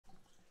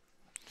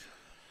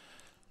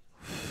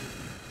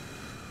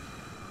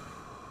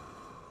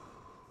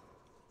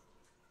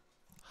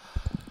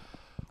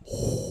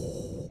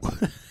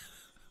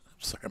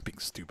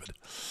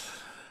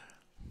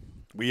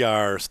We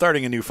are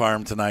starting a new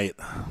farm tonight.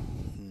 I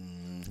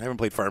haven't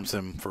played Farm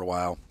Sim for a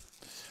while,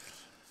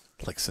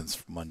 like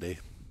since Monday.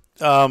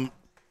 I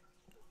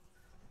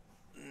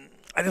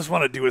just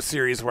want to do a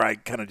series where I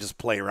kind of just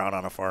play around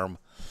on a farm.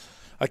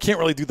 I can't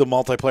really do the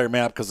multiplayer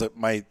map because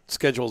my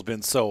schedule has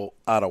been so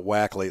out of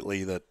whack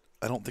lately that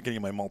I don't think any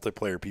of my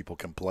multiplayer people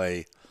can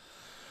play.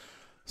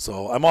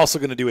 So I'm also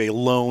going to do a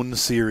lone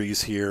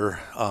series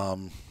here, a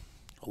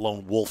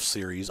lone wolf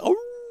series. Oh,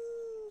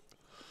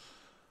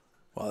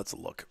 well, that's a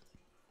look.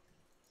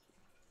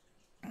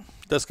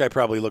 This guy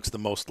probably looks the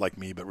most like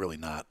me, but really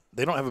not.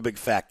 They don't have a big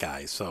fat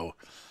guy, so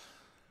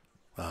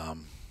I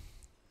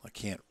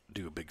can't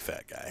do a big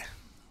fat guy.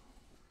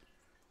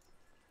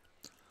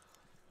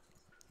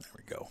 There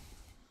we go.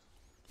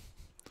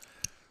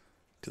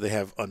 Do they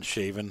have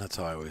unshaven? That's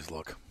how I always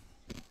look.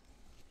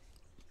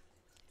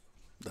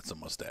 That's a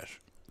mustache.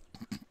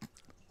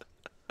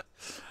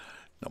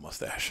 No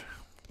mustache.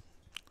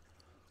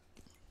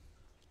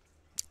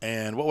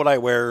 And what would I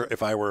wear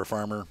if I were a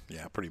farmer?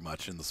 Yeah, pretty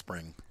much in the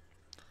spring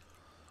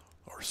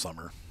or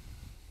summer.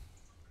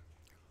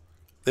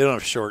 They don't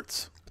have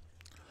shorts.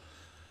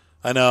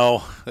 I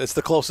know. It's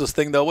the closest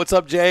thing, though. What's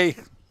up, Jay?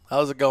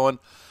 How's it going?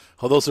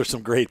 Oh, those are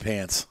some great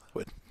pants.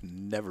 Would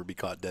never be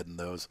caught dead in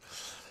those.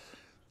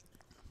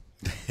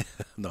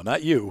 No,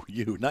 not you.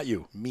 You, not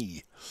you.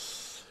 Me.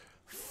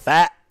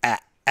 Fat.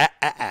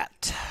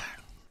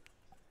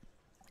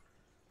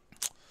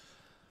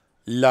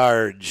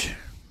 Large.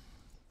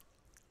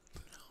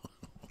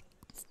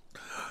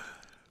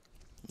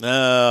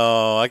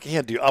 No, I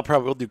can't do.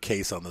 We'll do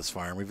case on this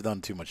farm. We've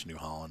done too much New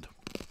Holland.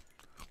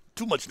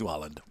 Too much New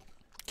Holland.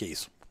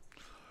 Case.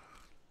 Do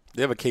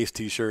you have a case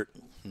T-shirt?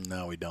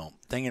 No, we don't.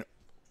 Dang it.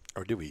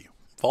 Or do we?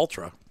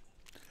 Valtra.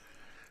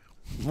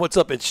 What's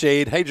up, it's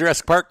Shade? Hey,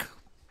 Jurassic Park.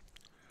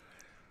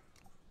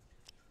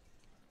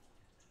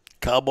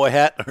 Cowboy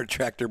hat or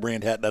tractor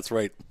brand hat? That's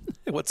right.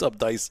 What's up,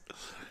 Dice?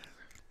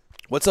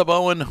 What's up,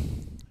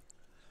 Owen?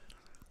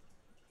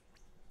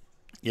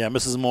 Yeah,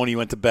 Mrs. Money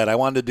went to bed. I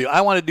wanted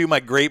to do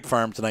my grape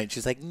farm tonight.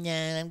 She's like,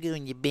 "No, I'm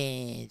going to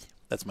bed."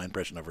 That's my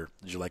impression of her.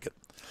 Did you like it?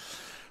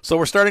 So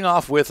we're starting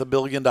off with $1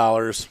 billion,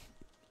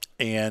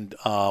 and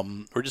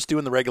we're just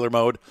doing the regular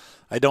mode.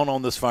 I don't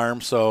own this farm,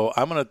 so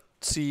I'm going to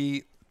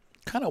see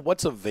kind of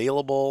what's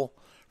available.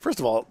 First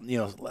of all,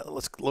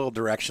 let's a little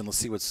direction. Let's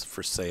see what's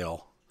for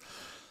sale.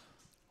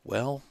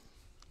 Well,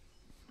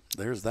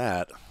 there's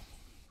that.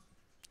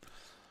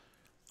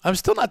 I'm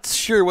still not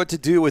sure what to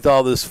do with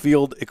all this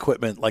field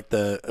equipment, like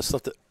the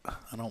stuff that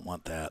I don't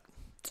want that.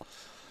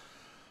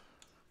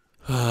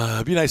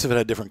 It'd be nice if it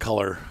had a different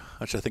color,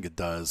 which I think it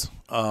does.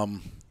 I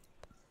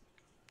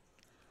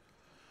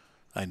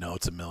know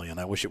it's $1 million.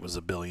 I wish it was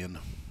 $1 billion,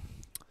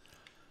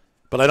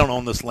 but I don't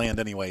own this land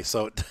anyway,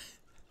 so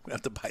we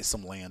have to buy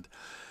some land.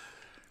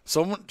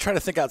 So I'm trying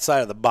to think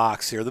outside of the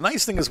box here. The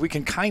nice thing is we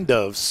can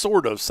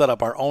sort of set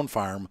up our own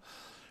farm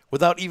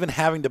without even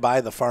having to buy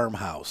the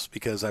farmhouse,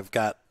 because I've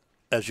got,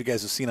 as you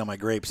guys have seen on my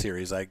grape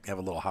series, I have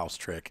a little house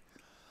trick.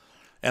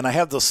 And I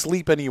have the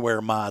Sleep Anywhere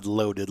mod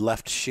loaded,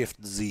 left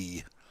shift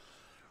Z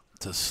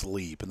to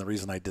sleep. And the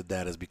reason I did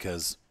that is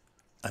because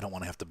I don't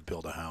want to have to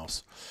build a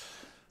house.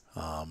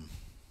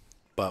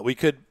 But we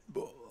could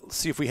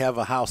see if we have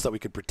a house that we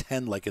could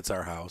pretend like it's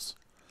our house.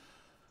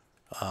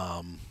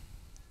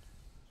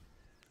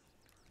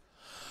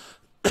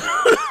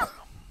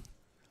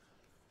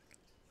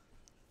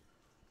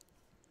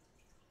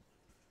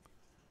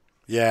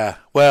 Yeah,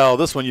 well,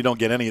 this one you don't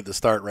get any at the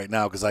start right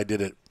now because I did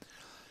it.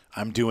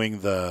 I'm doing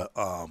the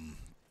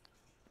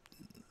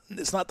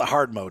it's not the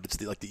hard mode. It's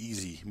the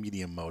easy,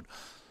 medium mode.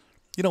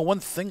 One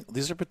thing,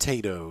 these are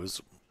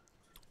potatoes.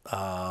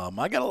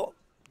 I got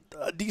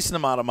a decent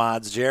amount of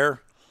mods,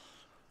 Jer.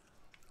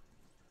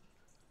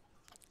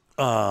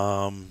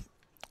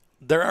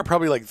 There are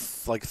probably like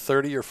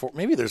 30 or 40.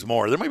 Maybe there's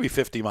more. There might be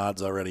 50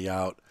 mods already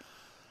out.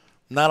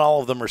 Not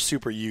all of them are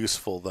super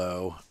useful,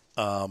 though.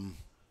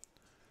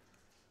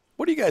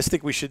 What do you guys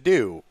think we should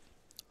do?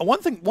 One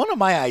of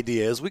my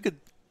ideas, we could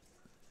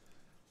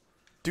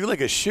do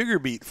like a sugar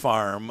beet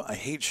farm. I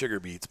hate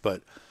sugar beets,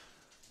 but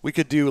we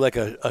could do like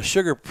a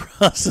sugar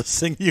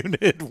processing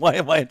unit. Why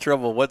am I in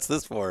trouble? What's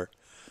this for?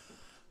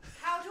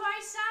 How do I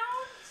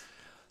sound?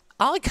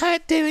 I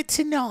can't do it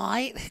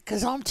tonight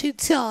because I'm too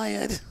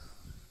tired.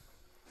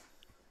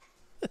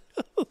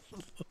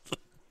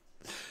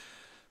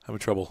 I'm in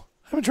trouble.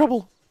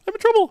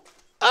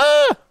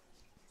 Ah!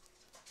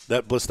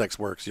 That Blistex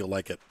works. You'll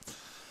like it.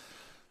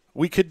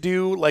 We could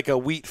do like a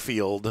wheat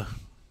field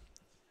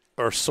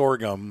or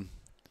sorghum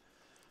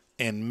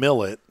and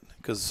millet,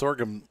 because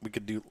sorghum we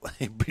could do.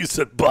 You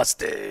said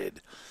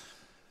busted.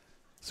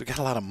 So we got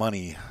a lot of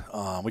money.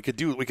 We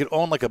could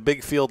own like a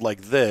big field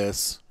like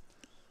this.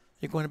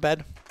 You going to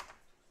bed?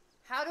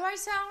 How do I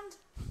sound?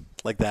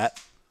 Like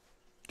that.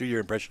 Do your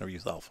impression of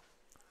yourself.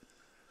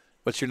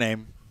 What's your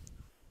name?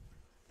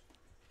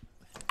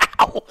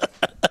 Ow!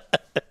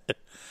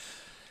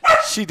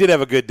 She did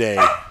have a good day.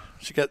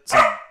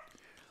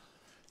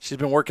 She's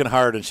been working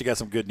hard, and she got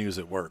some good news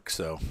at work.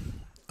 So,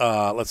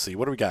 let's see.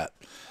 What do we got?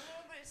 Oh,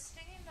 but it's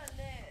stinging my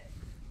leg.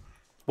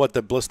 What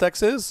the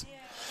Blistex is? Yeah.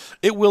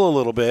 It will a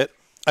little bit.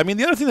 I mean,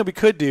 the other thing that we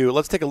could do,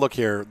 let's take a look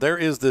here. There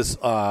is this,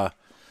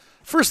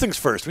 first things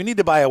first, we need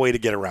to buy a way to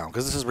get around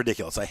because this is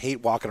ridiculous. I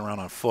hate walking around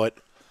on foot.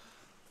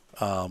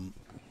 And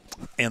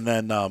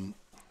then. Do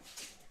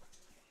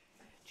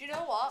you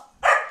know what?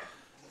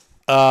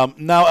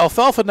 Now,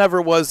 alfalfa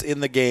never was in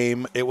the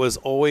game. It was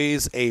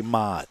always a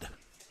mod.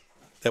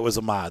 That was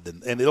a mod,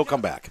 and it'll come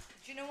back.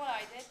 Do you know what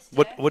I did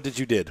today? What did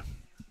you did?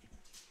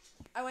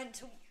 I went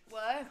to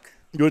work.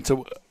 You went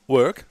to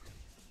work?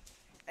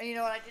 And you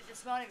know what I did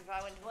this morning before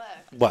I went to work?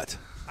 What?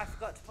 I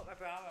forgot to put my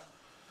bra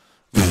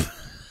on.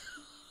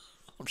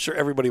 I'm sure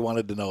everybody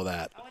wanted to know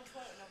that. I went to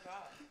work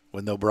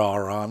with no bra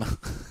on.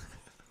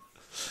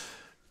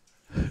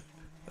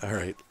 All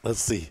right, let's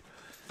see.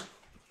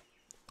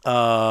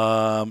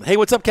 Hey,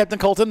 what's up, Captain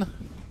Colton?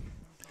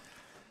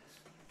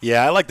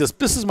 Yeah, I like this.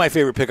 This is my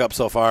favorite pickup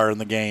so far in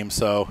the game,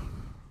 so.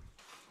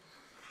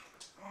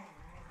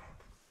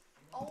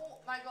 Oh,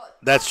 my God.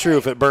 That's true.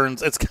 If it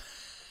burns, it's.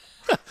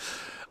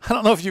 I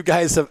don't know if you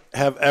guys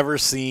have ever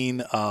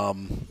seen,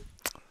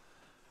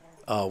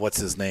 what's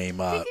his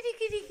name?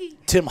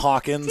 Tim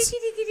Hawkins.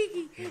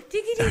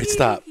 All right,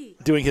 stop.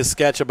 Doing his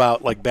sketch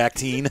about, like,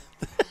 Bactine.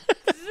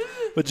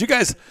 But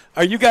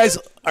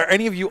are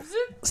any of you,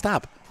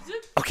 stop.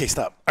 Okay,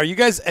 stop. Are you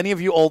guys, any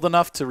of you old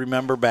enough to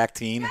remember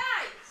Bactine?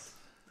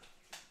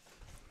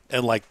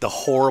 And, like, the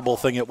horrible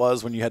thing it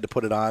was when you had to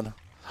put it on?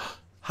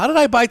 How did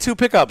I buy 2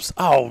 pickups?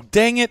 Oh,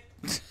 dang it.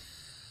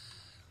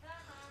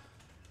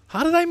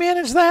 How did I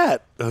manage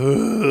that?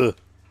 We'll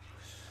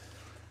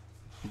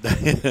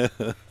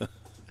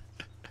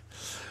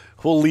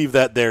leave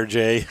that there,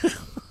 Jay.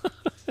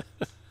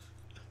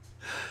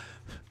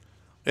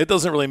 It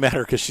doesn't really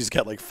matter because she's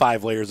got, like,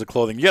 5 layers of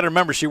clothing. You got to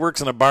remember, she works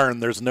in a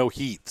barn. There's no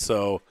heat,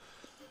 so...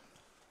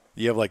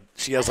 You have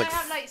she has 6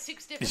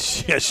 different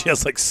she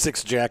has like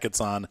 6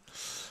 jackets on.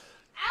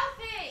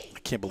 Alfie! I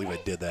can't believe I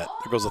did that.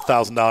 There goes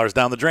 $1,000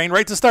 down the drain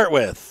right to start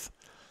with.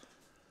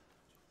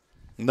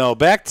 No,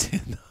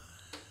 Bactin.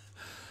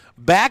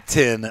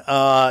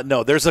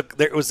 No, there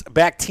was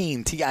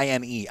Bactine,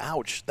 Tine.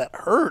 Ouch, that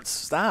hurts.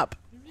 Stop.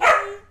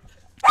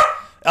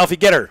 Alfie,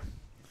 get her.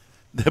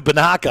 The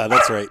Banaka,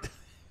 that's right.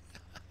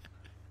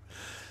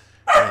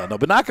 No,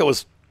 Banaka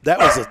was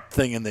a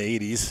thing in the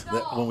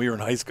 80s when we were in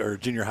high school or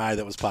junior high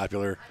that was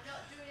popular.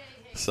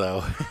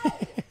 So,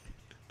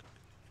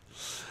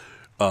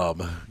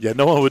 yeah,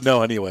 no one would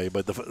know anyway.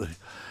 But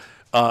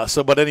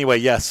but anyway,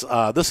 yes,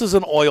 this is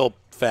an oil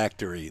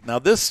factory. Now,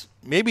 this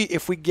maybe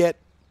if we get,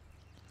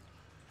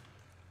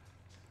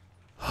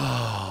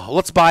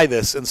 let's buy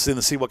this and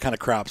see what kind of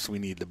crops we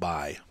need to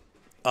buy.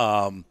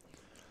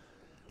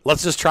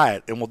 Let's just try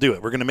it and we'll do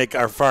it. We're going to make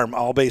our farm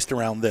all based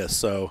around this.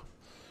 So.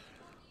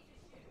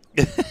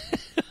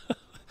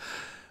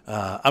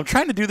 I'm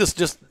trying to do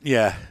this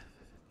yeah.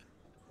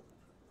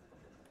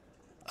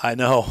 I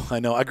know.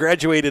 I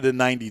graduated in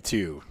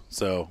 92.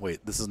 So,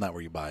 wait, this is not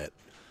where you buy it.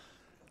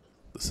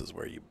 This is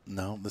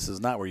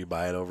not where you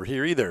buy it over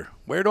here either.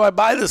 Where do I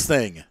buy this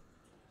thing?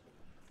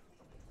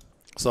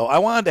 So, I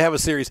wanted to have a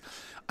series.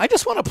 I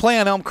just want to play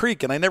on Elm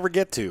Creek, and I never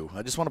get to.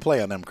 I just want to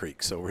play on Elm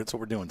Creek, so that's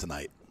what we're doing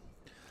tonight.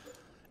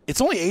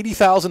 It's only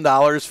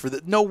 $80,000 for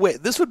the – no way.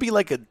 This would be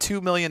like a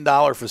 $2 million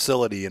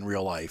facility in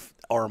real life.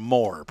 Or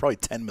more, probably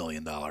 $10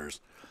 million.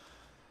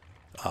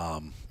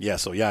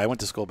 Yeah, I went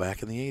to school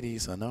back in the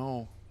 80s. I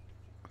know.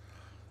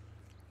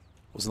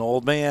 Was an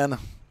old man.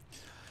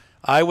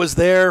 I was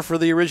there for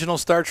the original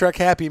Star Trek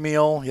Happy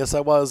Meal. Yes, I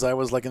was. I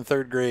was like in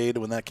 3rd grade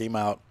when that came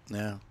out.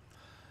 Yeah.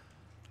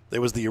 It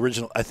was the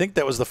original. I think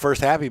that was the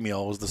first Happy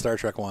Meal was the Star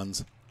Trek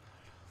ones.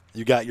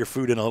 You got your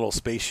food in a little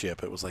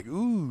spaceship. It was like,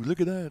 ooh, look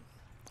at that.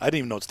 I didn't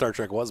even know what Star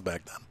Trek was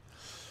back then.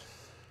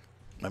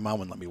 My mom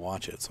wouldn't let me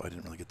watch it, so I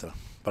didn't really get to.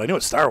 But I knew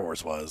what Star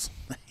Wars was.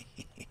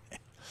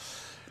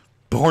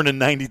 Born in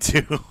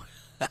 92.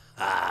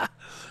 I'm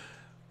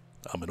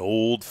an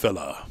old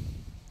fella.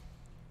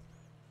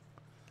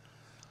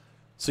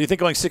 So you think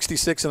going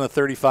 66 and a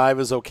 35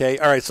 is okay?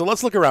 All right, so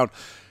let's look around.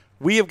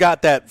 We have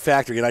got that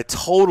factory, and I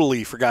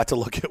totally forgot to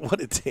look at what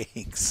it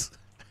takes.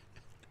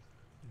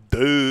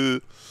 Duh.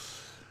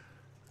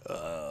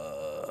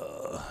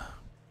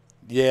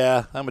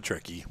 Yeah, I'm a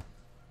Trekkie.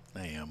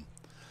 I am.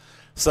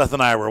 Seth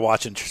and I were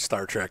watching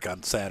Star Trek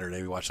on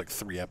Saturday. We watched like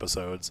 3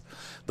 episodes.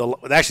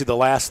 Actually, the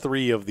last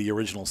 3 of the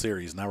original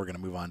series. Now we're going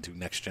to move on to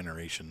Next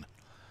Generation.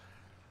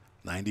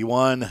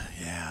 91.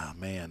 Yeah,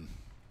 man.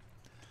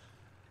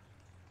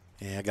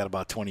 Yeah, I got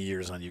about 20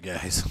 years on you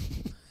guys.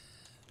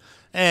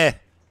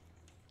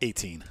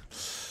 18.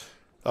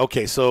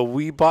 Okay, so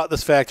we bought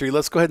this factory.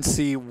 Let's go ahead and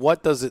see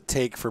what does it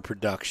take for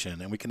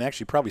production. And we can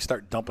actually probably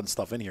start dumping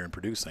stuff in here and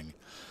producing.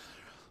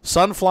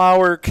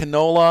 Sunflower,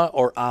 canola,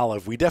 or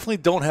olive. We definitely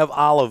don't have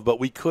olive, but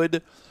we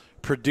could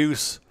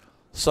produce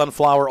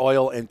sunflower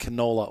oil and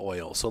canola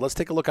oil. So let's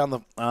take a look on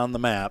the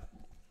map.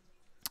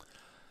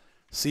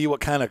 See what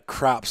kind of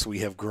crops we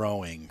have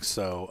growing.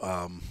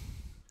 So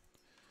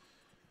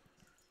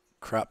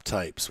crop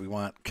types. We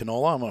want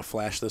canola. I'm going to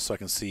flash this so I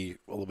can see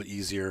a little bit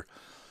easier.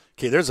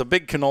 Okay, there's a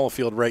big canola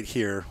field right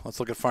here. Let's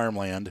look at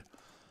farmland.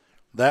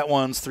 That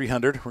one's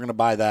 300. We're going to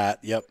buy that.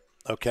 Yep.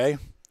 Okay.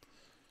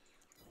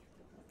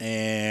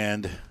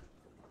 And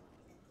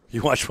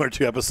you watched 1 or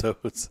 2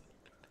 episodes.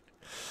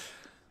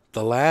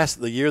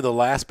 The year the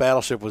last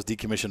battleship was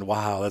decommissioned.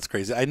 Wow, that's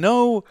crazy. I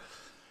know.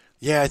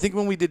 Yeah, I think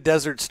when we did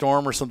Desert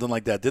Storm or something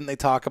like that, didn't they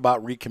talk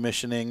about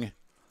recommissioning?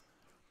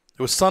 It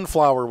was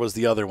Sunflower was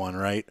the other one,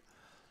 right?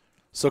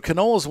 So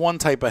Canola is one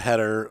type of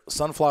header.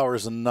 Sunflower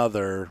is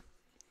another.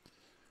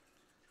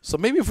 So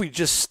maybe if we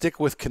just stick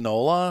with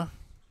canola.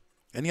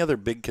 Any other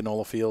big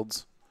canola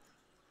fields?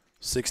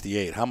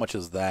 68. How much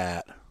is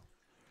that?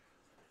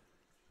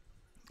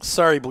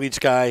 Sorry, Bleach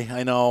Guy.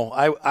 I know.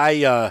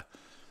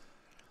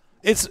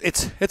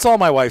 It's all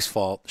my wife's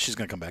fault. She's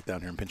gonna come back down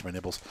here and pinch my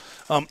nipples.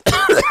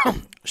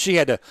 She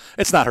had to.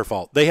 It's not her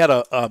fault. They had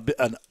a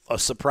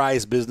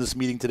surprise business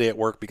meeting today at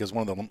work because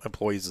one of the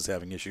employees is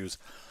having issues,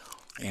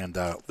 and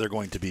they're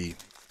going to be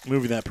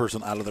moving that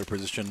person out of their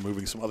position,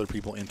 moving some other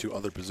people into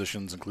other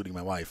positions, including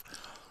my wife,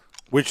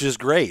 which is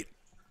great.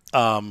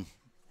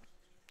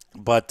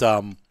 But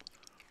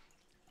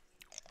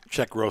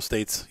check growth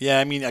states. Yeah,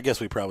 I mean, I guess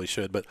we probably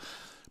should, but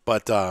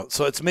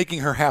so it's making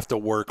her have to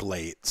work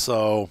late.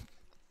 So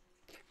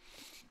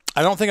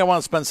I don't think I want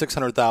to spend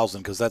 $600,000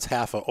 because that's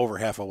over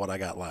half of what I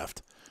got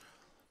left.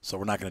 So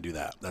we're not going to do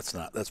that.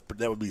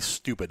 That would be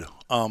stupid.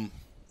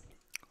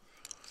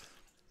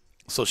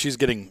 So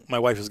my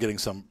wife is getting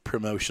some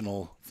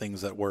promotional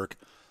things at work.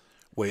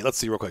 Wait, let's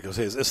see real quick.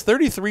 Is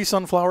 33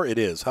 sunflower? It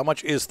is. How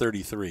much is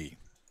 33?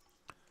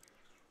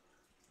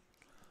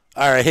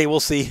 All right. Hey, we'll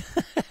see.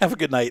 Have a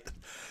good night.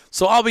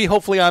 So I'll be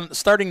hopefully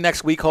starting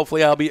next week.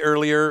 Hopefully I'll be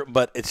earlier,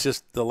 but it's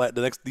just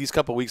these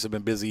couple weeks have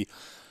been busy.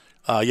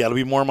 Yeah, it'll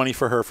be more money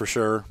for her for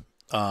sure.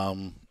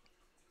 I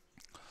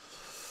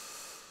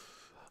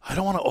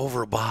don't want to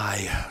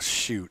overbuy.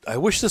 Shoot. I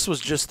wish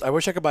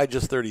I could buy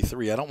just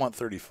 33. I don't want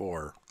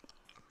 34.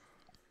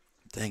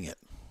 Dang it.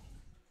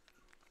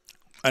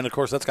 And of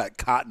course that's got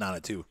cotton on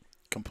it too.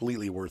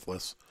 Completely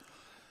worthless.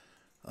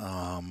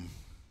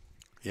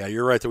 Yeah,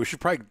 you're right. We should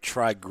probably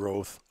try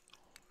growth.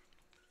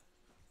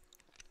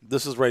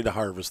 This is ready to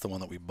harvest, the one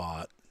that we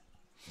bought.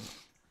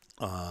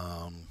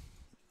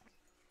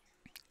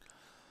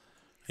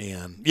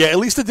 And yeah, at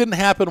least it didn't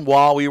happen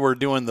while we were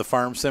doing the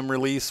farm sim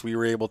release. We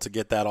were able to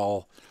get that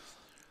all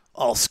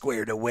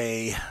squared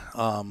away.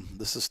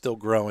 This is still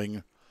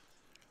growing.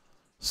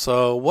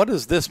 So what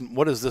does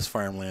this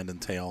farmland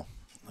entail?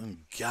 Oh,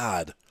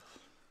 God.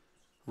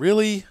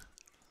 Really?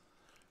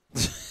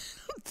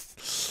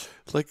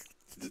 Like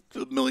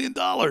 $1 million.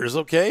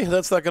 Okay,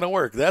 that's not going to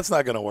work. That's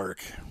not going to work.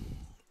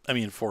 I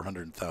mean,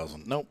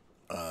 400,000. Nope.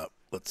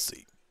 Let's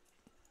see.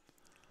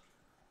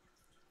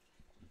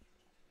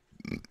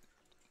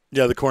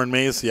 Yeah, the corn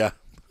maze. Yeah.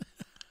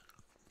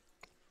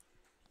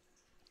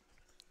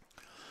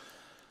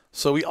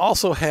 So we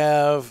also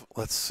have.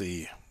 Let's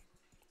see.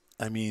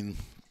 I mean,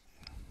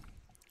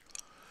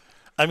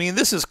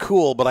 this is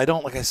cool, but I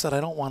don't. Like I said,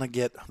 I don't want to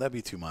get. That'd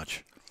be too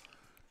much.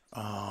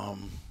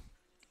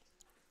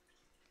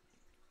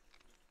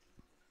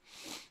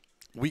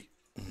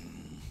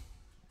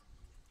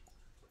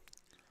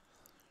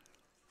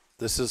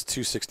 This is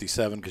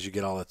 267 because you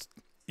get all that.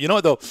 You know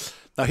what though?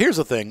 Now here's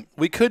the thing.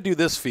 We could do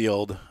this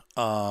field.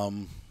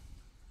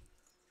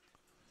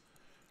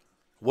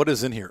 What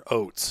is in here?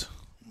 Oats.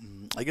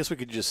 I guess we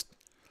could just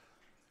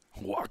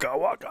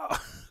waka.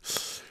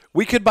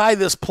 We could buy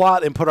this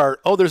plot and put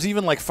there's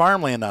even like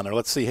farmland on there.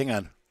 Let's see. Hang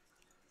on.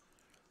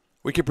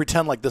 We could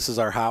pretend like this is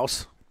our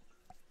house.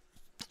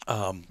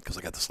 Because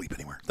I got to sleep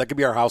anywhere. That could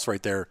be our house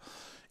right there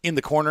in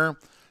the corner.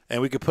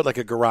 And we could put like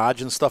a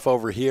garage and stuff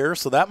over here.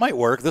 So that might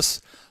work.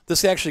 This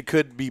actually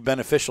could be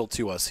beneficial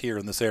to us here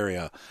in this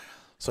area.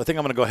 So I think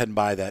I'm going to go ahead and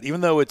buy that.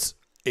 Even though it's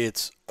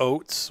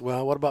oats.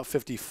 Well, what about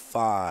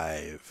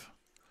 55?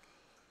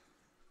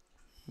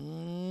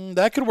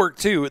 That could work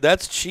too.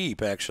 That's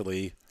cheap,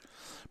 actually.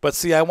 But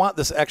see, I want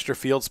this extra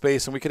field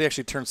space, and we could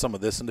actually turn some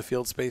of this into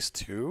field space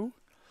too.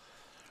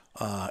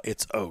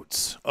 It's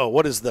oats. Oh,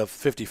 what is the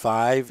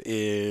 55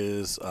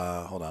 is,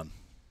 hold on.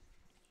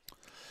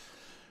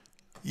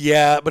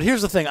 Yeah, but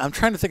here's the thing. I'm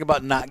trying to think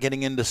about not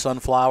getting into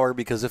sunflower,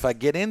 because if I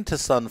get into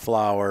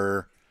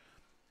sunflower,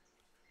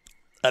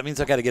 that means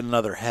I got to get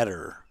another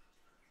header.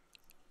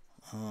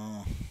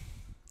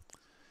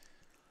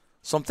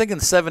 So I'm thinking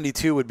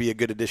 72 would be a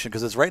good addition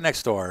because it's right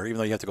next door, even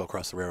though you have to go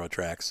across the railroad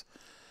tracks.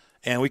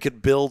 And we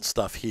could build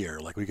stuff here.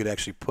 Like we could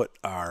actually put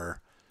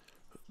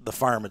the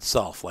farm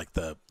itself, like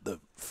the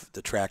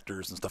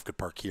tractors and stuff could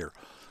park here.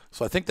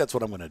 So I think that's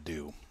what I'm going to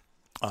do.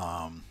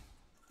 And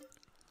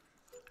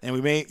we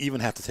may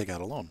even have to take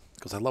out a loan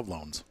because I love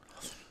loans.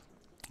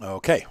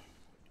 Okay.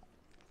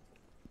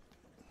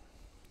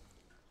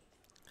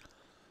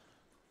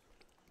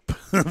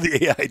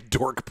 The AI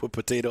dork put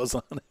potatoes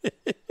on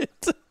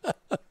it.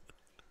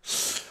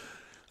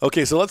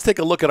 Okay, so let's take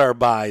a look at our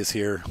buys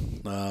here.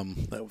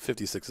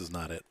 56 is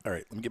not it. All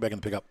right, let me get back in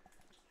the pickup.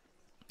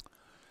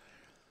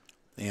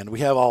 And we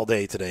have all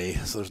day today,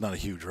 so there's not a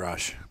huge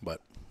rush. But,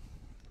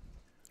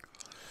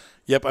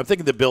 yep, I'm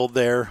thinking the build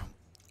there.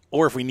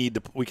 Or if we need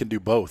to, we can do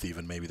both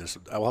even maybe.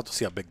 I'll have to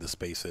see how big the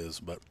space is,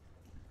 but.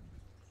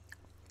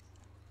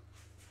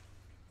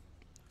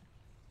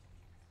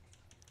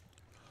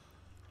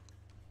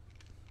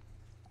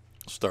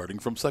 Starting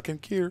from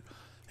second gear.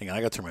 Hang on,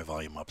 I got to turn my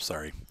volume up,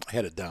 sorry. I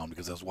had it down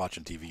because I was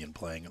watching TV and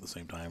playing at the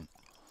same time.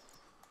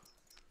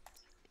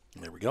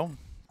 There we go.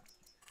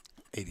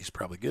 80's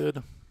probably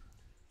good.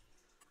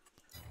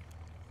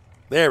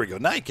 There we go.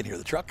 Now you can hear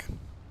the truck.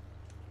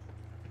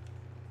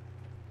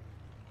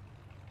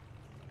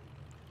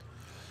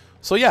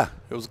 So yeah,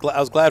 I was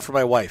glad for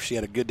my wife. She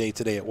had a good day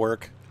today at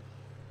work.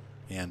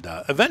 And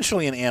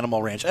eventually an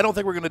animal ranch. I don't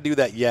think we're going to do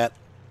that yet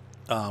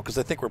because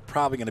I think we're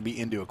probably going to be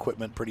into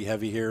equipment pretty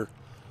heavy here.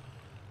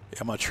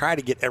 I'm going to try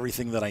to get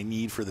everything that I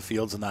need for the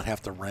fields and not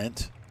have to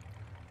rent.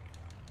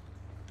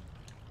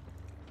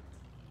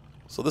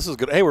 So this is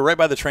good. Hey, we're right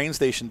by the train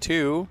station,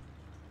 too.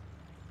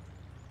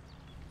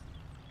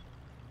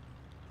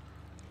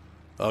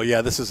 Oh,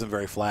 yeah, this isn't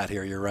very flat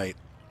here. You're right.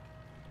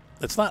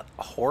 It's not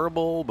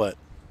horrible, but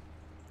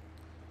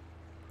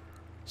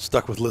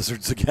stuck with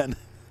lizards again.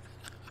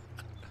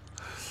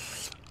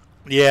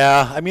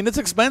 Yeah, I mean, it's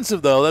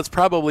expensive, though. That's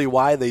probably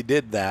why they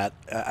did that.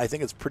 I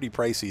think it's pretty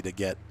pricey to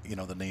get,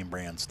 the name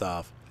brand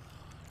stuff.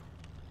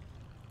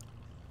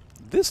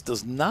 This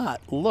does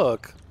not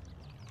look...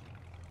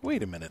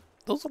 Wait a minute.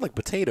 Those look like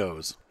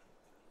potatoes.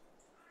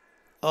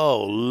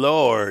 Oh,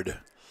 Lord.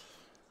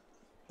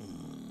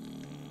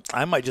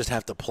 I might just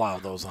have to plow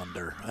those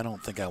under. I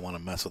don't think I want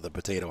to mess with the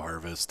potato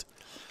harvest.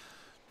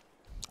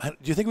 Do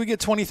you think we get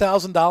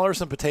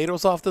 $20,000 in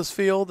potatoes off this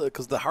field?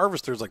 Because the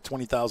harvester's like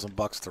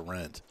 $20,000 to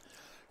rent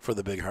for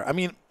the big harvest. I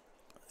mean,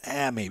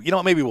 maybe.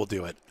 Maybe we'll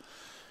do it.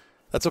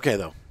 That's okay,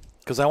 though,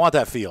 because I want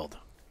that field.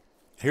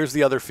 Here's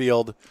the other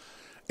field.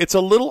 It's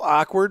a little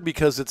awkward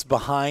because it's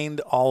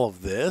behind all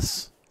of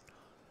this.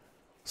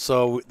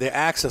 So the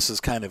access is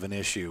kind of an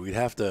issue. We'd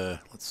have to,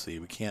 let's see,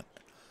 we can't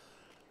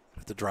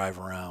have to drive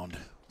around.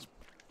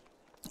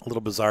 It's a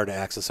little bizarre to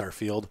access our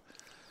field.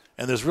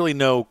 And there's really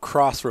no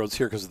crossroads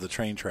here because of the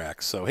train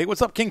tracks. So, hey,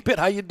 what's up, King Pitt?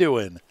 How you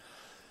doing?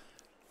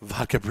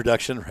 Vodka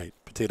production, right,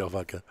 potato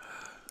vodka.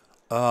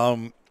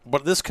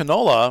 But this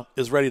canola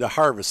is ready to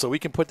harvest, so we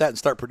can put that and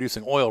start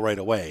producing oil right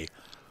away.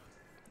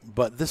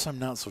 But this I'm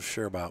not so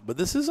sure about. But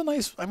this is a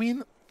nice, I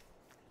mean...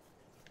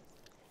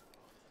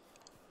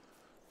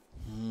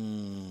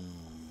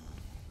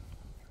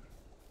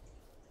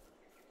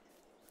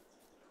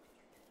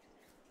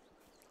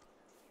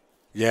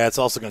 Yeah, it's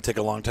also going to take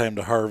a long time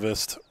to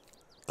harvest.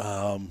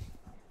 You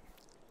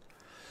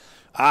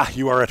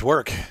are at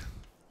work.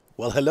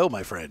 Well, hello,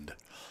 my friend.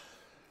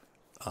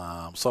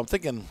 So I'm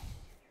thinking...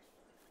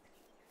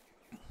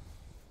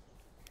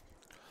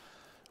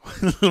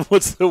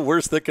 What's the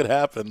worst that could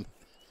happen?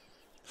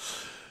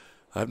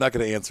 I'm not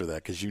going to answer that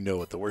because you know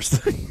what the worst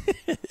thing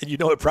and you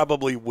know it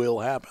probably will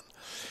happen.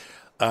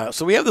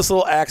 So we have this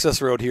little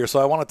access road here, so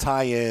I want to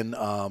tie in.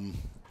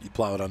 You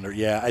plow it under.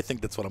 Yeah, I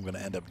think that's what I'm going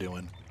to end up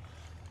doing.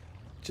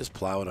 Just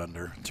plow it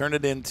under. Turn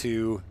it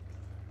into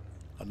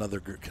another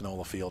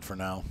canola field for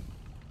now.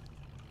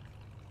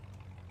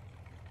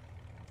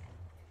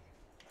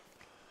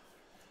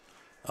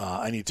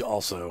 I need to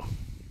also...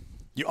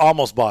 You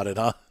almost bought it,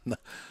 huh?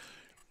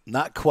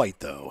 Not quite,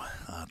 though.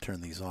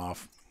 Turn these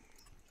off.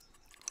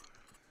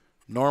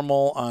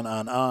 Normal,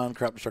 on,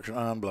 crop destruction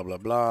on, blah, blah,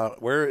 blah.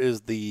 Where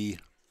is the...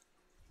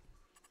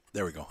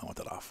 There we go. I want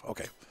that off.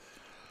 Okay.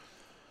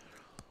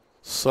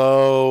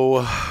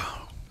 So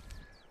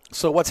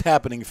what's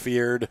happening,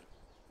 Feared?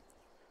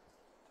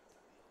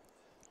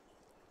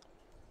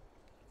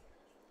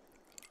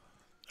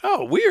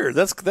 Oh, weird.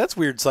 That's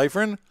weird,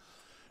 Cyphern.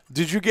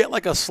 Did you get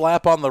like a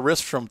slap on the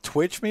wrist from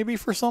Twitch maybe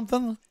for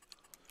something?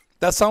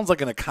 That sounds like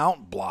an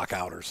account block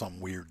out or some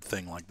weird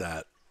thing like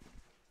that.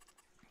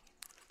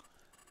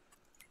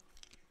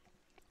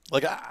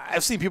 Like,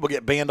 I've seen people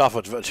get banned off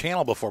of a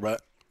channel before,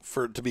 but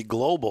for it to be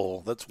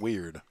global, that's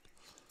weird.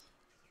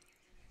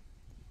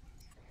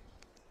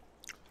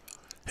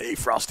 Hey,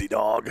 Frosty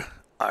Dog.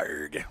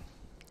 Arg.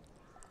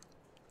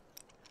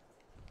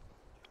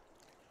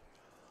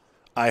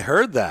 I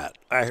heard that.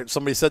 I heard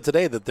somebody said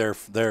today that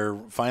they're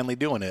finally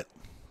doing it.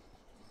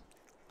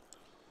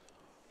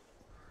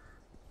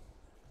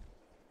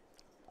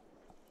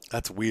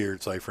 That's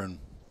weird, Cyphern.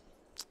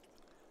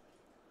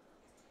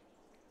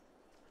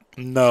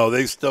 No,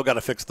 they still got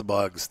to fix the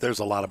bugs. There's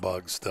a lot of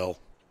bugs still.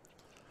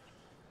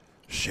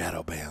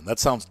 Shadow ban. That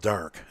sounds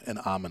dark and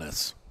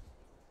ominous.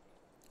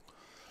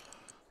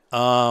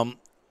 The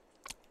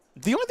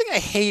only thing I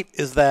hate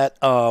is that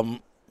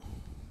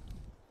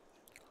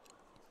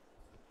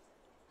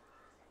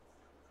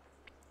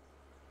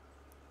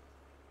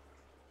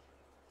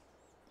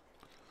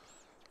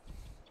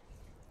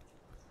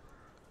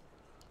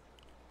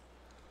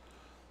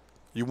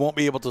you won't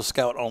be able to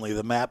scout only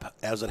the map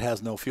as it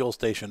has no fuel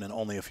station and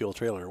only a fuel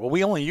trailer. Well,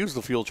 we only use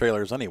the fuel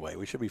trailers anyway.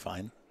 We should be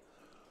fine.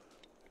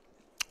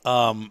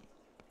 Somebody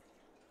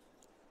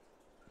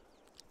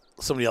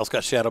else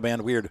got shadow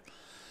banned. Weird.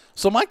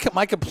 So my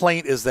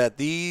complaint is that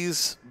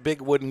these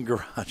big wooden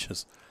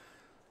garages,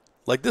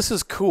 like this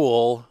is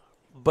cool,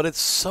 but it's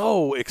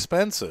so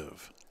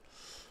expensive.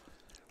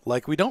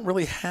 Like, we don't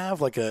really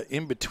have like a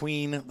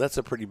in-between. That's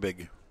a pretty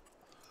big,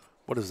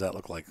 what does that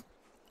look like?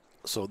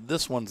 So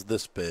this one's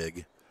this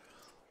big.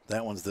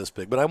 That one's this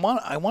big. But I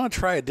want to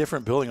try a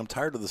different building. I'm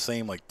tired of the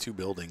same, like, 2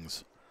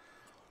 buildings.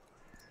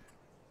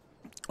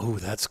 Ooh,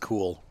 that's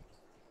cool.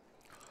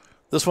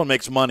 This one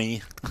makes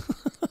money.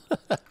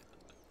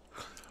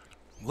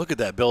 Look at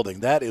that building.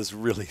 That is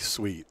really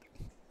sweet.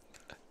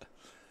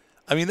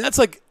 I mean,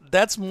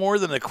 that's more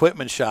than an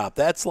equipment shop.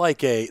 That's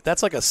like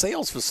a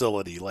sales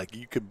facility. Like,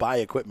 you could buy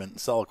equipment and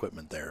sell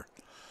equipment there.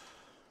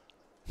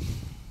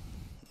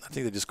 I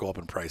think they just go up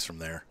in price from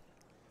there.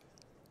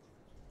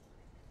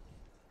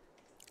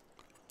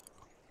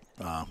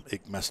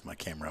 It messed my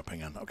camera up.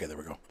 Hang on. Okay, there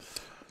we go.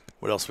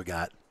 What else we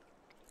got?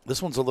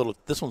 This one's only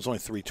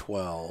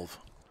 $312.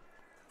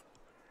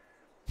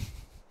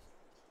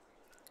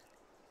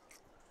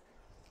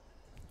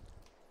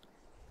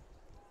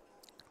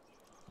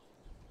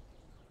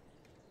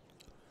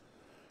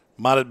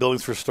 Modded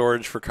buildings for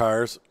storage for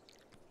cars.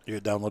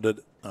 You downloaded?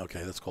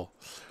 Okay, that's cool.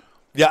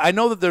 Yeah, I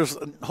know that there's.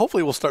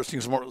 Hopefully, we'll start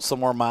seeing some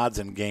more mods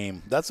in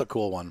game. That's a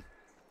cool one.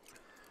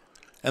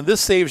 And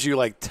this saves you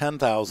like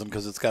 $10,000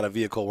 because it's got a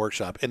vehicle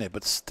workshop in it,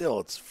 but still,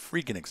 it's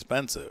freaking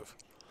expensive.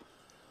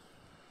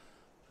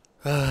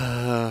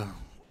 Oh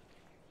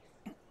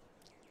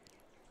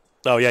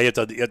yeah, you have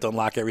to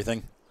unlock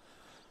everything.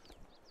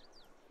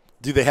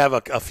 Do they have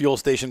a fuel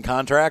station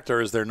contract, or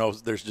is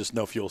there's just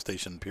no fuel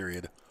station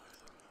period?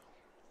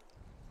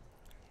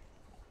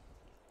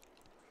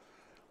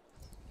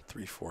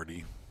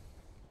 340.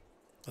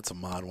 That's a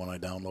mod one I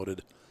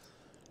downloaded.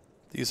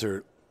 These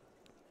are,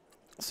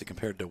 let's see,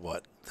 compared to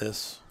what?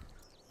 This.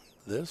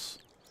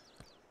 This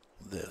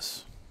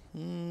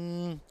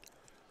one's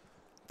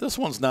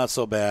not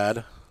so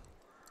bad.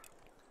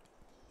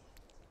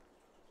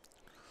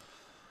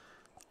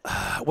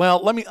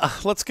 Well,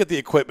 let's get the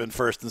equipment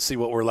first and see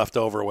what we're left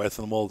over with,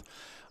 and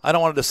I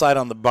don't want to decide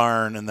on the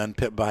barn and then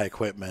buy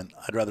equipment.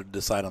 I'd rather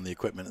decide on the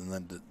equipment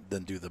and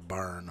then do the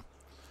barn.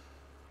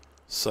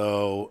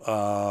 So,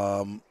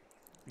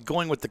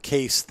 going with the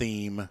case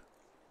theme,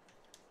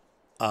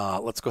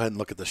 let's go ahead and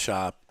look at the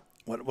shop.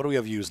 What do we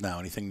have used now?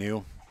 Anything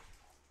new?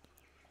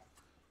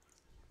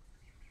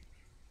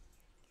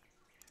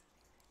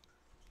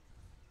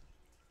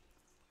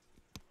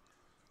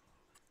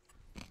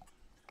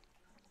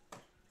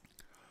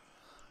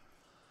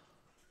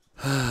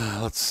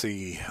 Let's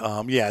see.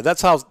 Yeah,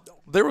 that's how.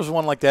 There was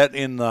one like that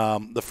in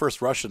the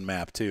first Russian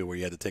map too, where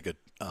you had to take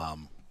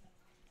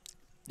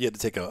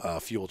a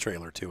fuel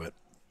trailer to it.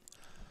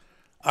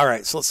 All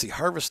right, so let's see.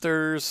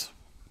 Harvesters.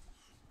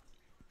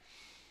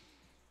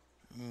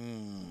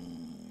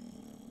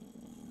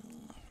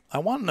 I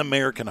want an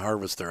American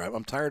harvester.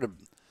 I'm tired of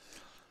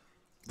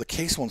the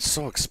case one's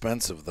so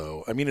expensive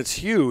though. I mean, it's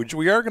huge.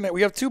 We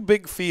have 2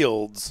 big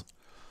fields,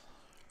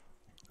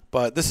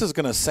 but this is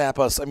gonna sap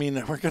us. I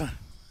mean, we're gonna.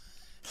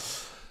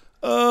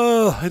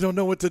 I don't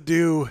know what to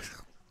do.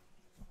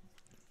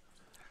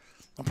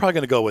 I'm probably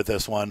going to go with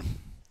this one.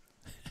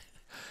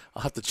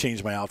 I'll have to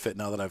change my outfit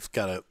now that I've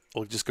got it.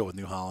 We'll just go with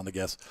New Holland, I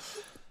guess.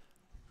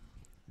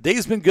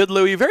 Day's been good,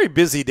 Louie. Very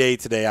busy day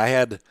today.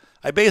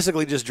 I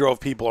basically just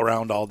drove people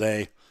around all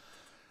day.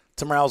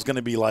 Tomorrow's going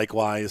to be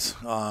likewise.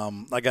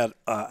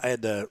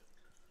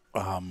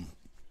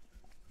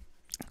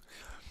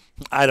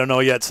 I don't know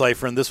yet,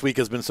 Cypher. This week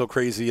has been so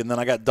crazy, and then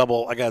I got a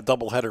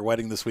double header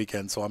wedding this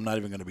weekend, so I'm not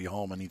even going to be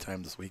home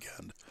anytime this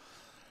weekend.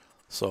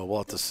 So we'll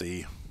have to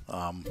see.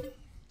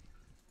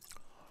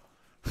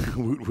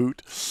 Woot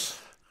woot.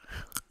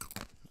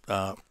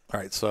 All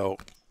right, so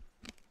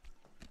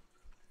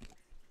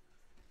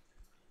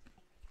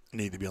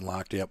need to be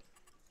unlocked. Yep.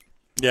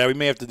 Yeah, we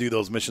may have to do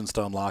those missions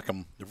to unlock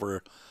them if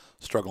we're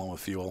struggling with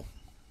fuel,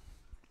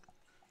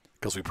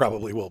 because we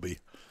probably will be.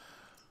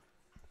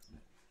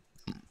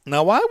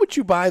 Now, why would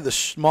you buy the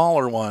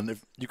smaller one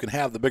if you can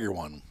have the bigger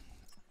one?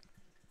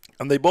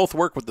 And they both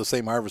work with the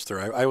same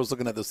harvester. I was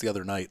looking at this the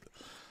other night.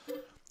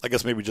 I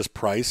guess maybe just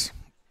price.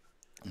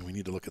 And we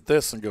need to look at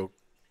this and go,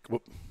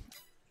 whoop.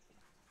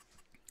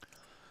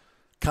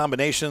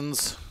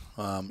 Combinations.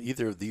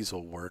 Either of these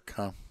will work,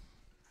 huh?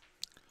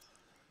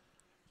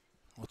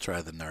 We'll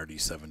try the Nardi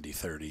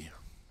 7030.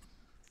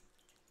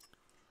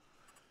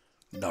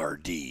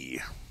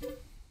 Nardi.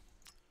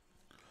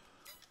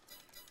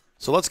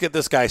 So let's get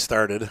this guy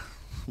started.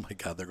 Oh my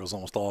God, there goes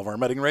almost all of our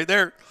medding right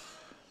there.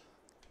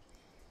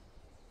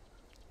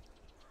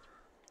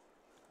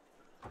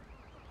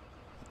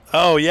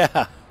 Oh,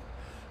 yeah.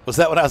 Was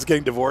that when I was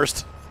getting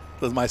divorced?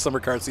 Was my summer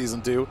car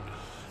season 2?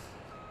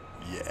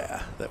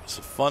 Yeah, that was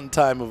a fun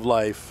time of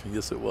life.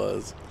 Yes, it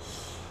was.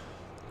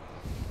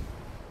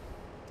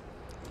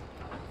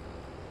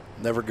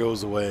 Never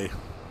goes away.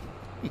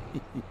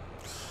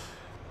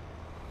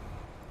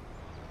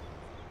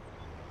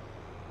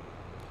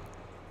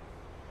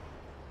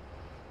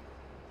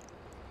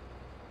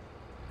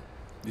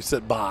 You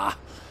said, bah.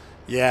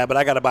 Yeah, but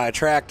I got to buy a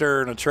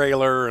tractor and a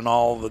trailer and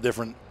all the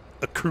different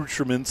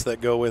accoutrements that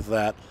go with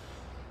that.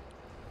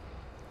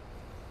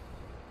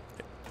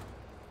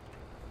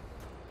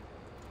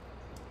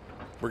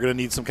 We're going to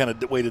need some kind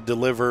of way to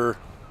deliver.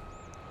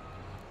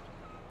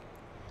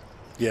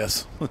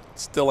 Yes,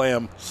 still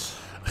am.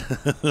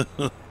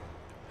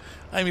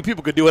 I mean,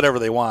 people could do whatever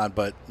they want,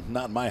 but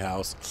not in my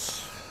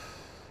house.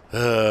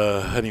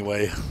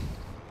 Anyway.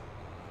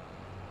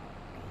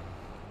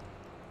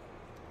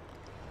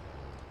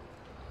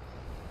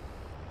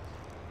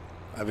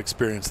 I've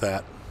experienced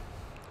that.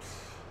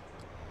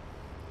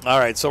 All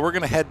right, so we're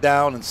going to head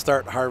down and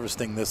start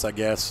harvesting this, I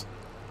guess.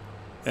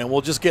 And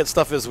we'll just get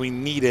stuff as we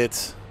need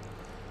it.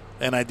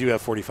 And I do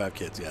have 45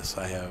 kids, yes.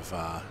 I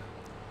have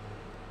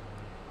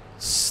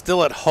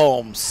still at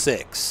home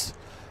 6,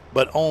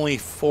 but only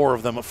 4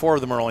 of them. 4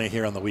 of them are only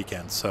here on the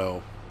weekend,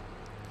 so.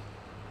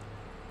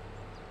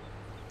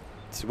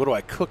 Let's see, what do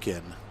I cook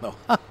in? No.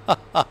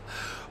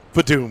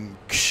 Ba-doom.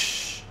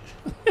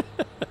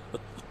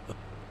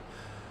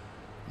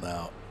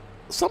 No.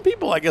 Some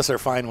people, I guess, are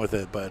fine with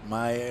it, but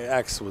my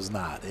ex was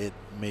not. It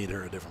made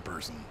her a different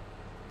person.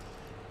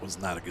 It was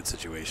not a good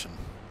situation.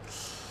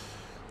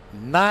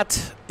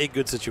 Not a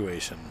good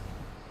situation.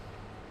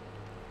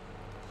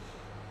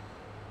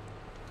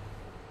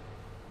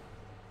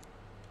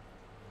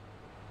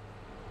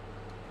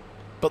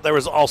 But there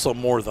was also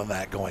more than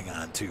that going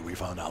on, too, we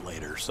found out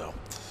later. So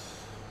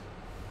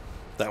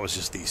that was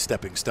just the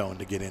stepping stone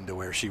to get into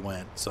where she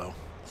went. So,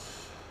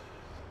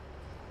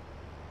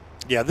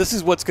 yeah, this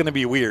is what's going to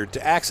be weird.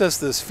 To access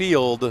this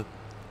field,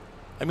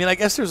 I mean, I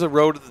guess there's a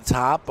road at the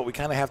top, but we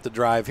kind of have to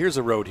drive. Here's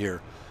a road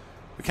here.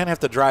 We kind of have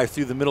to drive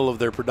through the middle of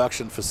their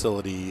production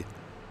facility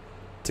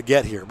to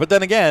get here. But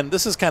then again,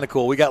 this is kind of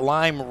cool. We got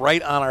lime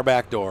right on our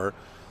back door,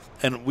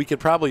 and we could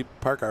probably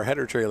park our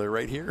header trailer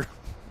right here.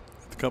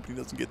 The company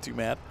doesn't get too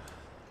mad.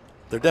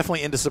 They're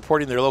definitely into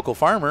supporting their local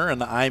farmer,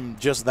 and I'm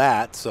just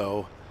that.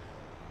 So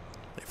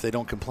if they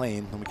don't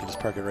complain, then we can just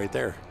park it right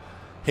there.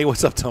 Hey,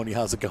 what's up, Tony?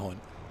 How's it going?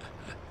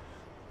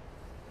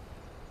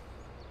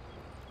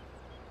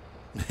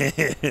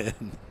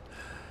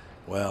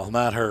 Well,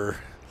 not her.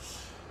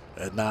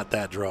 And not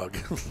that drug.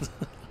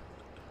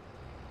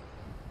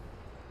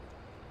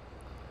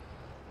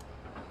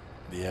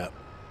 Yeah.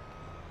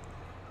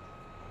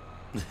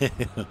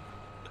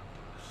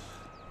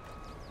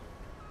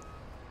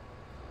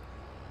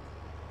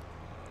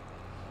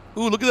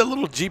 Ooh, look at that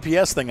little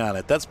GPS thing on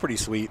it. That's pretty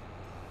sweet.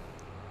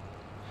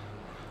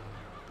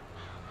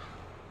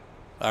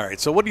 All right,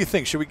 so what do you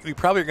think? Should we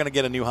probably are going to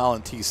get a New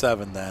Holland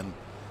T7 then,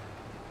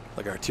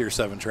 like our Tier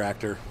 7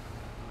 tractor.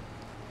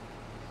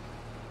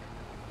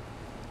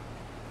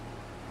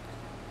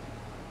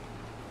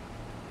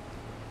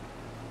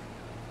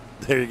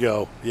 There you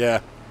go. Yeah.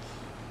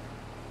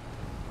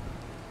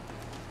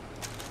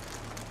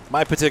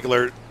 My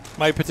particular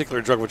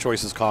drug of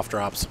choice is cough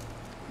drops.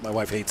 My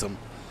wife hates them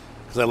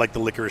because I like the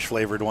licorice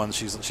flavored ones.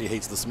 She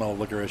hates the smell of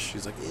licorice.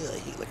 She's like, ew, I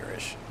hate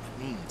licorice.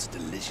 It's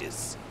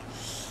delicious.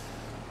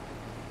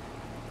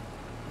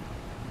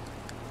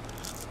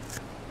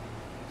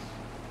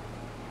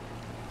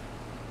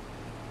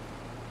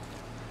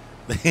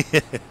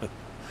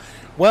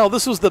 Well,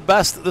 this was the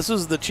best. This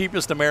was the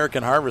cheapest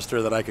American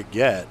harvester that I could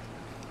get.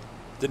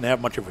 Didn't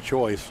have much of a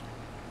choice.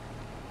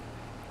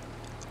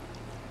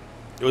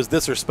 It was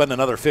this or spend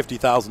another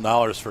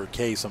 $50,000 for a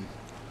case.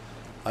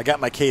 I got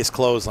my case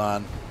clothes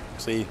on,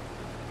 see,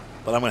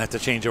 but I'm going to have to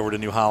change over to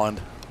New Holland.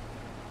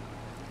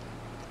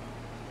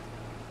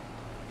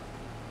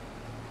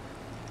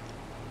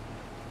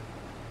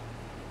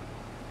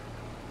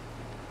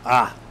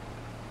 Ah.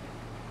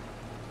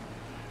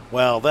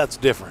 Well, that's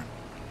different.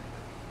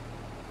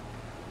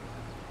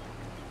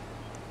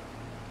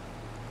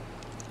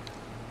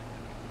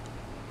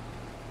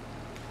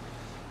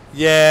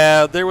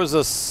 Yeah, there was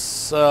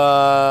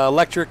a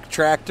electric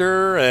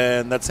tractor,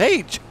 and that's,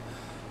 hey,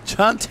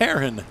 John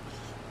Taryn.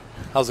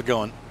 How's it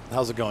going?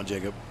 How's it going,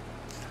 Jacob?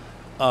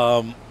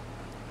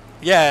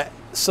 Yeah,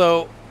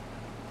 so,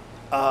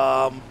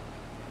 yeah,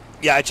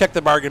 I checked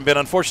the bargain bin.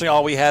 Unfortunately,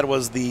 all we had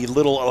was the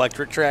little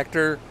electric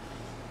tractor.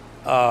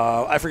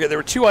 I forget, there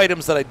were 2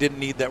 items that I didn't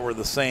need that were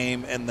the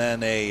same, and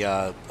then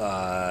a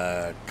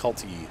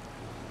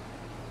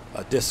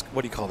disc,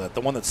 what do you call that?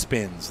 The one that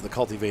spins, the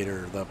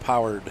cultivator, the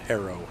powered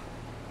harrow.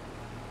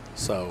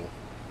 So,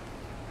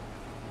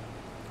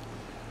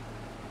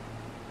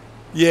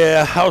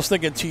 yeah, I was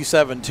thinking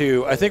T7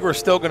 too. I think we're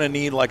still going to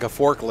need like a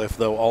forklift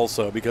though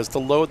also, because to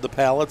load the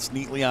pallets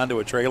neatly onto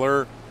a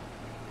trailer,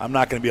 I'm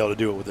not going to be able to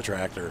do it with the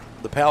tractor.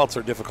 The pallets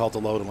are difficult to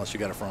load unless you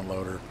got a front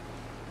loader.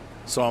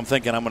 So I'm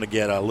thinking I'm going to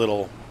get a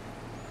little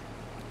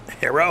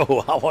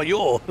harrow. How are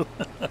you?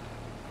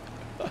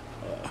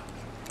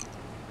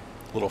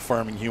 Little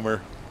farming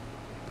humor.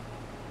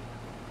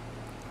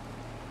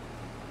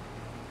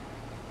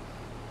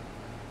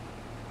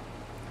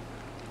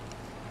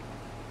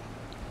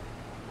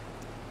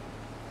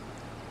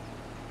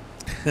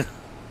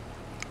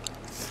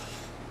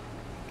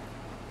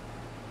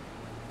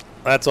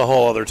 That's a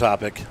whole other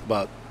topic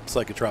about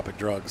psychotropic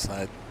drugs.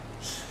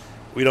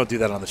 We don't do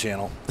that on the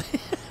channel.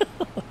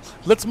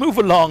 Let's move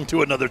along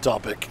to another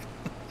topic.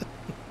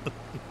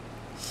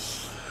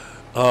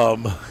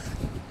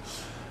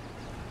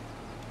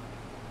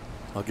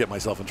 I'll get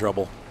myself in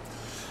trouble.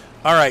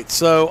 All right,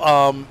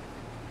 so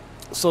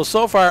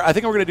so far, I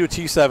think we're going to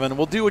do a T7.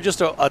 We'll do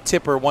just a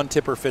tipper, one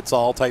tipper fits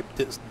all type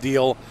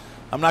deal.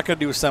 I'm not going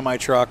to do a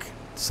semi-truck,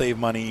 save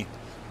money.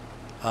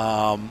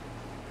 Oh,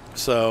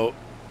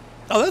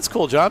 that's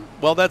cool, John.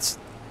 Well,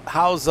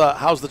 how's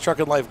the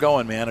trucking life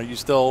going, man? Are you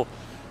still,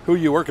 who are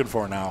you working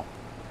for now?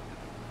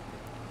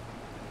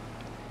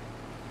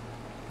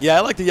 Yeah,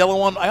 I like the yellow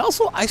one. I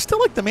still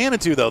like the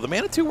Manitou, though. The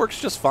Manitou works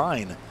just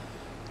fine.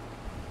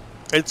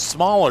 It's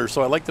smaller,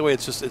 so I like the way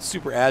it's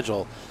super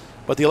agile.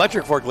 But the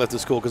electric forklift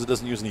is cool because it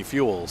doesn't use any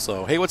fuel.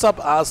 So, hey, what's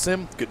up,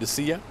 Sim? Good to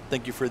see you.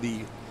 Thank you for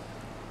the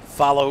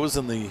follows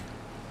and the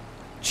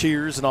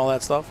cheers and all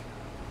that stuff.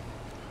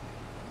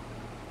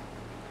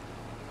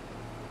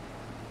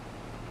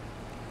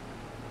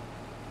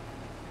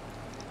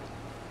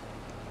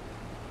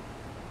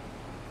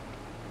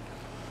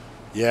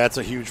 Yeah, it's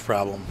a huge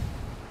problem.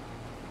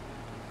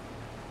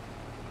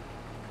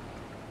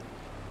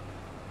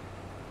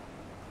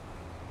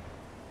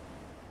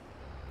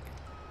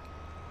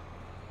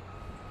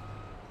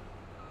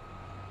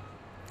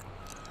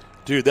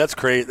 Dude, that's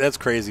crazy. That's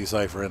crazy,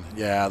 Cypherin.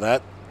 Yeah,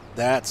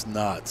 that's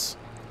nuts.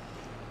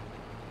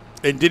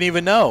 And didn't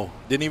even know.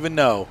 Didn't even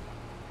know.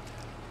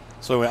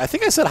 So I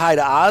think I said hi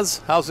to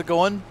Oz. How's it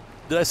going?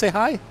 Did I say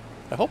hi?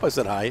 I hope I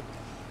said hi.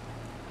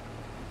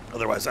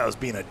 Otherwise, I was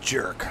being a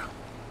jerk.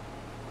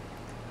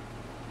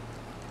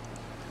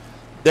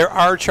 There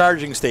are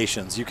charging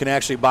stations. You can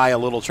actually buy a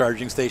little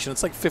charging station.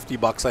 It's like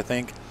 $50, I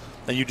think.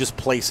 And you just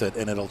place it,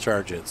 and it'll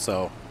charge it.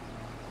 So,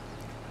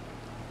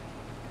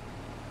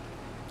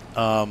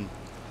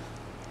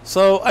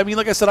 I mean,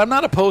 like I said, I'm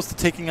not opposed to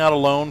taking out a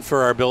loan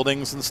for our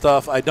buildings and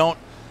stuff.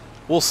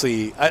 We'll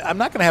see. I'm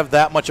not going to have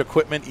that much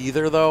equipment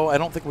either, though. I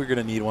don't think we're going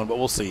to need one, but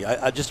we'll see.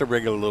 Just a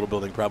regular little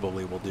building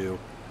probably will do.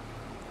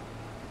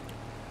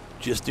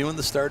 Just doing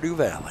the Stardew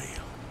Valley.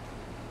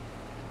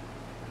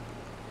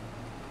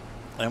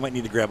 I might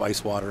need to grab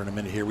ice water in a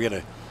minute here. We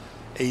had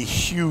a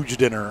huge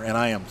dinner, and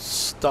I am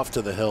stuffed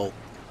to the hilt.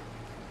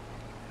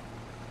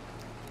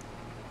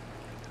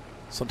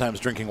 Sometimes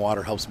drinking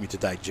water helps me to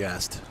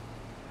digest.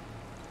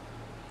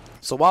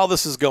 So while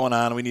this is going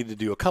on, we need to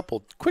do a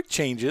couple quick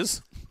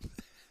changes.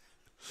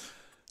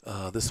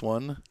 This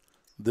one.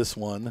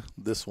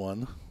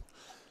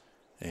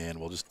 And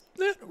we'll just,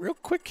 real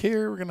quick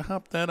here, we're going to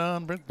hop that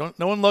on.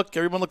 No one look.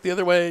 Everyone look the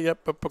other way.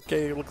 Yep,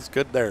 okay, looks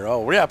good there.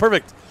 Oh, yeah,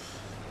 perfect.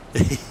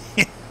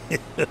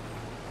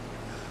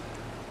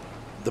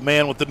 The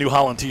man with the New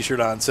Holland t-shirt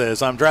on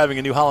says, I'm driving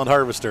a New Holland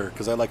Harvester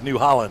because I like New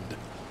Holland.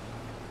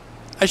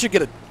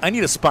 I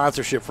need a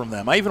sponsorship from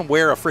them. I even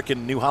wear a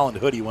freaking New Holland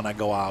hoodie when I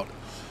go out.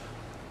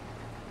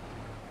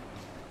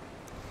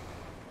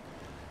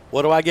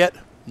 What do I get?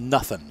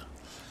 Nothing.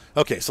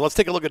 Okay, so let's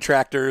take a look at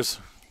tractors.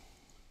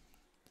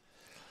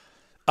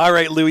 All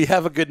right, Louie,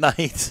 have a good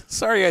night.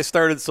 Sorry I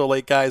started so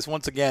late, guys.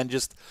 Once again,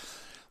 just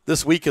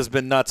this week has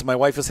been nuts. My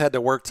wife has had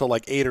to work till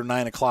like 8 or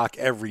 9 o'clock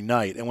every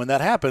night. And when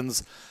that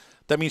happens,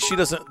 that means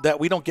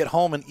we don't get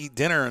home and eat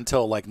dinner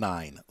until like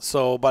 9.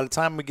 So by the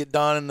time we get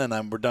done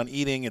and we're done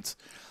eating, it's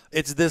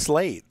this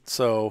late.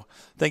 So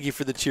thank you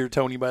for the cheer,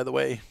 Tony, by the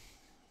way.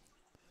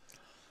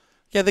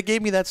 Yeah, they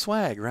gave me that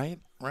swag, right?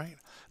 Right.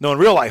 No, in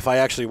real life, I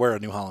actually wear a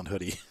New Holland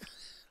hoodie.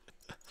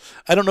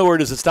 I don't know where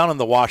it is. It's down in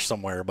the wash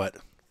somewhere, but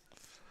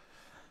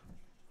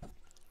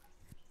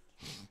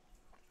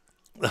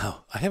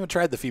oh, I haven't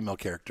tried the female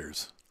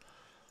characters.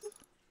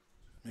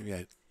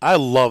 Maybe I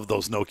love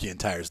those Nokian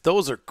tires.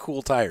 Those are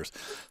cool tires.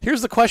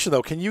 Here's the question,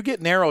 though. Can you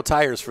get narrow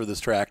tires for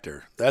this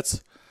tractor?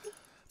 That's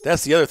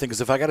the other thing,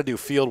 because if I got to do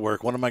field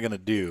work, what am I going to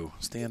do?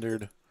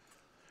 Standard.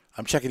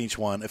 I'm checking each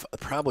one.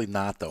 Probably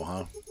not, though,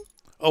 huh?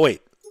 Oh,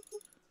 wait.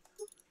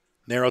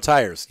 Narrow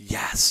tires.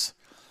 Yes.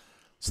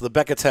 So the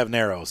Beckett's have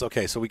narrows.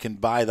 Okay, so we can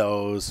buy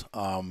those.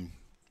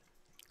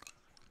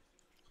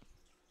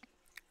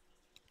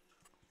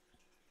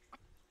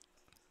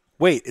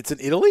 Wait, it's in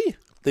Italy?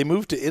 They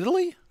moved to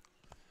Italy?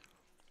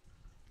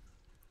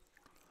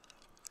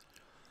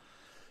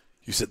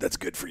 You said that's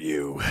good for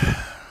you.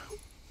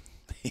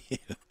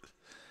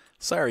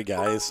 Sorry,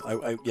 guys.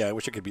 I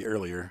wish I could be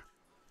earlier.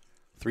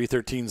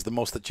 313 is the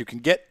most that you can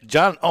get.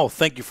 John, oh,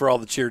 thank you for all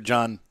the cheer,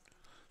 John.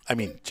 I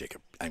mean,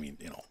 Jacob. I mean,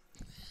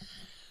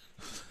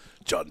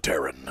 John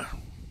Terran.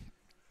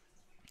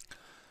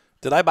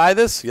 Did I buy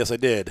this? Yes, I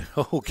did.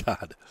 Oh,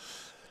 God.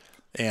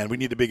 And we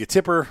need to be a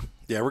tipper.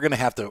 Yeah, we're gonna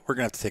have to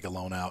take a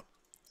loan out,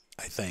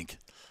 I think.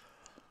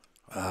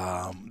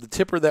 The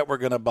tipper that we're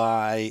gonna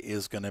buy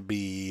is gonna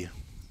be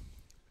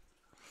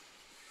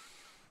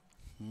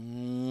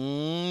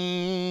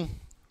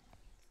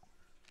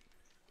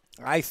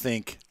I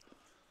think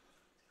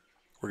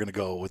we're gonna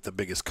go with the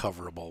biggest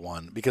coverable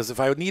one, because if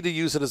I need to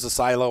use it as a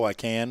silo, I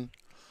can.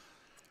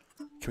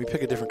 Can we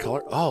pick a different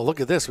color? Oh, look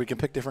at this. We can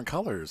pick different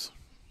colors.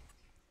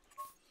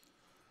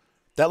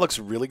 That looks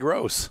really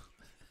gross.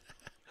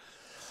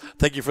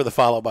 Thank you for the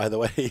follow, by the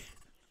way.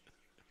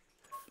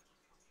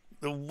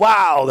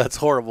 Wow, that's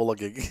horrible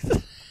looking.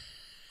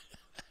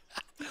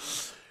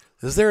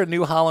 Is there a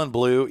New Holland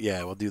blue?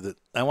 Yeah, we'll do the.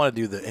 I want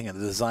to do the. Hang on,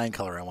 the design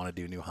color. I want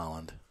to do New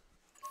Holland.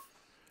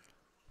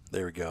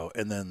 There we go.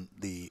 And then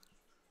the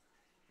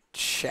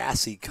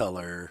chassis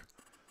color,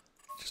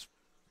 just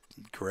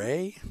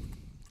gray.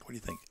 What do you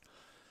think?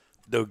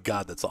 Oh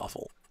God, that's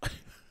awful.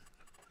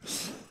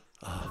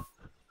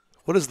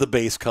 What is the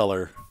base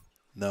color?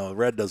 No,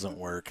 red doesn't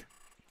work.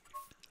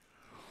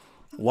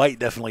 White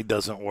definitely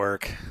doesn't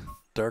work.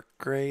 Dark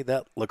gray.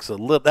 That looks a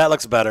little. That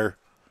looks better.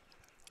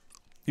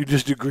 You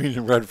just do green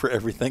and red for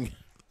everything.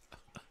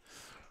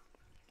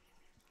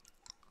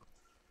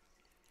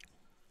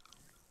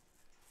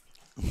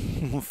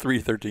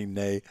 $3.13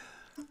 nay.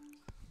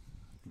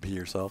 Be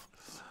yourself.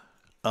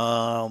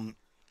 I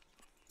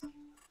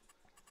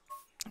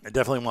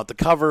definitely want the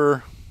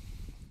cover.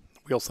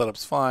 Wheel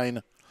setup's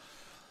fine.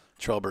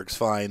 Trelleborg's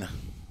fine.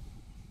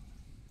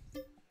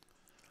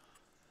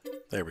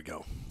 There we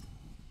go.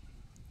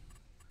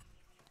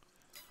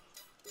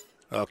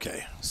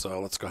 Okay, so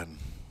let's go ahead and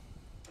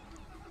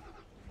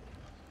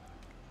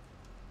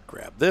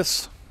grab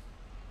this.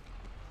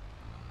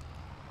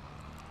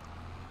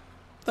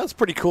 That's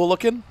pretty cool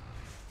looking.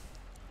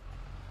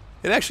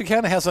 It actually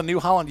kind of has a New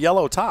Holland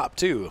yellow top,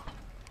 too.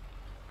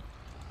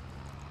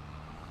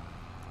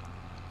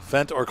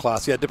 Fent or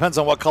Kloss. Yeah, it depends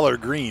on what color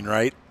green,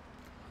 right?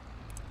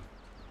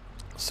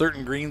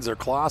 Certain greens are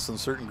Kloss and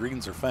certain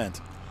greens are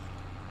Fent.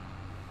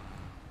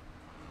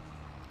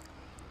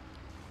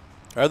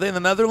 Are they in the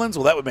Netherlands?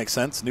 Well, that would make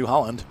sense. New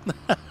Holland.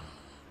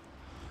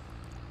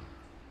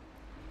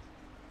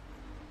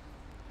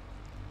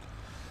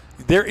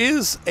 There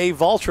is a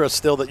Valtra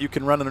still that you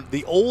can run in.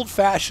 The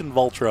old-fashioned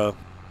Valtra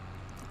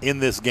in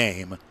this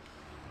game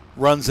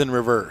runs in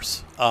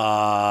reverse.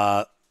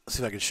 Let's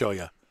see if I can show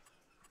you.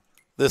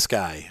 This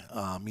guy,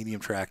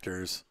 medium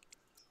tractors.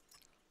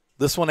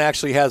 This one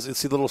actually has,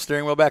 see the little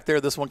steering wheel back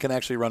there? This one can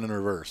actually run in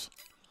reverse.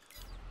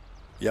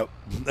 Yep.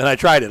 And I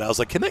tried it. I was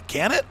like, can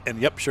it? And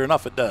yep, sure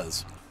enough, it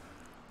does.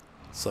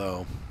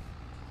 So.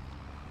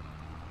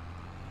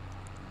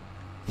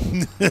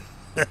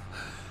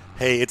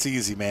 Hey, it's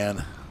easy,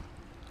 man.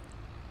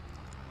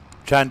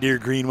 John Deere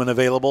green when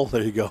available.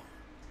 There you go.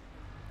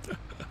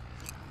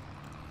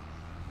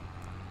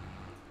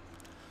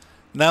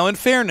 Now, in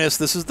fairness,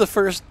 this is the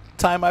first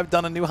time I've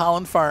done a New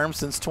Holland farm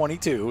since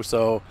 22,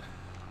 so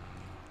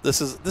this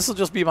will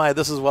just be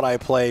this is what I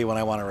play when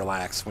I want to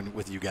relax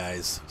with you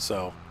guys.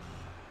 So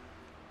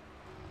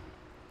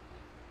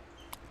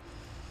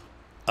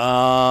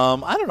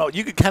I don't know.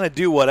 You could kind of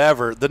do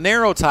whatever. The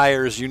narrow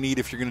tires you need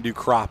if you're going to do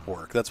crop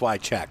work. That's why I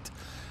checked.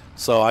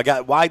 So I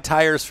got wide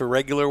tires for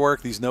regular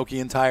work, these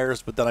Nokian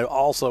tires, but then I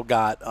also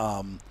got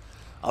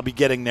I'll be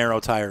getting narrow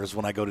tires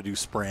when I go to do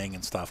spraying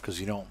and stuff because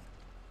you don't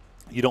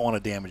want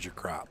to damage your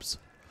crops.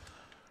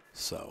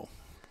 So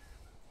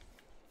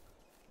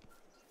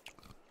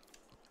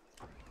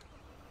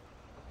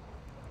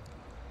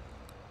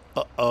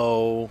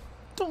uh-oh.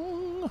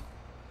 Dong.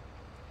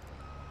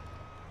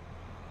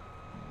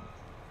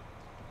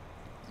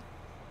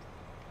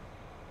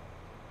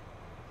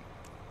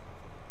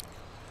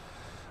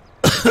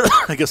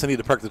 I guess I need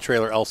to park the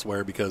trailer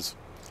elsewhere because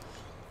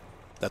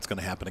that's going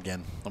to happen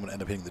again. I'm going to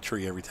end up hitting the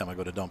tree every time I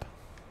go to dump.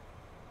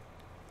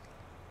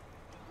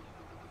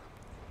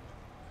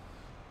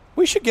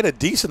 We should get a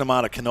decent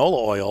amount of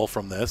canola oil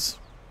from this.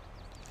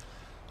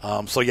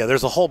 So, yeah,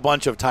 there's a whole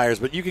bunch of tires,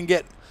 but you can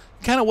get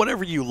kind of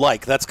whatever you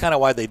like. That's kind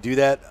of why they do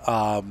that.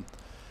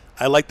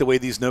 I like the way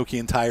these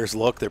Nokian tires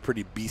look. They're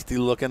pretty beastly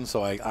looking,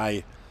 so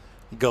I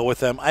go with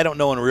them. I don't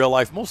know in real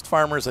life. Most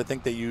farmers, I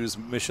think they use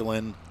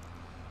Michelin,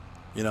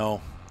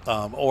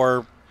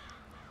 or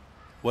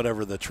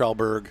whatever, the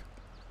Trelleborg,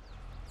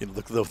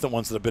 the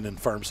ones that have been in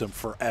farm sim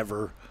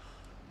forever.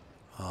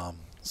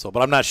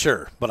 But I'm not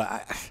sure. But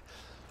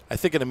I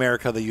think in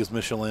America they use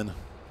Michelin.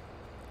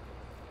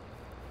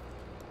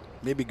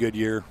 Maybe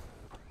Goodyear.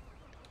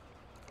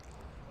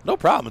 No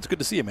problem. It's good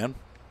to see you, man.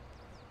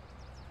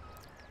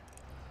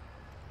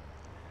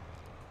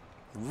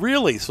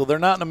 Really? So they're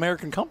not an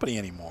American company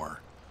anymore.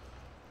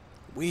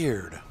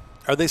 Weird.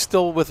 Are they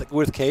still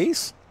with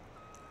Case?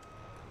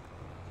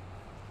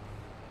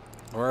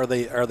 Or are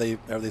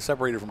they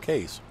separated from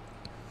Case?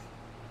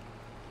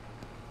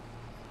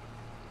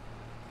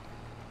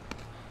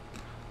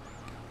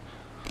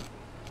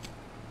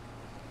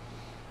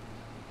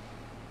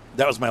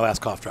 That was my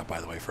last cough drop,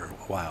 by the way, for a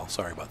while.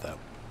 Sorry about that.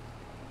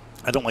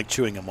 I don't like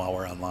chewing them while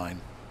we're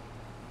online.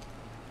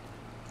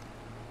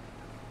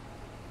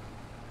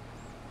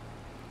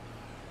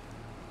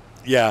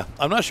 Yeah,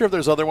 I'm not sure if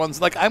there's other ones.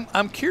 Like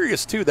I'm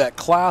curious too. That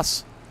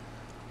Kloss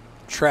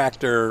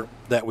tractor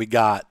that we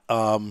got.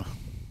 They're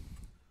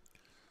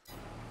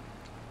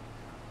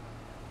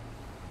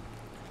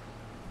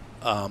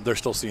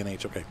still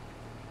CNH. Okay.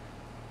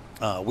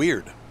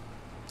 Weird.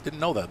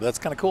 Didn't know that. But that's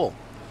kind of cool.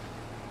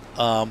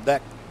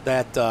 That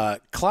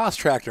Kloss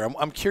tractor.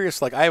 I'm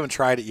curious. Like I haven't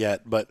tried it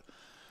yet, but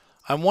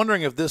I'm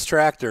wondering if this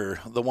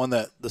tractor, the one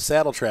that the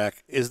saddle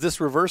track, is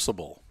this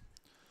reversible?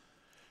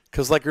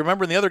 Because, like,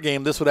 remember in the other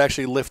game, this would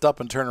actually lift up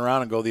and turn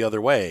around and go the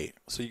other way.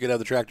 So you could have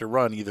the tractor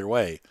run either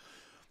way.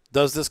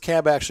 Does this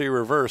cab actually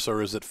reverse,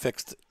 or is it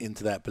fixed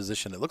into that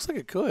position? It looks like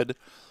it could.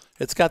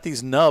 It's got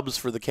these nubs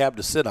for the cab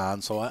to sit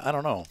on, so I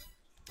don't know.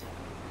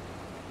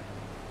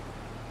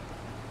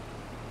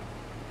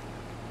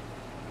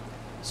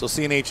 So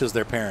C&H is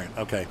their parent.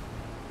 Okay.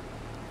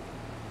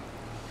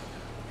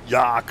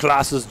 Ja,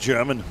 Klaas is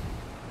German.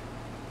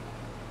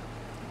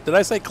 Did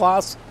I say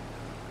Klaas?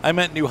 I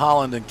meant New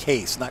Holland and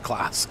Case, not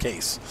Klaas.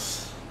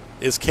 Case.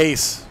 Is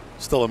Case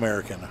still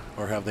American,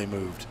 or have they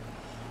moved?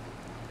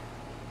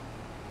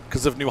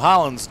 Because if New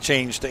Holland's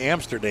changed to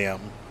Amsterdam,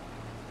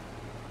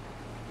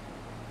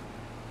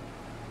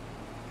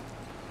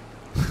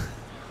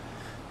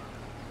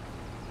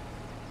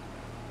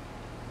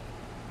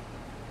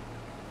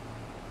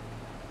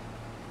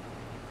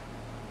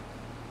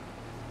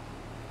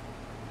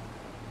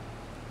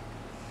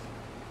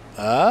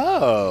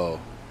 oh,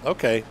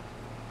 okay.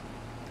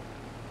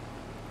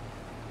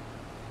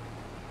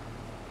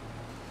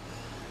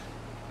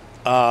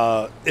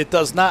 It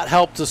does not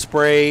help to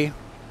spray.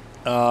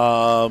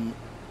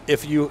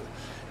 If you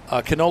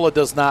canola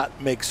does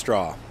not make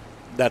straw.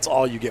 That's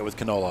all you get with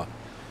canola.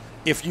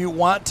 If you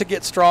want to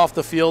get straw off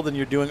the field and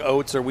you're doing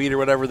oats or wheat or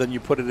whatever, then you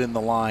put it in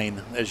the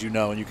line, as you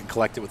know, and you can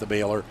collect it with a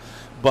baler.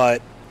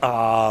 But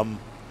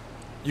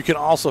you can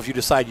also, if you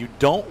decide you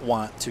don't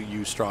want to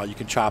use straw, you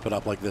can chop it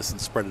up like this and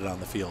spread it on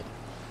the field.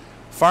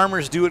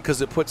 Farmers do it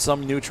because it puts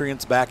some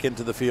nutrients back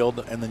into the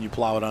field, and then you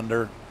plow it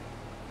under.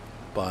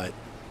 But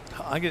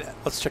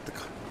let's check the.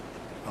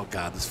 Oh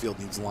God, this field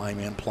needs lime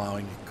and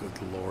plowing. Good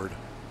Lord.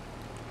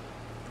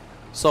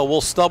 So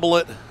we'll stubble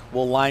it,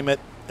 we'll lime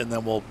it, and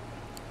then we'll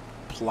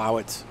plow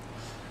it.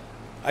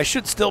 I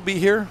should still be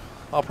here.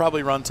 I'll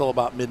probably run till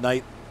about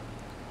midnight,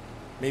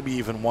 maybe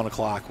even 1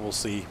 o'clock. We'll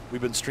see. We've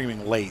been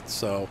streaming late,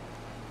 so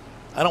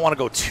I don't want to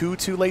go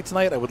too late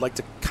tonight. I would like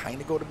to kind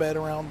of go to bed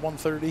around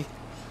 1:30.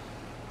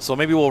 So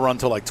maybe we'll run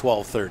till like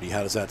 12:30.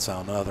 How does that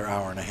sound? Another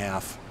hour and a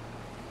half.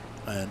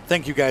 And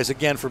thank you guys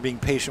again for being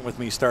patient with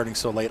me starting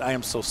so late. I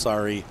am so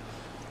sorry.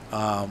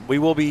 We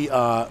will be...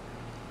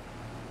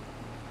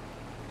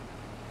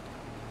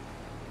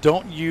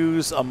 don't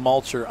use a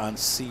mulcher on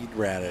seed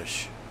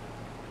radish.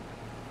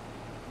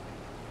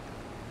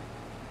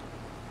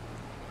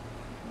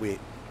 Wait,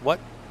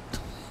 what?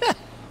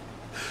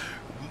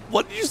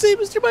 What did you say,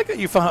 Mr. Micah?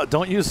 You found out,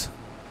 don't use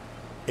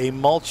a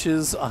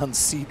mulches on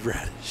seed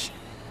radish.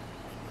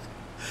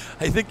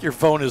 I think your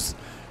phone is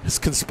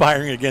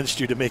conspiring against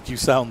you to make you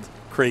sound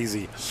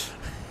crazy.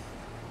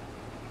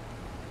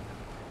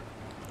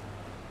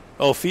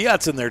 Oh,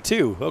 Fiat's in there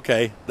too.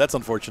 Okay, that's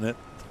unfortunate.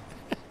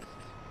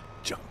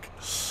 Junk.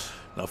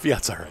 No,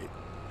 Fiat's all right.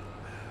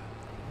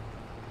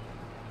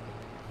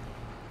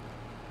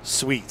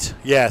 Sweet.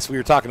 Yes, we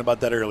were talking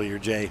about that earlier,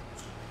 Jay.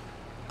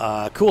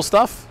 Cool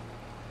stuff.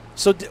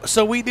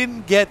 So we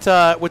didn't get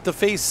with the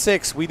Phase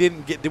 6. We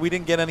didn't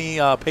get any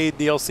paid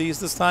DLCs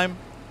this time.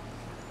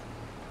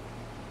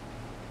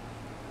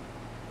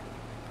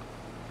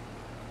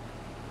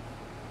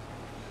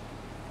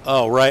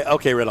 Oh, right.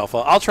 Okay, Red Alpha.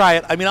 I'll try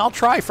it. I mean, I'll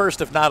try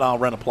first. If not, I'll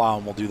rent a plow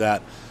and we'll do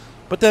that.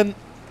 But then,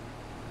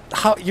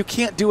 how you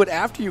can't do it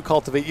after you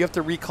cultivate. You have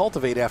to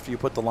recultivate after you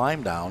put the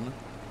lime down.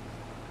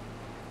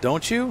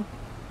 Don't you?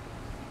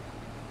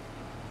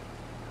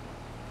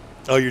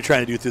 Oh, you're trying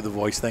to do it through the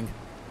voice thing?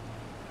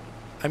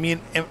 I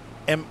mean,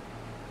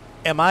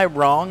 am I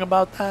wrong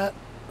about that?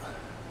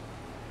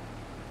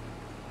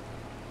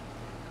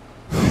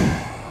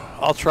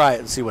 I'll try it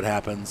and see what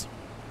happens.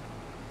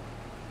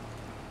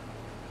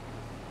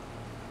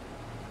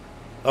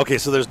 Okay,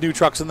 so there's new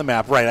trucks in the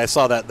map. Right, I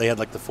saw that. They had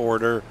like the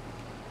forwarder,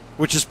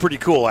 which is pretty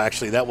cool,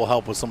 actually. That will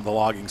help with some of the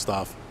logging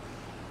stuff.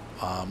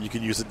 You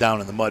can use it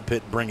down in the mud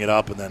pit, bring it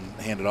up, and then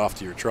hand it off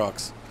to your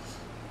trucks.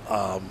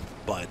 I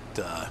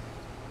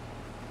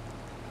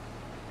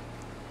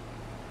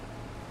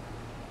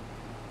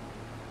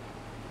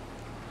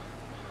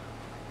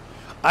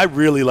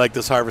really like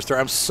this harvester.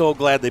 I'm so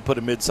glad they put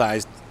a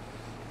mid-sized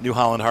New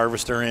Holland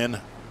harvester in.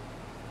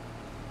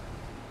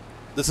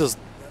 This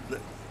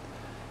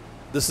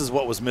is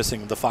what was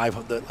missing. The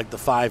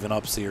 5 and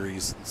up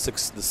series, the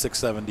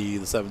 670,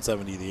 the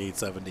 770, the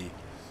 870.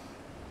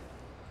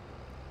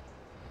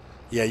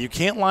 Yeah, you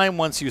can't line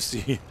once you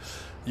see.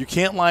 You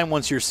can't line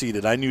once you're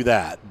seated. I knew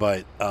that,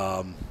 but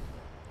oh,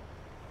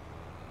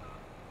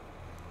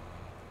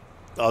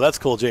 that's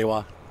cool,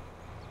 Jaywa.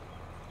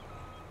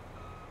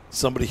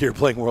 Somebody here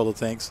playing World of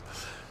Tanks.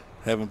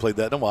 Haven't played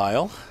that in a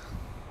while.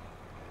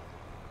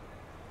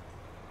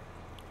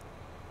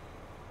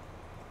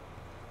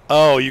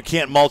 Oh, you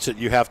can't mulch it.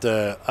 You have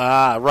to.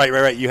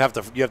 Right. You have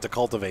to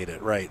cultivate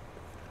it. Right.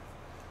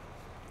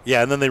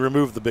 Yeah, and then they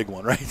removed the big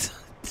one. Right.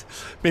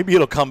 Maybe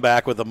it'll come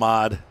back with a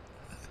mod.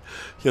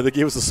 Yeah, they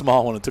gave us a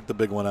small one and took the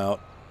big one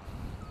out.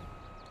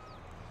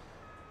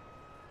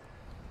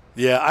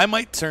 Yeah, I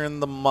might turn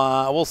the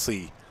mod. We'll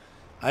see.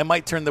 I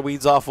might turn the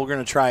weeds off. We're going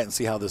to try it and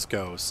see how this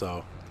goes.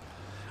 So,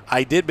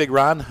 I did, Big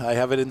Ron. I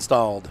have it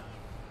installed.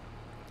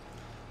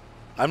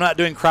 I'm not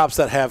doing crops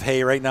that have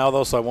hay right now,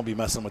 though, so I won't be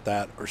messing with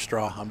that or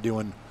straw.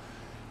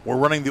 We're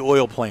running the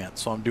oil plant,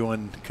 so I'm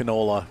doing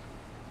canola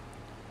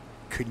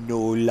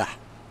Canola.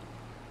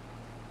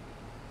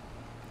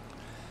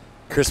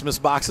 Christmas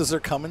boxes are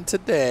coming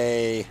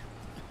today.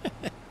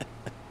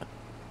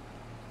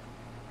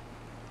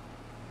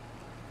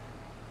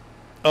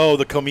 Oh,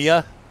 the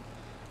Comia?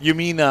 You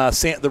mean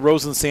the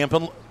Rosen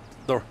Sampen?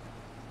 The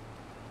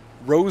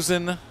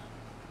Rosen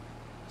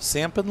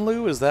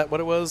Sampenlu? Is that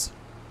what it was?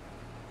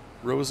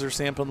 Roser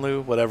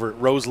Sampenlu? Whatever.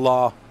 Rose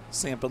Law.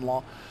 Sampen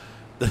Law.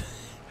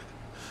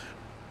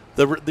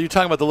 You're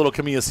talking about the little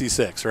Comia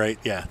C6, right?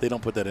 Yeah, they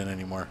don't put that in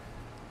anymore.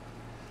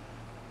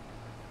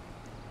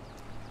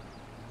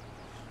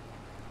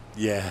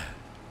 Yeah.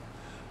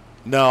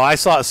 No, I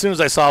saw as soon as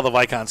I saw the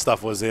Vicon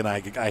stuff was in, I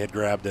had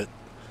grabbed it.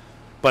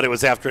 But it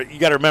was after. You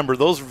got to remember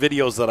those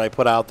videos that I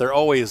put out. They're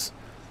always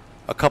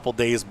a couple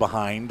days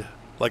behind.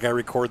 Like I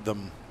record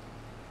them,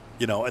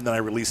 and then I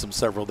release them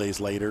several days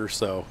later.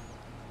 So,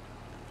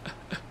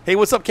 hey,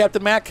 what's up,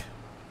 Captain Mac?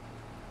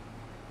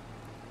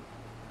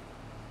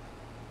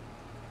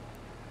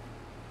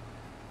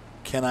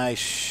 Can I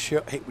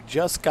show? Hey, we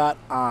just got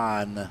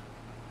on.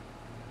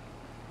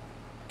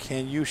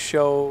 Can you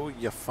show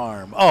your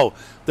farm? Oh,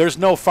 there's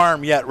no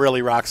farm yet,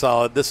 really, Rock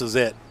Solid. This is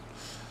it.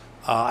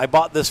 I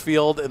bought this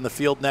field and the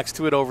field next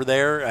to it over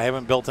there. I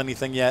haven't built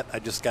anything yet. I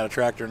just got a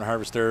tractor and a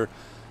harvester.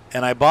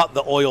 And I bought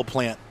the oil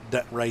plant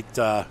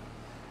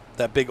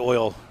that big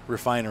oil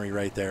refinery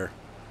right there.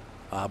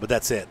 But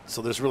that's it.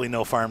 So there's really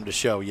no farm to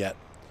show yet.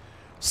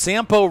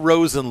 Sampo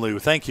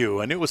Rosenlu. Thank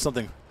you. I knew it was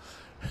something.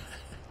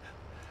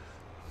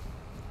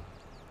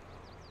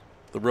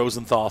 The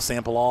Rosenthal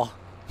Sample.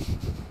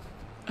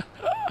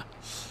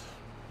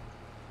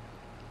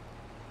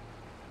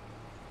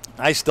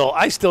 I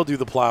still do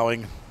the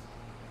plowing.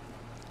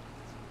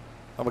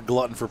 I'm a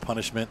glutton for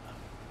punishment.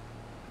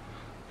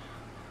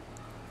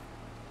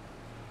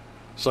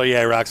 So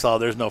yeah, Rock Solid,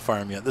 there's no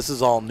farm yet. This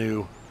is all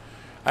new.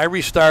 I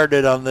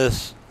restarted on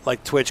this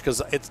like Twitch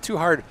because it's too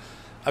hard.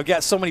 I've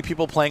got so many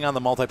people playing on the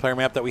multiplayer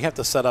map that we have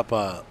to set up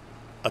a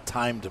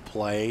time to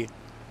play.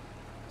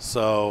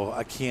 So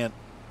I can't,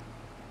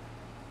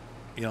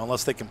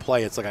 unless they can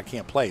play, it's like I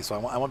can't play. So I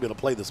want to be able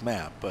to play this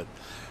map. But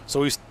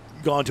so we've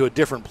gone to a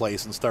different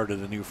place and started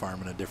a new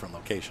farm in a different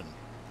location.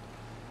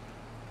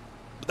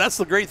 But that's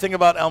the great thing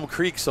about Elm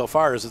Creek so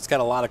far is it's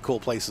got a lot of cool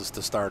places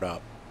to start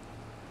up.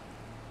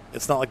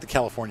 It's not like the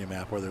California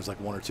map where there's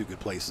like one or two good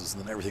places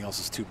and then everything else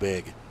is too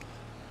big.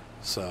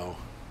 So,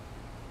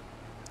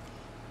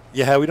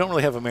 yeah, we don't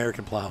really have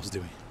American plows,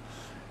 do we?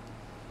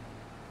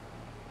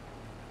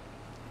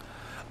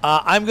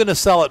 I'm going to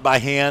sell it by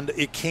hand.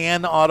 It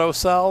can auto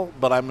sell,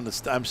 but I'm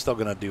still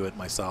going to do it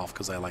myself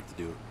because I like to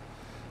do it.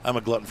 I'm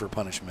a glutton for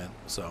punishment,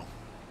 so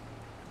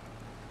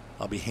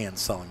I'll be hand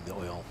selling the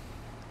oil.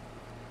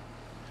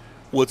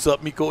 What's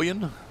up,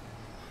 Mikoyan?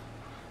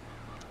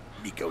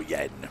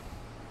 Mikoyan.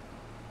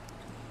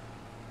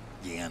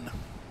 Yan.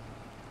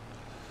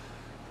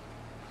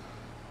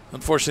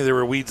 Unfortunately, there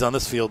were weeds on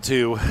this field,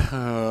 too.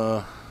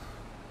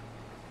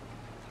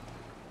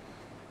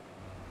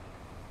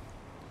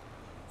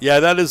 Yeah,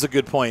 that is a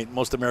good point.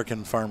 Most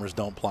American farmers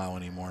don't plow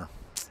anymore.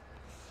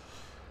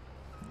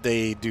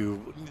 They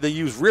do. They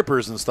use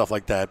rippers and stuff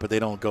like that, but they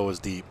don't go as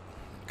deep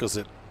because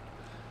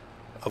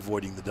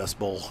avoiding the Dust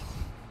Bowl.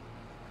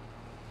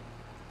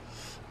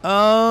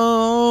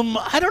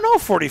 I don't know,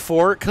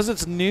 44, because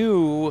it's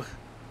new.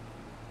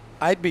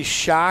 I'd be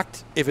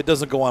shocked if it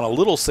doesn't go on a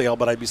little sale,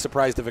 but I'd be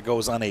surprised if it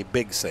goes on a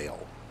big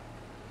sale.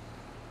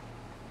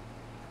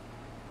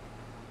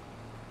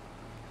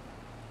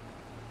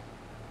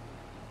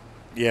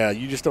 Yeah,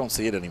 you just don't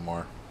see it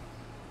anymore.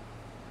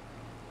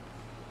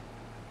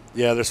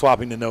 Yeah, they're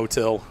swapping to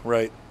no-till,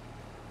 right?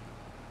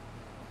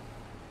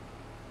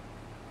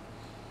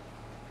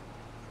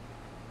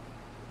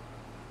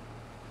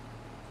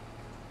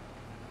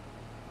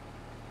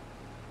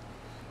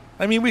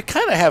 I mean, we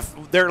kind of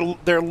have they're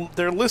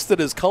listed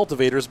as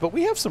cultivators, but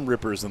we have some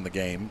rippers in the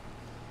game.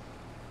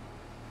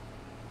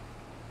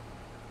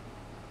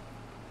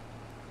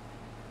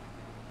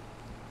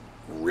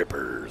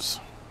 Rippers.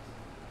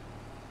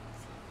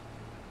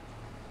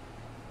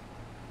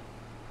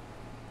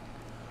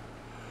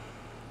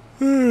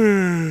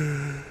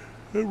 I'm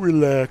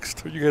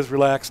relaxed. Are you guys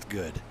relaxed?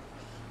 Good.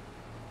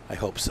 I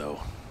hope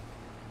so.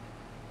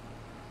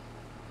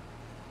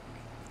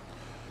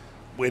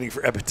 Waiting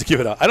for Epic to give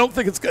it out. I don't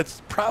think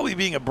it's probably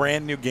being a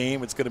brand new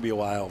game. It's going to be a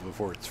while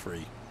before it's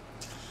free.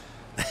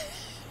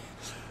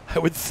 I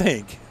would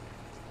think.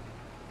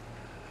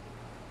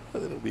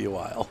 It'll be a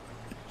while.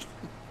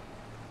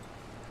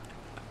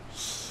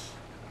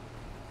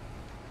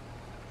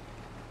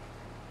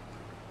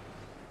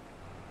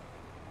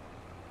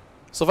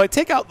 So if I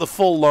take out the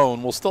full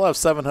loan, we'll still have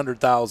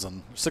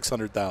 700,000,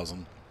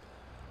 600,000.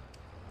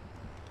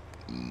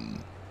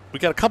 We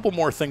got a couple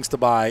more things to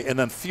buy, and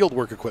then field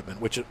work equipment,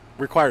 which it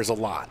requires a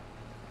lot.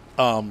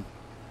 But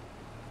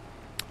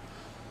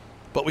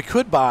we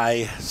could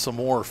buy some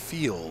more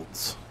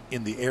fields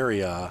in the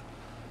area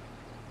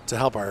to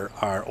help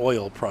our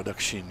oil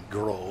production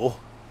grow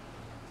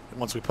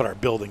once we put our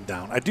building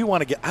down. I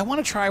want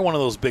to try one of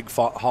those big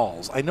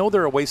hauls. I know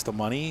they're a waste of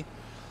money,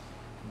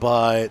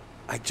 but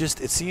I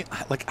just it seems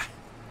like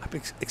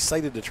I'm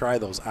excited to try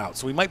those out.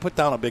 So we might put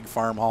down a big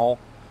farm haul.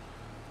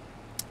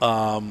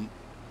 I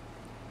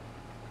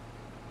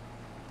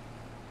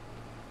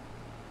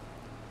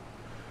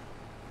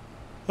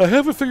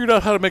haven't figured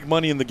out how to make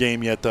money in the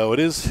game yet, though.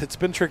 It's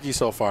been tricky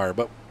so far.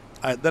 But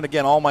then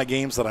again, all my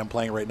games that I'm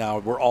playing right now,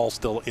 we're all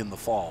still in the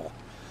fall.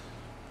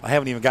 I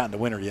haven't even gotten to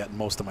winter yet in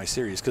most of my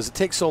series because it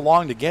takes so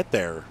long to get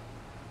there.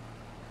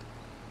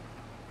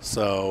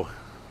 So,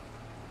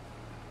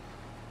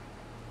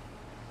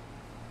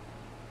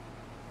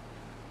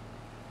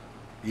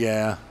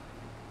 yeah.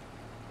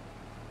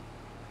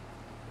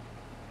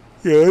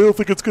 Yeah, I don't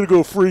think it's going to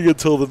go free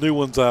until the new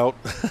one's out.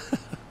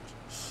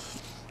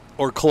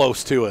 Or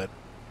close to it.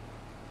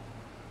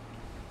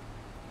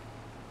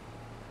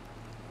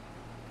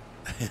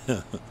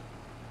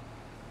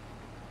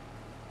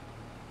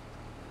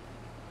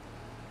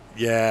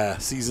 Yeah,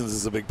 seasons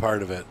is a big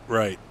part of it.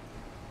 Right.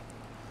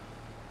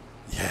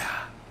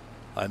 Yeah,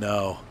 I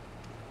know.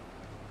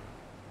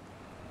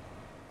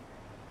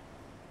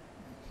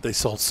 They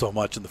sold so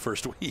much in the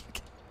first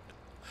week.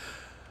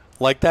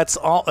 Like that's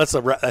all. I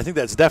think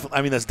that's definitely.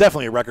 I mean, that's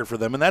definitely a record for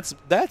them, and that's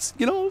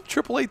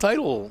AAA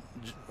title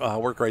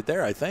work right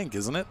there. I think,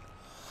 isn't it?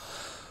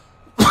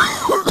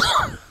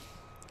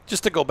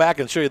 Just to go back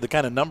and show you the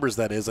kind of numbers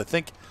that is, I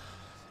think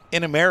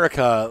in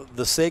America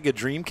the Sega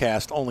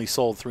Dreamcast only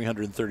sold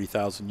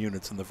 330,000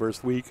 units in the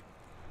first week.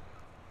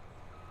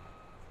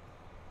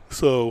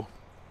 So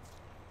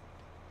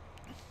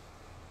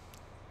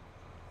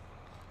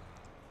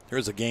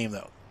here's a game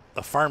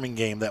a farming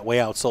game that way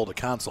outsold a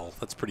console.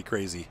 That's pretty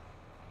crazy.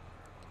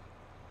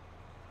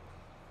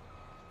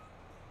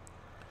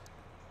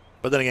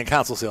 But then again,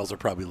 console sales are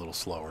probably a little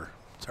slower.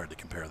 It's hard to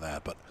compare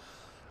that, but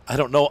I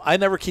don't know. I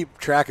never keep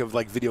track of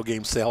like video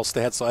game sales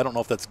stats, so I don't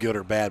know if that's good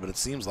or bad, but it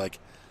seems like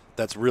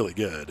that's really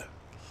good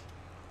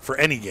for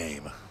any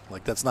game.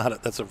 Like that's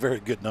a very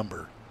good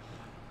number.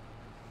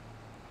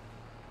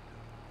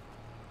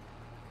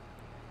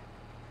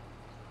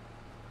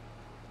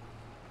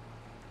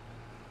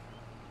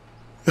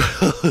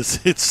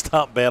 It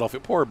stopped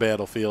Battlefield. Poor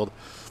Battlefield.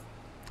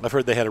 I've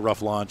heard they had a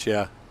rough launch,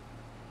 yeah.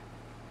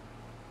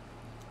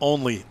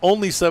 Only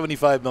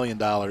 $75 million.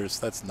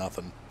 That's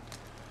nothing.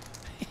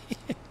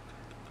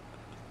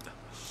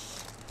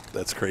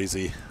 That's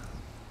crazy.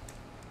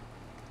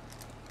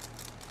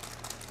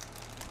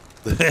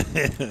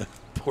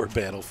 Poor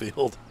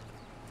Battlefield.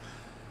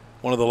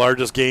 One of the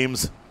largest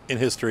games in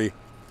history.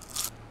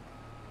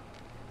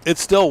 It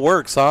still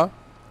works, huh?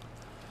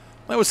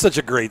 That was such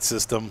a great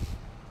system.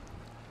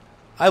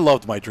 I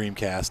loved my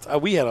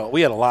Dreamcast. We had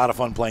a lot of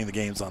fun playing the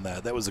games on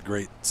that. That was a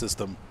great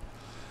system.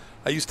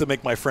 I used to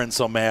make my friend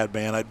so mad,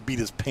 man. I'd beat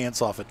his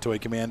pants off at Toy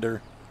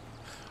Commander.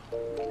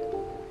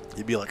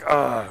 He'd be like,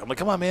 "Ah," I'm like,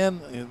 "Come on,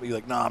 man." He'd be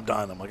like, "No, I'm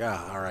done." I'm like,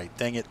 "Ah, all right,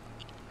 dang it."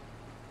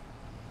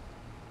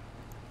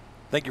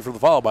 Thank you for the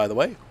follow, by the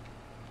way.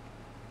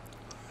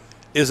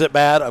 Is it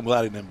bad? I'm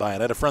glad I didn't buy it.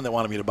 I had a friend that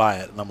wanted me to buy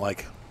it, and I'm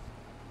like,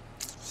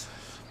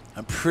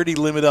 I'm pretty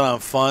limited on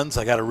funds.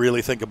 I got to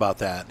really think about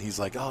that. And he's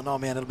like, "Oh, no,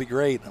 man, it'll be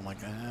great." I'm like,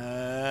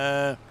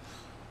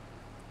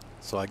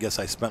 So I guess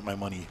I spent my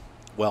money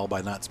well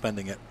by not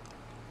spending it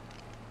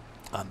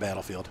on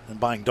Battlefield and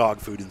buying dog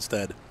food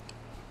instead.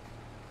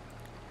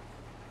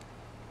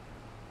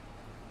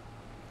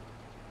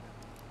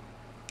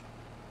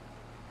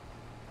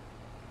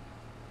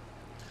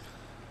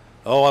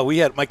 Oh,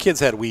 my kids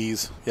had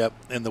Wiis, yep,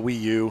 and the Wii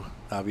U,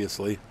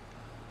 obviously.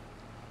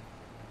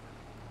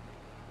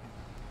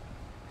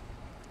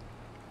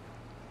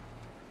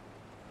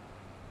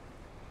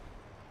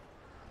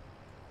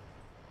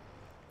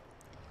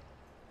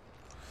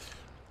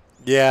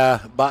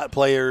 Yeah, bot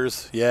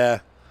players, yeah.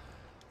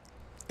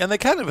 And they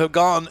kind of have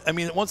gone, I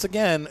mean, once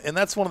again, and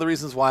that's one of the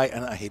reasons why,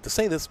 and I hate to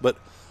say this, but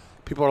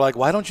people are like,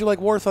 "Why don't you like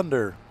War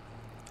Thunder?"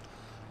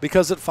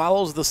 Because it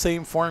follows the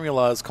same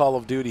formula as Call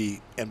of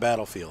Duty and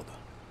Battlefield.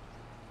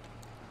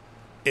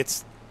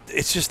 It's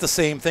just the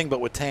same thing,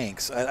 but with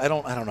tanks. I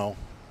don't know.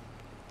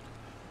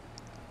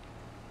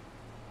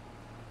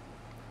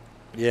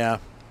 Yeah.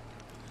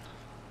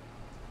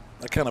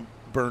 I kind of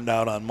burned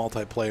out on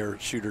multiplayer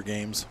shooter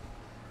games.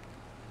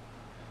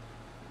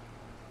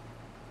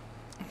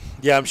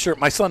 Yeah, I'm sure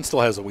my son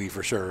still has a Wii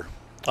for sure.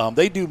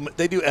 They do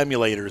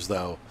emulators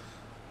though.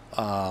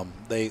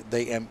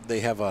 They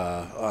have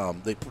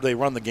they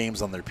run the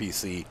games on their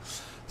PC,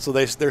 so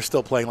they're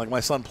still playing. Like my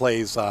son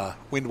plays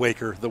Wind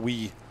Waker, the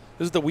Wii.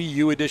 This is the Wii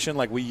U edition,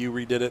 like Wii U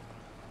redid it,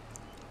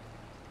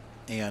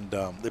 and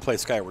they play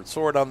Skyward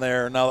Sword on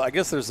there. Now I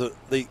guess there's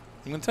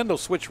Nintendo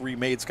Switch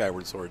remade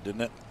Skyward Sword,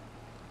 didn't it?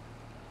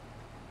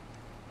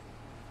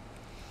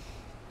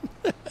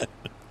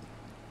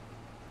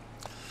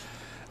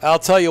 I'll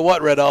tell you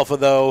what, Red Alpha,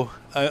 though.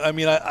 I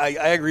mean, I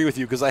agree with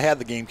you because I had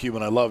the GameCube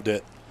and I loved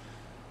it.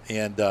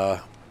 And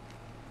the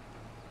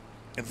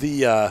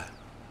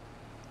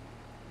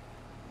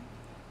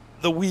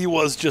Wii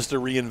was just a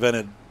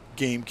reinvented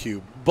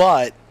GameCube.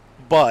 But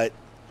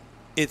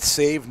it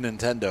saved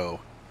Nintendo.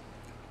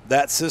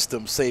 That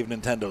system saved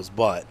Nintendo's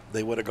butt.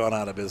 They would have gone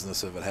out of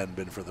business if it hadn't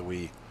been for the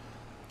Wii.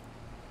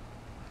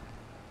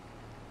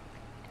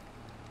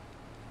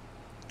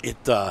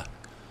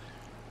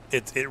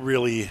 it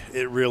really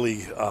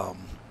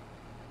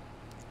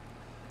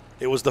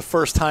it was the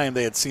first time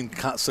they had seen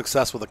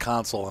success with a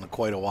console in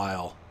quite a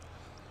while.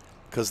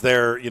 Because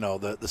they're,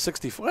 the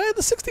 64,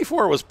 the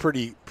 64 was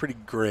pretty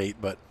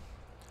great, but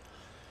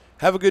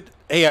have a good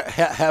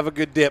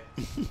dip.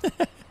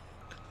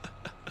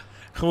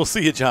 We'll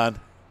see you, John.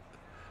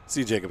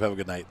 See you, Jacob. Have a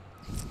good night.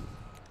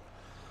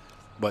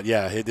 But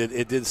yeah,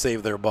 it did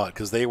save their butt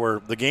because the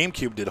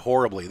GameCube did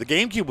horribly. The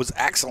GameCube was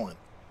excellent.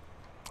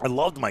 I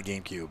loved my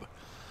GameCube,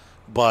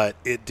 but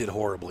it did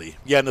horribly.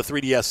 Yeah, and the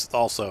 3DS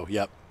also.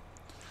 Yep.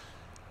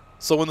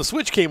 So when the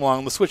Switch came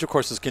along, the Switch, of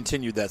course, has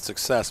continued that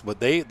success, but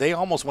they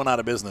almost went out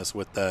of business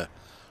with the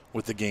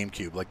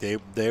GameCube. Like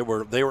they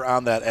were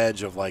on that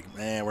edge of like,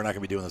 we're not gonna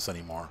be doing this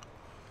anymore.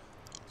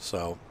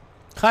 So,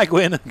 hi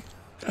Gwen.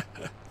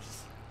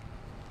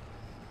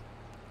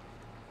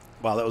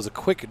 Wow, that was a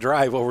quick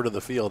drive over to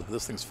the field.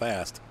 This thing's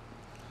fast.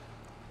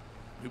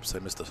 Oops,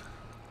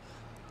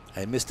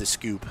 I missed a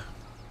scoop.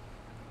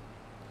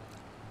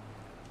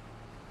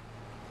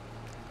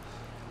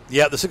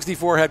 Yeah, the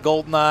 64 had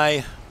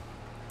GoldenEye.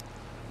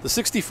 The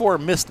 64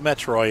 missed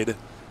Metroid,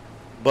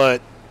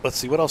 but let's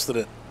see, what else did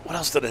it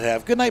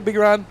have? Good night, Big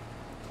Ron.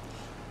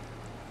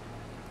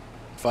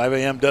 5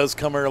 a.m. does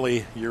come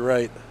early. You're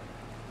right.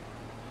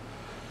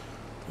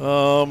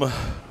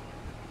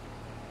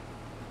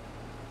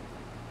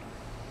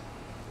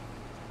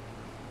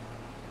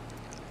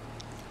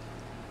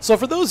 So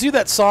for those of you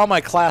that saw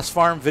my Class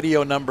Farm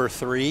video number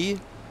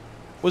 3,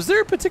 was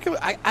there a particular...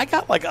 I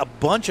got like a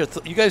bunch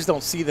of... you guys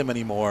don't see them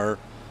anymore,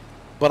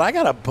 but I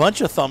got a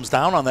bunch of thumbs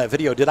down on that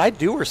video. Did I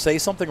do or say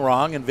something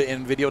wrong in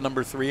video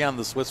number 3 on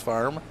the Swiss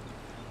farm?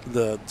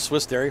 The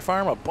Swiss dairy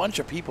farm? A bunch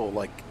of people,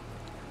 like...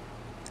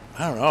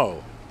 I don't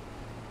know.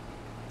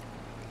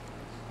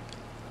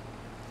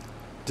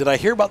 Did I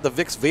hear about the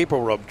Vicks Vapor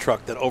Rub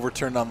truck that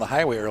overturned on the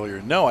highway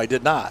earlier? No, I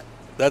did not.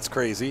 That's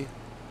crazy.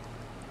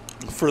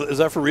 Is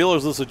that for real or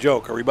is this a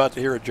joke? Are we about to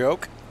hear a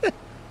joke?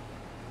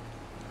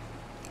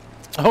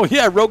 Oh,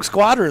 yeah, Rogue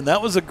Squadron.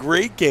 That was a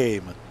great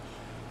game.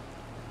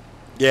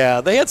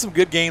 Yeah, they had some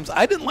good games.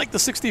 I didn't like the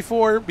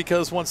 64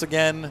 because, once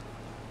again,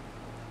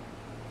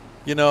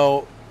 we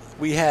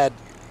had,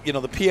 the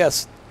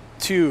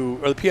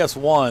PS2 or the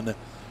PS1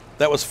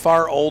 that was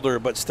far older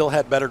but still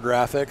had better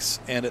graphics,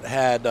 and it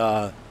had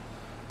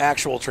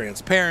actual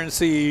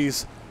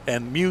transparencies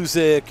and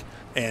music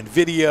and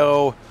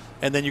video.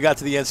 And then you got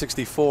to the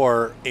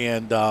N64,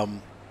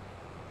 and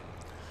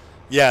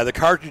yeah, the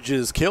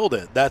cartridges killed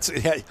it.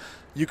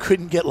 You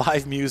couldn't get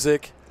live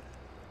music.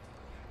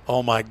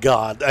 Oh my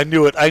God, I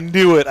knew it! I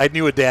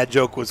knew a dad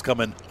joke was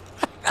coming.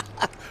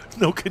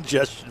 No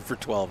congestion for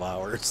 12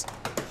 hours.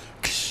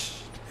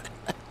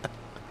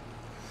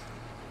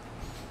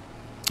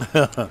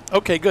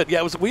 Okay, good. Yeah,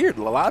 it was weird.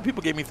 A lot of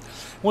people gave me.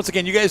 Once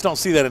again, you guys don't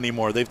see that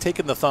anymore. They've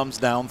taken the thumbs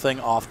down thing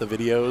off the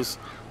videos,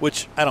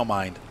 which I don't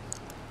mind,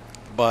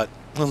 but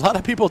a lot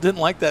of people didn't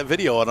like that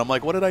video, and I'm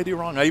like, what did I do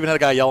wrong? I even had a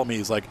guy yell at me.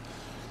 He's like,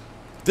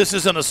 this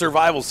isn't a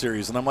survival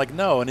series. And I'm like,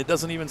 no, and it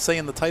doesn't even say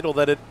in the title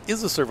that it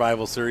is a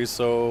survival series,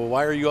 so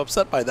why are you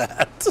upset by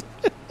that?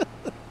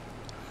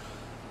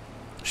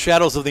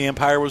 Shadows of the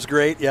Empire was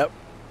great, yep.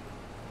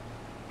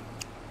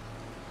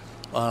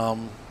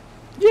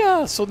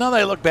 Yeah, so now that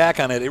I look back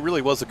on it, it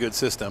really was a good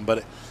system,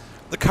 but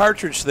the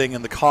cartridge thing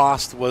and the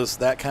cost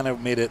that kind of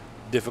made it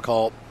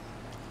difficult.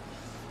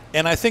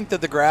 And I think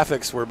that the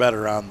graphics were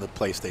better on the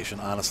PlayStation,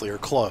 honestly, or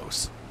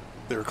close.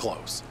 They were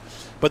close.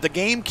 But the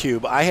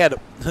GameCube,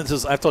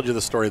 I've told you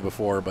this story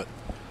before, but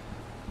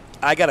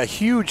I got a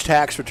huge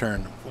tax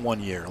return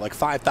one year, like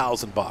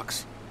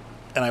 $5,000.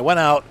 And I went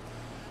out,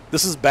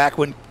 this is back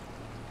when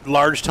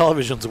large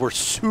televisions were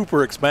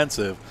super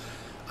expensive.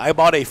 I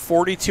bought a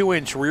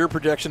 42-inch rear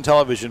projection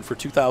television for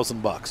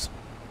 $2,000.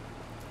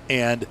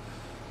 And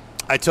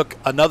I took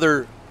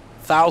another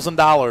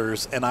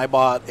 $1,000 and I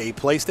bought a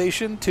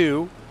PlayStation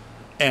 2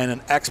 and an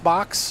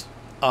Xbox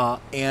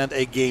and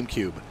a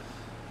GameCube.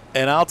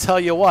 And I'll tell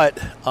you what,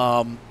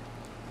 that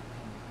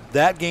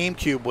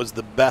GameCube was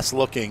the best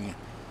looking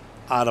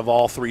out of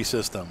all 3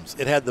 systems.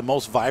 It had the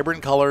most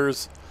vibrant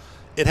colors.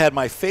 It had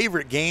my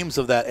favorite games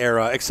of that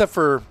era, except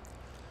for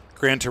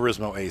Gran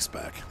Turismo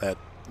A-Spec. That,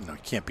 you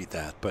can't beat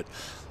that. But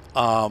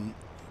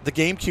the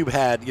GameCube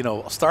had,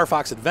 Star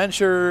Fox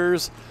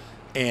Adventures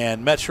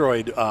and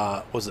Metroid,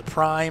 was it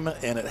Prime?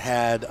 And it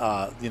had,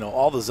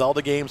 all the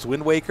Zelda games,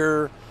 Wind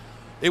Waker.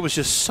 It was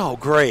just so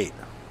great.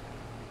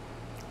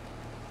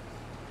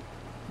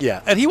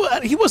 Yeah, and he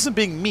wasn't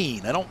being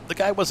mean. The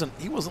guy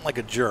wasn't like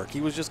a jerk. He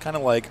was just kind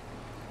of like,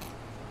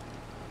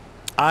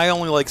 I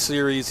only like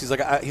series. He's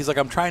like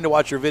I'm trying to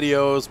watch your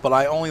videos, but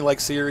I only like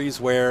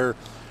series where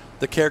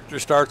the character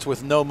starts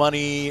with no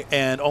money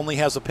and only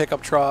has a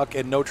pickup truck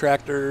and no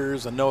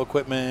tractors and no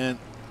equipment.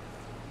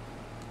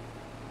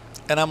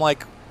 And I'm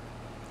like,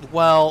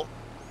 well,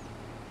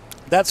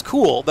 that's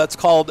cool. That's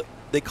called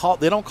they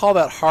don't call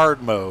that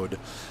hard mode.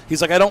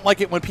 He's like, I don't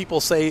like it when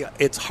people say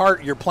it's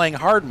hard. You're playing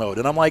hard mode,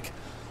 and I'm like,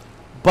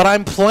 but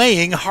I'm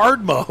playing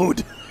hard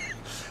mode.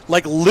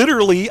 Like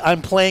literally,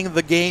 I'm playing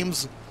the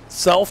games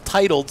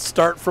self-titled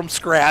start from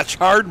scratch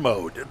hard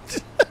mode.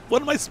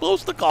 What am I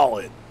supposed to call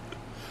it?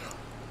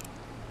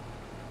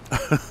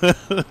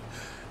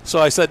 So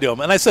I said to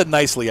him, and I said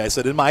nicely, I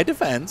said, in my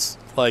defense,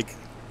 like,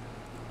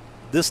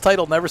 this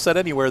title never said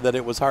anywhere that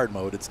it was hard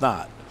mode. It's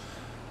not.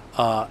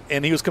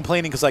 And he was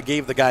complaining because I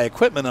gave the guy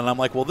equipment, and I'm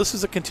like, well, this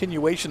is a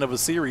continuation of a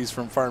series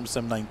from Farm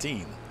Sim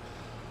 19.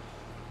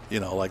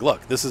 You know, like,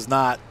 look, this is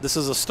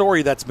a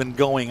story that's been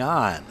going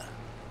on.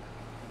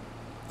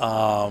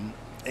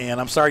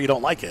 And I'm sorry you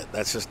don't like it.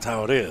 That's just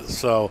how it is.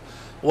 So,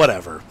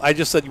 whatever. I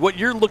just said, what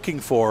you're looking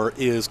for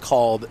is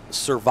called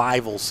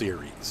Survival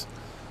Series.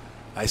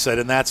 I said,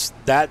 and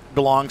that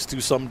belongs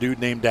to some dude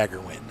named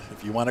Daggerwind.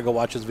 If you want to go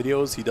watch his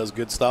videos, he does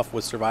good stuff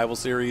with Survival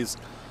Series.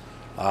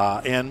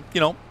 And,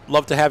 you know,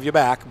 love to have you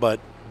back, but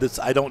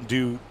I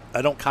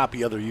don't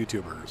copy other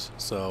YouTubers.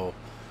 So,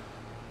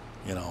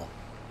 you know.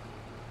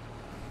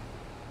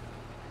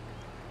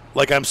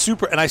 Like, I'm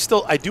super, and I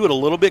do it a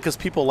little bit because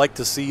people like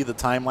to see the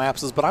time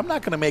lapses, but I'm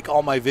not going to make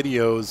all my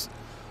videos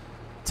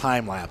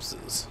time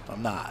lapses.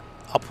 I'm not.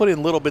 I'll put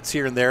in little bits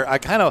here and there. I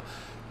kind of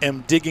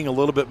am digging a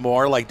little bit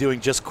more, like doing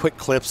just quick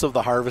clips of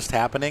the harvest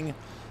happening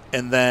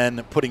and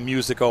then putting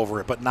music over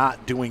it, but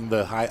not doing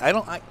the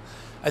high.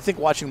 I think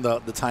watching the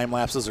time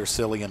lapses are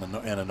silly and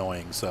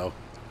annoying, so.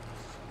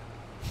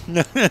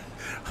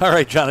 All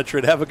right,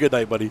 Jonathan, have a good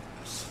night, buddy.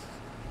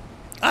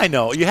 I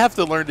know. You have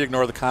to learn to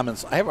ignore the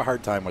comments. I have a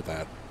hard time with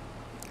that.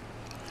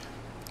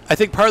 I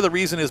think part of the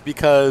reason is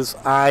because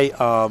I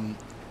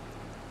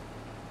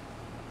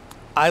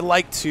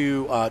like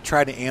to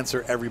try to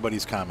answer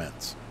everybody's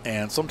comments.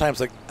 And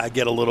sometimes I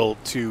get a little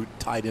too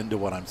tied into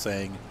what I'm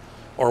saying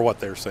or what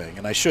they're saying,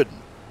 and I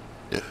shouldn't.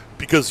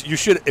 Because you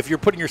should, if you're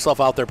putting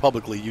yourself out there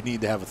publicly, you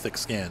need to have a thick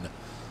skin,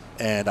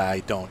 and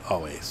I don't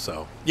always.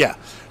 So, yeah.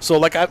 So,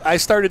 like, I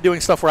started doing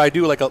stuff where I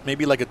do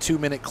maybe like a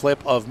 2-minute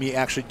clip of me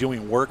actually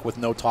doing work with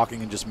no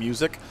talking and just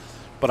music.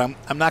 But I'm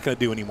not going to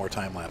do any more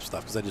time-lapse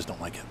stuff because I just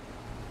don't like it.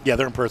 Yeah,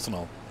 they're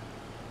impersonal.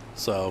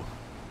 So,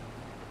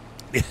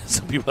 yeah,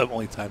 some people have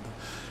only time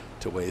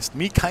to waste.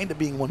 Me kind of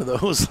being one of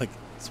those, like,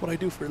 that's what I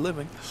do for a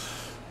living.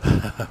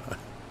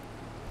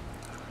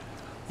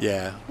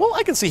 Yeah. Well,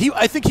 I can see.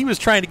 I think he was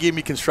trying to give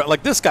me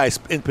like this guy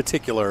in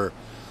particular,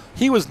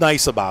 he was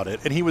nice about it,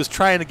 and he was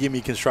trying to give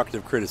me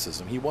constructive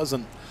criticism. He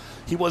wasn't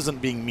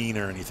being mean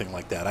or anything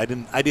like that. I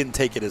didn't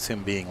take it as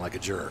him being like a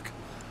jerk.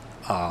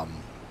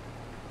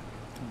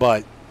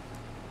 But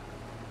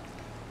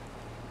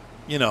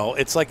you know,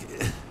 it's like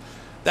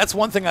that's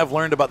one thing I've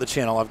learned about the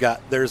channel.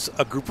 There's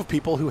a group of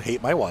people who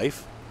hate my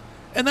wife,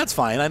 and that's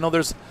fine. I know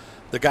there's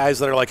the guys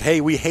that are like, hey,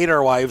 we hate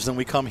our wives and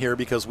we come here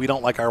because we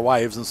don't like our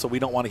wives and so we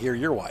don't want to hear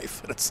your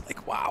wife. And it's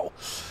like, wow.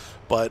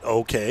 But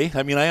okay.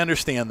 I mean, I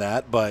understand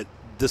that, but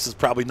this is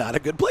probably not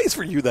a good place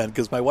for you then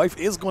because my wife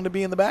is going to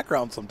be in the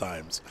background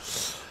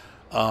sometimes.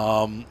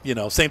 You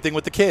know, same thing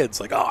with the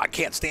kids. Like, oh, I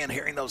can't stand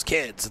hearing those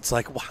kids. It's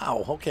like,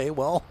 wow, okay,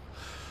 well,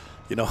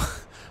 you know,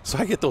 so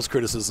I get those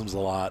criticisms a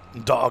lot.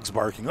 And dogs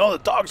barking. Oh, the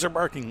dogs are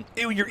barking.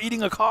 Ew, you're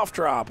eating a cough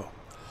drop.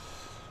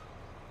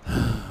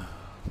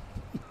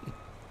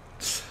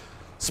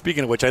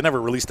 Speaking of which, I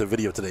never released a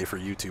video today for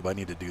YouTube. I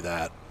need to do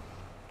that.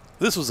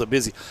 This was a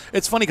busy.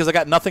 It's funny because I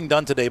got nothing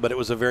done today, but it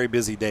was a very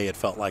busy day. It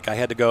felt like I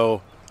had to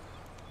go.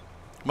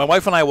 My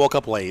wife and I woke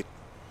up late,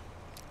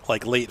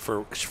 like late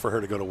for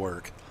her to go to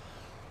work.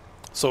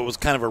 So it was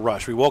kind of a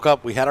rush. We woke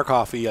up, we had our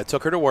coffee. I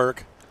took her to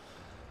work,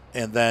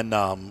 and then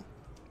I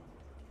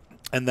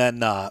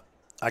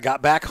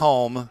got back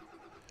home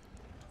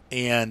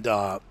and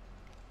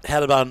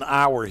had about an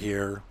hour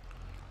here,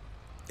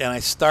 and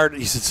I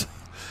started.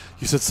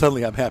 You said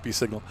suddenly I'm happy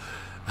signal.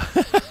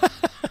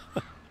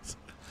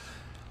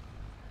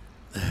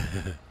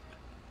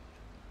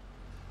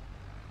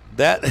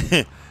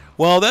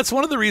 Well, that's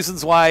one of the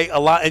reasons why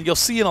and you'll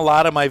see in a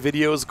lot of my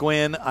videos,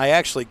 Gwen, I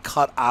actually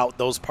cut out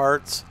those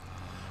parts.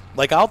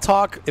 Like, I'll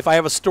talk, if I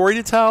have a story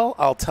to tell,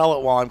 I'll tell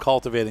it while I'm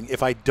cultivating.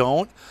 If I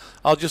don't,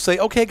 I'll just say,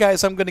 okay,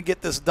 guys, I'm going to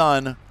get this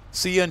done.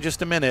 See you in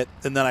just a minute.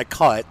 And then I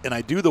cut and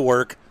I do the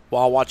work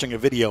while watching a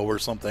video or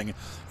something.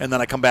 And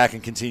then I come back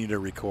and continue to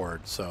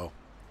record. So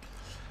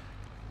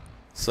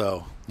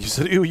you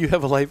said, ew, you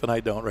have a life and I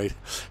don't, right?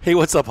 Hey,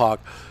 what's up, Hawk?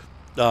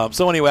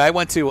 So anyway,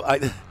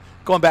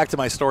 going back to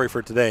my story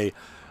for today,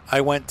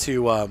 I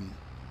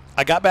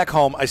got back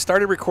home. I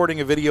started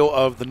recording a video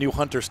of the new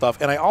Hunter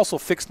stuff, and I also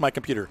fixed my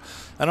computer.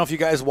 I don't know if you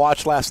guys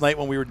watched last night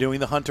when we were doing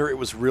the Hunter. It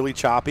was really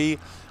choppy.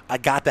 I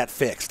got that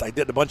fixed. I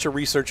did a bunch of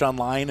research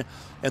online,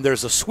 and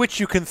there's a switch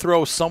you can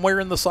throw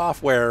somewhere in the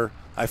software.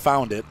 I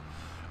found it.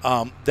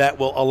 That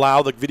will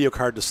allow the video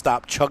card to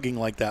stop chugging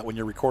like that when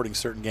you're recording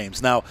certain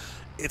games. Now,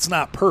 it's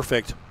not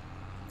perfect,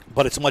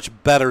 but it's much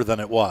better than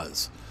it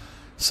was.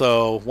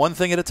 So one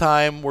thing at a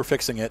time, we're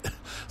fixing it.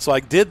 So I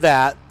did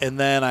that, and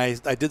then I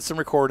did some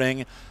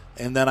recording,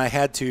 and then I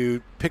had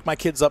to pick my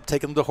kids up,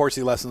 take them to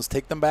horsey lessons,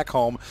 take them back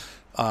home,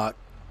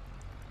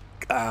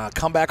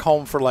 come back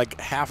home for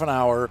like half an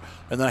hour,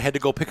 and then I had to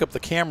go pick up the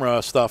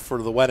camera stuff for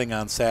the wedding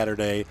on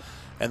Saturday,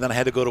 and then I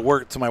had to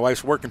go to my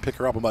wife's work and pick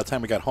her up, and by the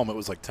time we got home, it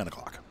was like 10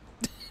 o'clock.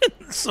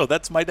 So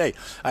that's my day.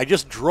 I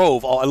just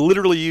drove. I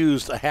literally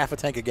used a half a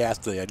tank of gas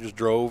today. I just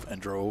drove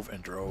and drove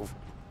and drove.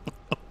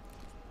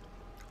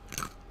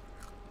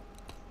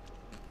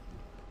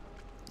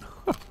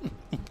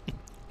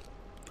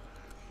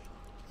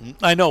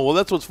 I know. Well,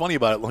 that's what's funny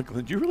about it. Like,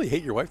 do you really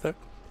hate your wife there?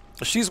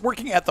 She's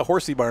working at the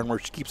horsey barn where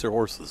she keeps her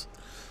horses.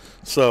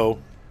 So,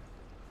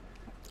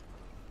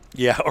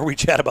 yeah, or we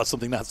chat about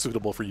something not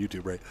suitable for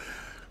YouTube, right?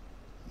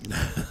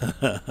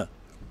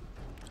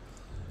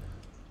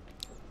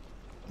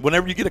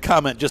 Whenever you get a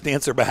comment, just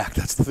answer back.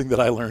 That's the thing that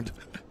I learned.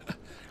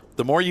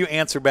 The more you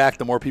answer back,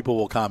 the more people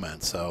will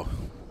comment. So,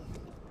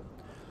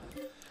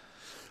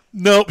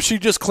 nope, she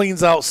just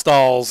cleans out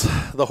stalls.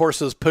 The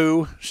horses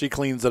poo, she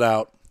cleans it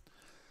out.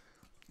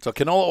 So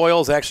canola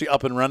oil is actually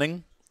up and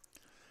running,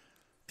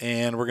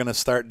 and we're gonna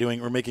start doing.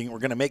 We're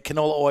gonna make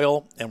canola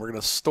oil, and we're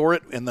gonna store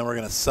it, and then we're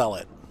gonna sell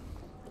it.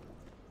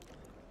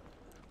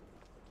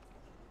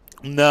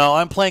 No,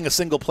 I'm playing a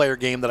single-player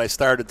game that I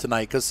started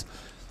tonight because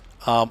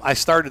I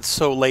started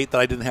so late that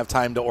I didn't have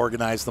time to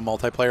organize the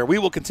multiplayer. We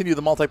will continue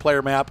the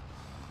multiplayer map,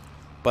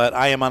 but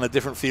I am on a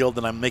different field,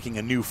 and I'm making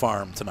a new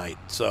farm tonight.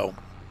 So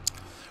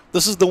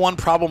this is the one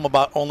problem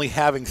about only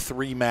having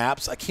 3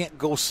 maps. I can't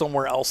go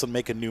somewhere else and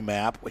make a new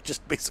map. We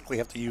just basically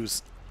have to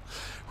use...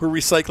 We're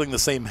recycling the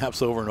same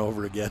maps over and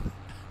over again.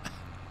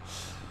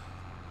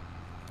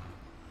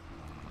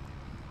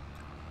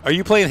 Are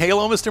you playing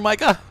Halo, Mr.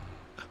 Micah?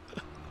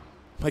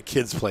 My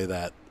kids play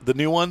that. The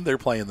new one? They're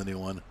playing the new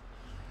one.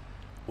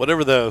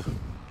 Whatever the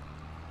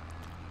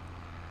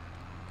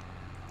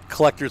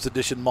collector's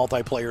edition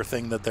multiplayer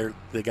thing that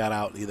they got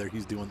out, either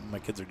he's doing, my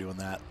kids are doing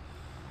that.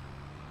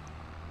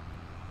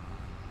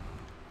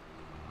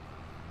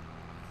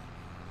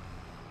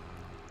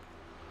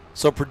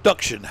 So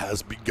production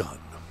has begun.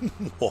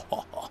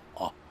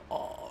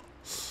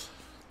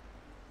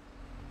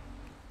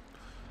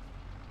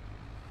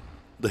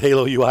 The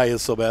Halo UI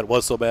is so bad,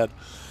 was so bad.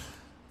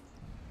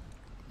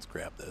 Let's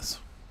grab this.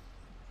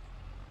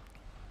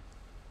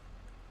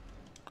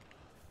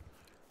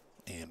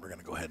 And we're going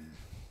to go ahead and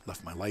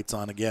left my lights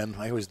on again.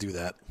 I always do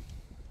that.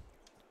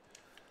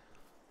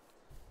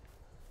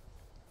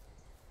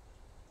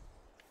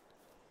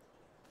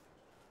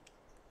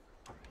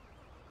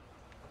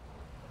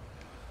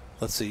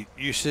 Let's see.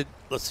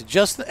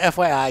 Just the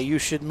FYI, you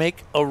should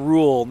make a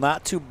rule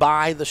not to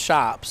buy the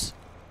shops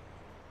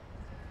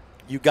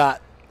you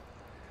got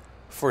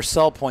for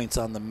sell points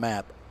on the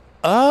map.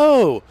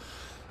 Oh.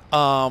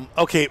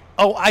 Okay.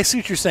 Oh, I see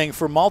what you're saying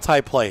for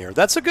multiplayer.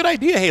 That's a good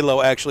idea,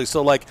 Halo, actually.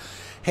 So, like,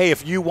 hey,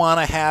 if you want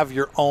to have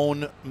your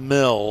own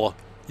mill,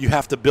 you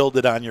have to build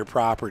it on your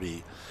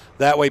property.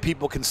 That way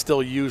people can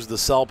still use the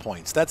sell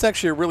points. That's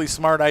actually a really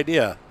smart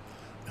idea.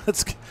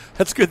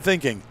 That's good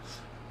thinking.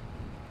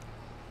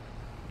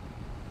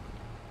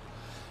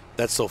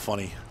 That's so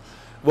funny.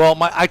 Well,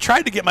 I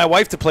tried to get my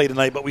wife to play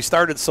tonight, but we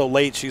started so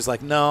late. She's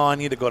like, no, I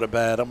need to go to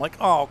bed. I'm like,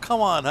 oh, come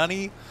on,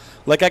 honey.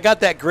 Like, I got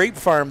that grape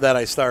farm that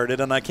I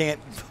started, and I can't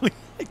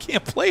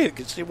play it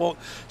because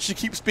she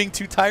keeps being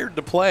too tired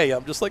to play.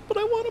 I'm just like, but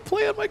I want to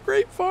play on my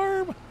grape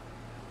farm.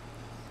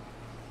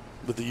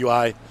 With the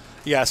UI.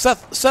 Yeah,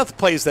 Seth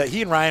plays that.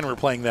 He and Ryan were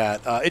playing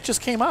that. It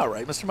just came out,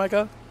 right, Mr.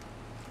 Micah?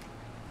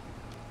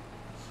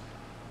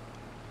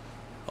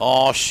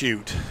 Oh,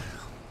 shoot.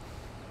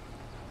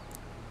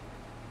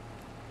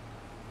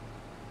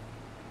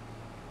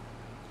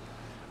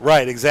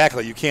 Right,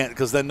 exactly. You can't,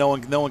 because then no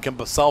one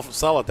can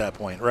sell at that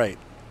point. Right.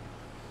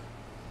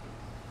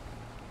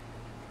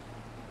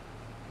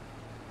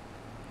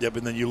 Yep,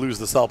 and then you lose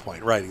the sell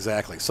point. Right,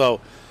 exactly.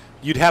 So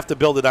you'd have to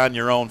build it on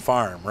your own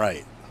farm.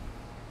 Right.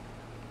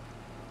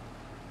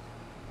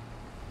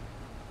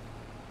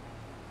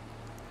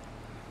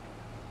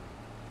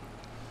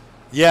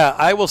 Yeah,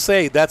 I will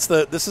say this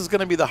is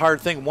going to be the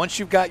hard thing. Once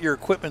you've got your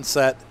equipment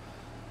set,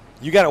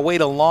 you got to wait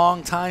a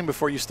long time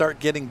before you start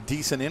getting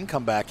decent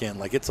income back in.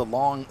 Like, it's a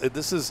long.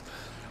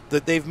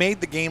 They've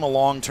made the game a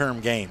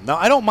long-term game. Now,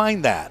 I don't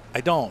mind that. I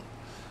don't.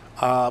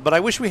 But I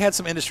wish we had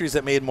some industries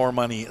that made more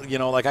money. You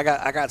know, like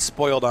I got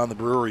spoiled on the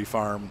brewery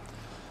farm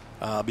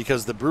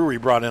because the brewery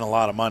brought in a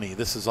lot of money.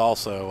 This is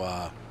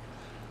also,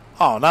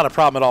 not a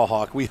problem at all,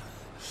 Hawk.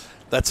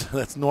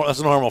 That's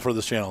normal for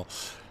this channel.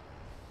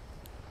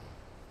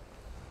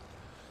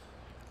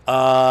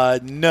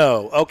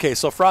 No. Okay,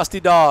 so Frosty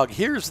Dog,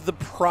 here's the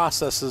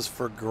processes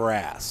for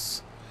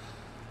grass.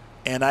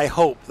 And I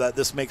hope that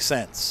this makes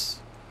sense.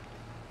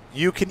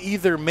 You can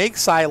either make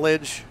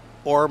silage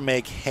or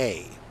make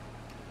hay.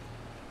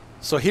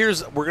 So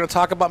we're going to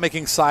talk about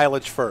making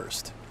silage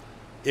first.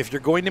 If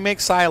you're going to make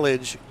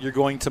silage, you're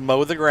going to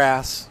mow the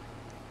grass.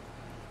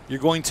 You're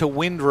going to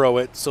windrow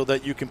it so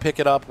that you can pick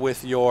it up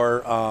with your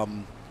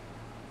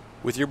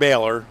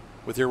baler,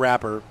 with your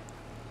wrapper.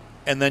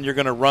 And then you're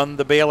going to run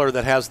the baler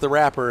that has the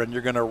wrapper, and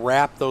you're going to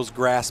wrap those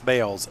grass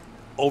bales.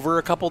 Over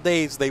a couple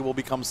days, they will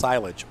become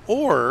silage.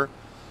 Or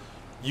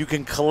you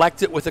can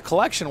collect it with a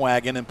collection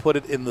wagon and put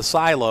it in the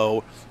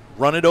silo,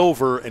 run it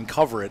over and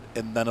cover it,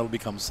 and then it'll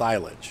become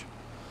silage.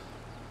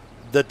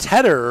 The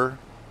tedder,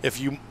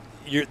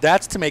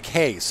 that's to make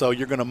hay. So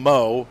you're going to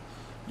mow,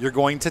 you're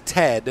going to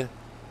ted,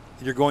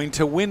 you're going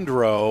to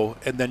windrow,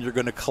 and then you're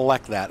going to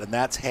collect that, and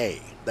that's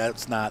hay.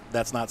 That's not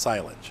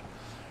silage.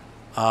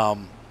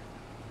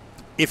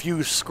 If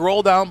you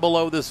scroll down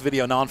below this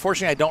video, now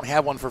unfortunately I don't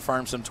have one for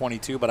Farm Sim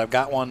 22, but I've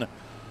got one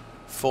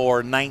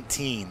for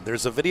 19.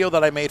 There's a video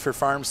that I made for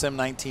Farm Sim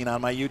 19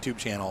 on my YouTube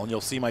channel, and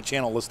you'll see my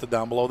channel listed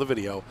down below the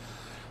video,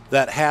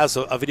 that has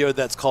a video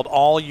that's called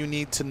All You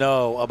Need to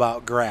Know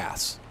About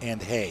Grass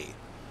and Hay.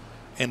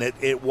 And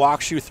it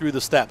walks you through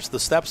the steps. The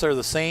steps are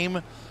the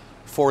same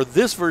for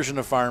this version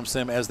of Farm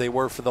Sim as they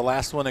were for the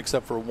last one,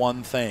 except for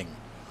one thing.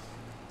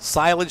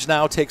 Silage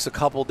now takes a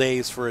couple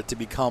days for it to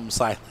become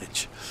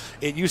silage.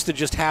 It used to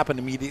just happen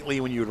immediately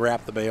when you would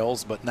wrap the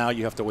bales, but now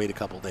you have to wait a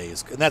couple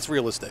days, and that's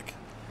realistic.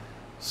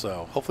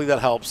 So hopefully that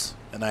helps,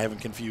 and I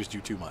haven't confused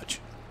you too much.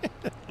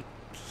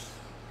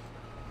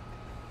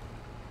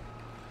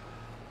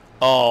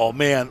 Oh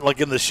man, like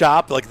in the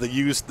shop, like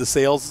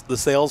the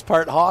sales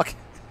part, Hawk.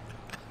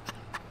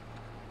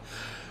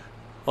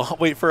 Oh,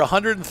 wait, for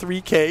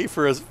 $103K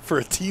for a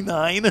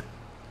T9?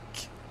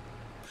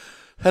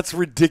 That's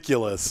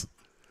ridiculous.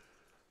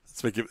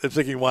 It's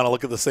making me want to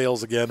look at the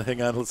sales again.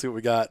 Hang on, let's see what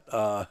we got.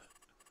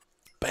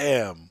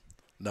 Bam.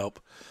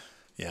 Nope.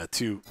 Yeah,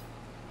 two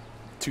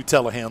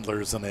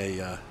telehandlers and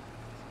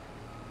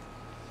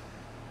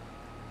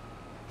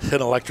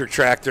an electric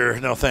tractor.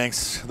 No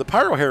thanks. The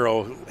Pyro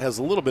Hero has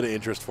a little bit of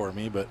interest for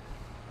me, but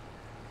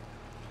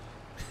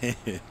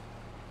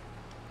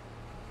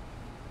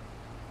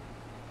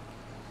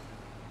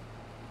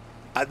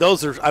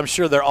those are, I'm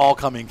sure they're all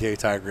coming,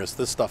 K-Tigris.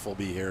 This stuff will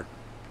be here.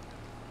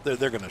 They're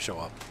going to show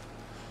up.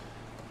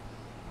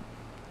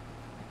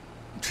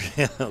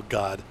 Oh,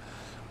 God.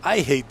 I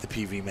hate the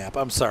PV map.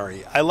 I'm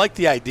sorry. I like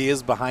the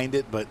ideas behind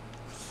it, but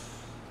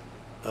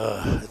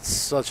it's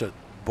such a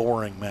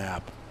boring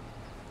map.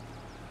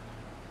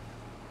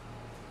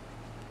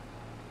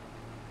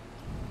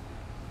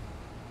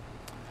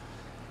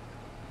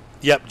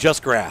 Yep,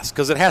 just grass,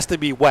 because it has to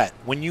be wet.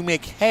 When you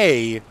make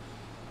hay,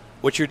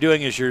 what you're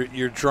doing is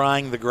you're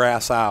drying the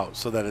grass out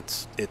so that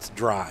it's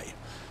dry.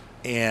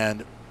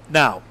 And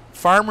now,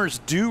 farmers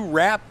do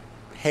wrap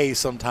hay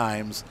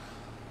sometimes,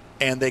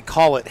 and they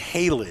call it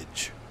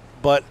haylage.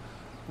 But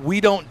we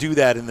don't do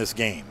that in this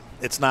game.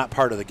 It's not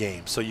part of the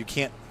game, so you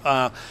can't.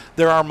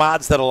 There are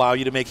mods that allow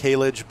you to make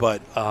haylage,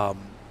 but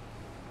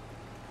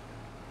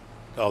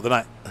they're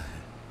not.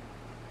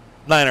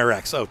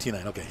 9RX. Oh,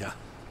 T9. Okay, yeah.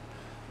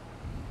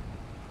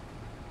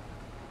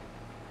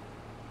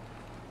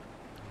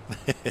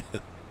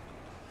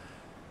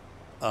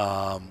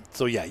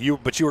 So yeah, you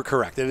were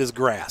correct. It is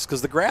grass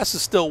because the grass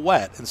is still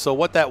wet, and so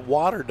what that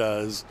water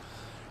does,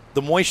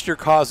 the moisture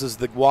causes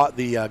the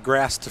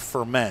grass to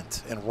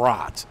ferment and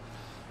rot,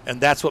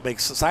 and that's what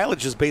makes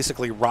silage is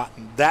basically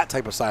rotten. That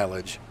type of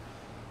silage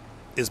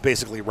is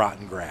basically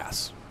rotten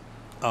grass.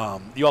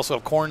 You also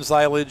have corn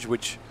silage,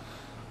 which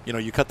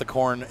you cut the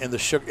corn and the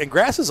sugar, and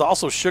grass is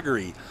also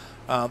sugary.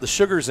 The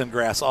sugars in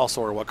grass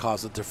also are what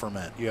cause it to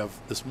ferment. You have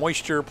this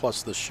moisture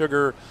plus the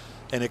sugar,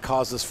 and it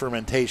causes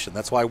fermentation.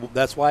 That's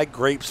why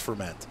grapes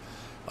ferment,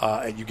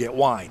 and you get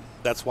wine.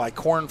 That's why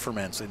corn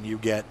ferments, and you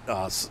get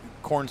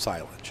corn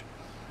silage.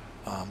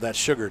 That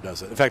sugar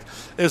does it. In fact,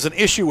 there's an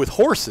issue with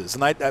horses,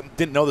 and I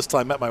didn't know this till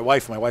I met my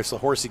wife. My wife's a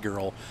horsey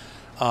girl.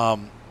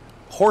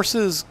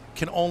 Horses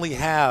can only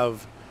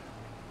have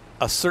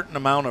a certain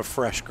amount of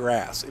fresh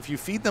grass. If you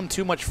feed them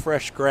too much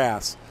fresh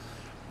grass,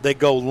 they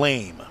go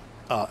lame.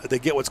 They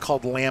get what's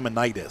called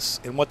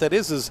laminitis. And what that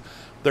is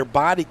their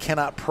body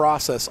cannot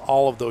process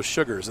all of those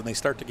sugars, and they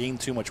start to gain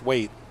too much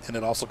weight, and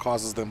it also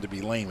causes them to be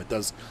lame. It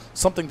does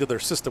something to their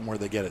system where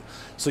they get it.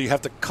 So you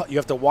have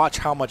to watch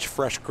how much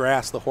fresh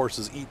grass the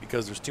horses eat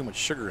because there's too much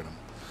sugar in them.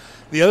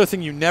 The other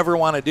thing you never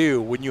want to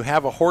do when you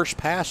have a horse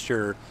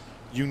pasture,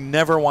 you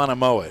never want to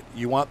mow it.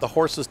 You want the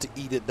horses to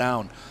eat it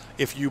down.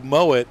 If you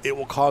mow it, it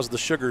will cause the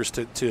sugars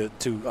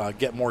to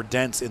get more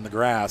dense in the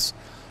grass,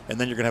 and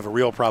then you're going to have a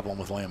real problem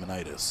with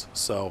laminitis.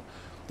 So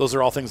those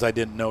are all things I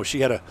didn't know. She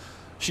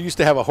used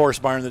to have a horse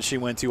barn that she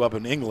went to up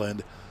in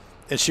England,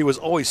 and she was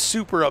always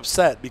super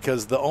upset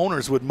because the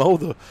owners would mow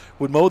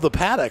the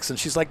paddocks, and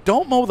she's like,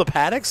 "Don't mow the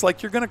paddocks,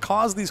 like you're going to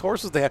cause these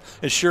horses to have."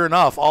 And sure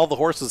enough, all the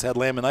horses had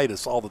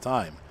laminitis all the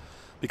time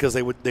because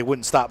they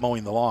wouldn't stop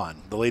mowing the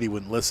lawn. The lady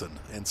wouldn't listen,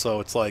 and so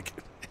it's like,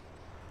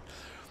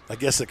 I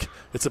guess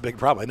it's a big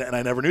problem. And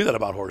I never knew that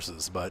about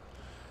horses, but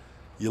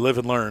you live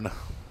and learn.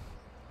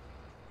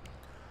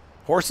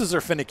 Horses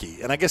are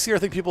finicky, and I guess the other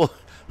thing people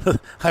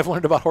I've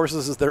learned about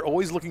horses is they're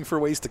always looking for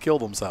ways to kill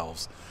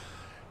themselves.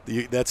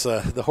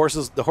 The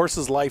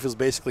horse's life is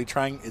basically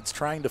trying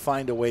to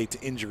find a way to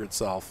injure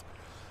itself,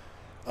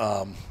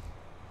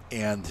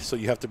 and so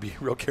you have to be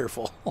real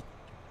careful.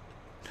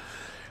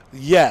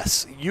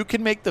 Yes, you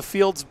can make the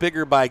fields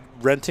bigger by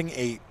renting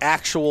a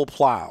actual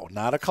plow,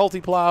 not a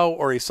culti plow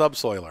or a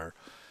subsoiler.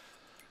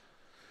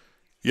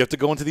 You have to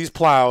go into these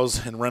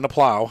plows and rent a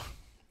plow.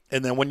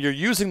 And then when you're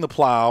using the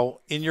plow,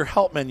 in your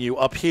help menu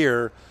up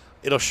here,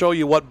 it'll show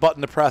you what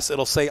button to press.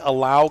 It'll say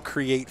Allow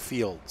Create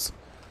Fields.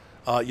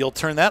 You'll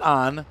turn that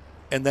on,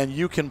 and then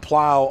you can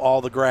plow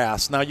all the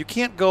grass. Now, you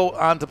can't go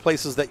onto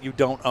places that you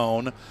don't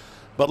own,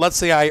 but let's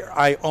say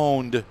I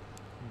owned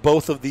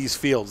both of these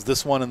fields,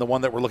 this one and the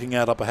one that we're looking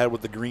at up ahead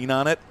with the green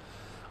on it.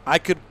 I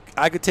could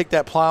take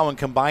that plow and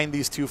combine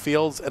these two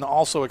fields and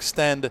also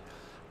extend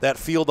that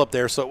field up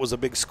there so it was a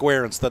big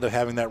square instead of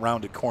having that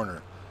rounded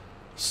corner.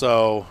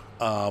 So,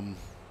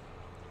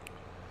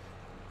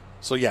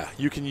 yeah,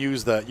 you can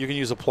use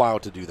a plow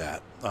to do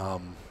that.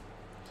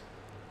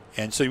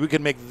 And so we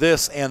can make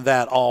this and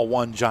that all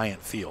one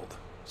giant field.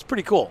 It's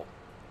pretty cool.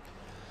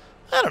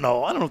 I don't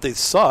know if they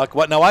suck.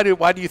 What now?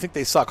 Why do you think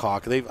they suck,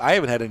 Hawk? I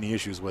haven't had any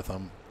issues with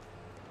them,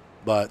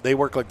 but they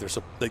work like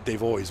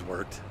they've always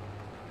worked.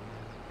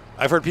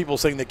 I've heard people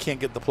saying they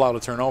can't get the plow to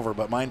turn over,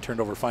 but mine turned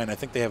over fine. I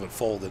think they have it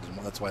folded, and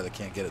that's why they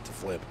can't get it to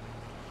flip.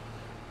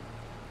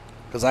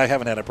 Because I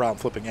haven't had a problem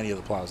flipping any of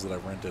the plows that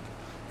I've rented,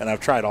 and I've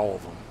tried all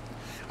of them.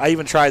 I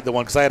even tried the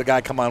one because I had a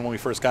guy come on when we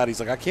first got it. He's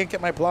like, I can't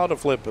get my plow to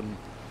flip, and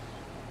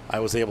I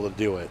was able to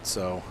do it.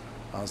 So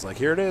I was like,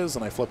 here it is,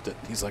 and I flipped it.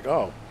 He's like,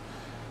 oh,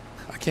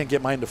 I can't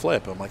get mine to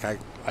flip. I'm like,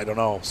 I don't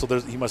know. So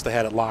he must have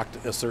had it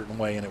locked a certain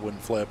way, and it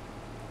wouldn't flip.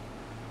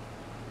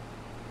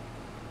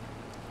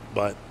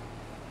 But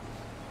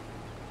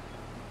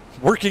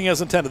working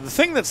as intended. The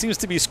thing that seems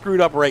to be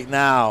screwed up right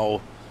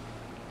now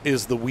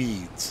is the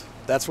weeds.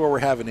 That's where we're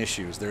having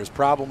issues. There's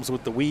problems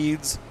with the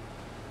weeds.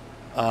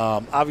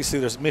 Obviously,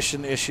 there's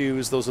mission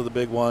issues. Those are the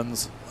big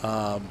ones.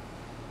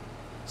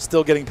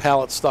 Still getting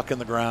pallets stuck in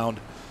the ground.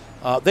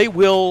 They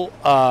will.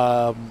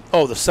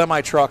 The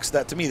semi trucks.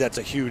 That to me, that's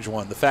a huge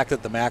one. The fact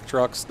that the Mack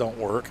trucks don't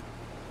work.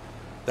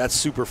 That's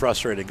super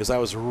frustrating because I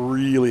was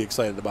really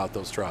excited about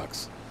those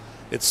trucks.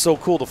 It's so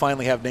cool to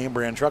finally have name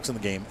brand trucks in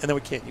the game, and then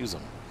we can't use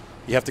them.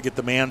 You have to get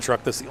the man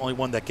truck. That's the only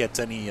one that gets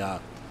any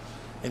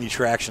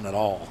traction at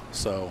all.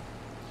 So,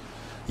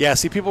 yeah.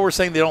 See, people were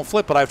saying they don't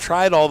flip, but I've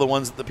tried all the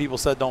ones that the people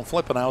said don't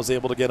flip, and I was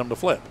able to get them to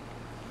flip.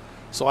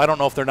 So I don't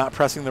know if they're not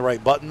pressing the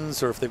right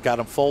buttons or if they've got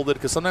them folded.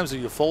 Because sometimes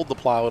if you fold the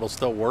plow, it'll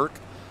still work,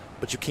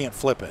 but you can't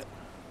flip it.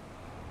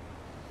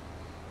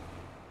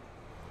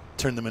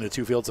 Turn them into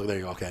two fields. Oh, there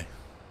you go. Okay.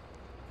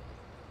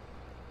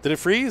 Did it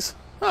freeze?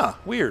 Huh.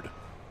 Weird.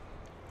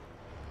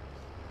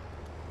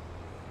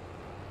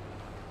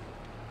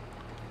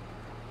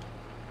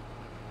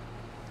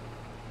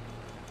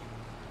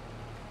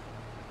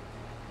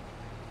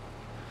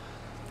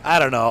 I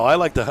don't know. I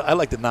like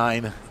the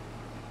 9,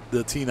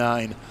 the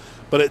T9,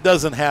 but it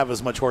doesn't have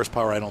as much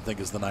horsepower, I don't think,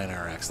 as the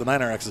 9RX. The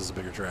 9RX is a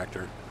bigger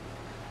tractor.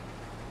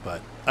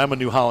 But I'm a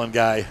New Holland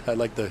guy. I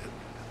like the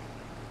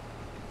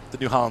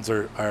New Hollands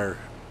are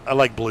I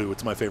like blue.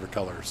 It's my favorite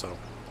color, so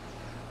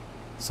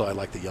I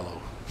like the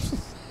yellow.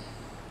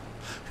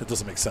 It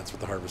doesn't make sense with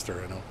the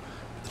Harvester, I know.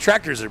 The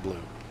tractors are blue.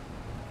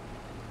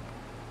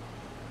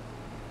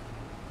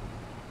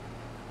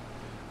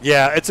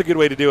 Yeah, it's a good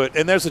way to do it.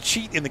 And there's a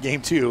cheat in the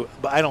game, too,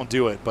 but I don't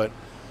do it. But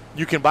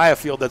you can buy a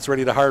field that's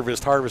ready to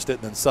harvest it,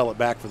 and then sell it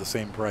back for the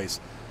same price.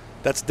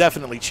 That's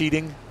definitely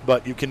cheating,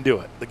 but you can do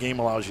it. The game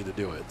allows you to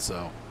do it.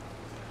 So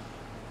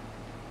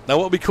now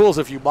what would be cool is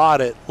if you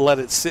bought it, let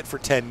it sit for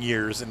 10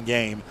 years in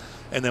game,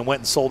 and then went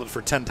and sold it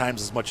for 10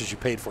 times as much as you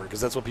paid for it, because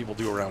that's what people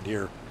do around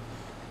here.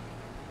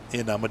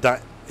 In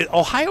Medina.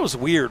 Ohio's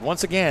weird.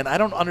 Once again, I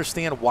don't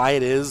understand why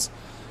it is.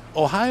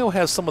 Ohio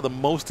has some of the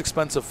most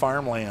expensive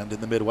farmland in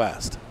the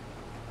Midwest.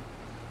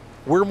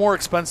 We're more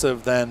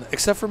expensive than,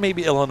 except for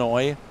maybe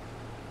Illinois,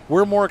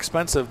 we're more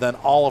expensive than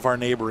all of our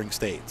neighboring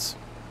states.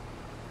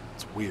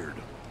 It's weird.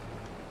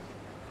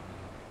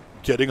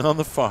 Getting on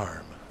the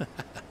farm.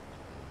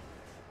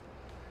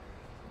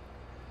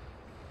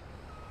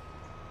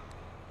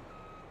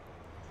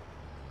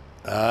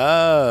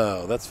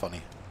 Oh, that's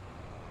funny.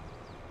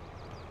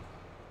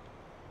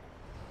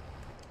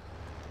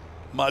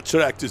 My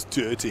tractor's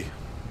dirty.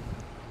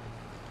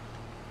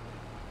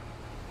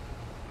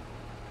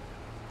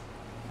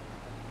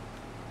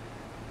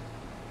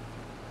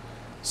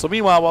 So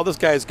meanwhile, while this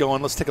guy's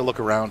going, let's take a look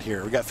around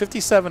here. We got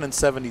 57 and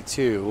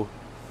 72.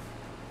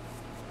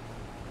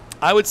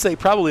 I would say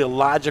probably a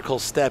logical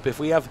step if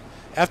we have,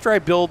 after I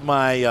build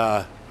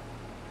my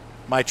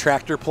my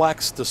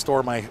tractorplex to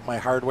store my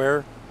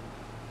hardware,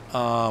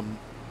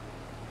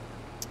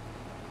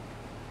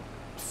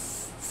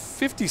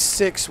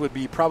 56 would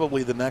be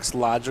probably the next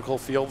logical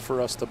field for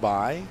us to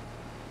buy,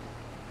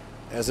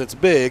 as it's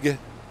big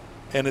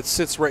and it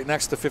sits right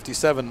next to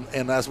 57.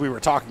 And as we were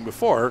talking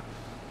before,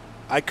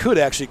 I could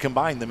actually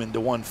combine them into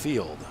one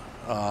field.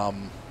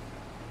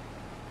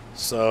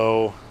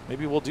 So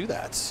maybe we'll do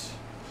that.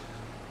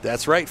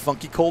 That's right,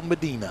 Funky Cold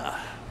Medina.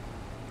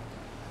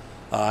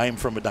 I am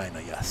from Medina,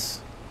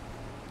 yes.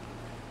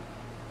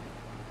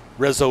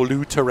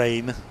 Resolute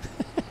terrain.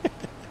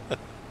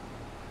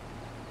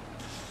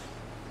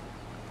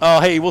 Oh,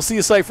 hey, we'll see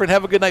you, Cypher, and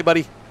have a good night,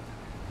 buddy.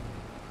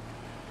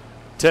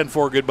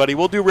 10-4, good buddy.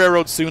 We'll do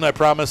Railroad soon, I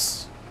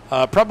promise.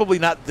 Probably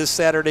not this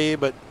Saturday,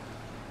 but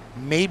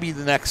maybe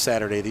the next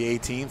Saturday, the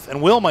 18th.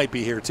 And Will might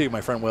be here, too,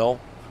 my friend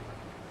Will.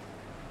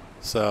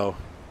 So,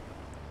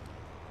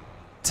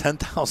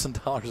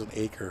 $10,000 an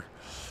acre.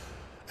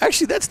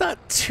 Actually, that's not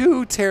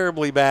too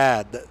terribly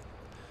bad.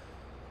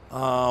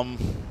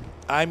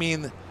 I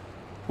mean,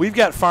 we've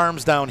got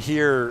farms down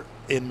here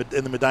in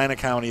the Medina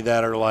County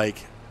that are like,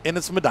 and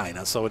it's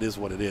Medina, so it is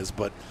what it is.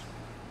 But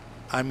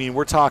I mean,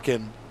 we're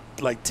talking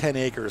like 10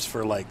 acres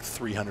for like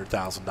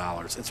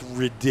 $300,000. It's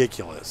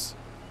ridiculous.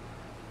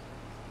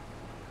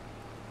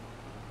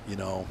 You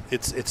know,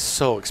 it's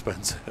so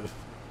expensive.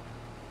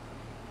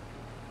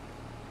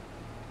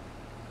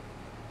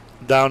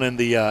 Down in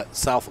the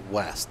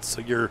southwest,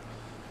 so you're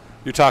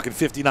talking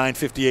 59,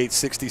 58,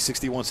 60,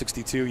 61,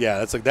 62.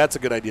 Yeah, that's a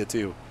good idea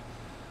too.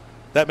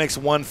 That makes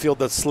one field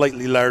that's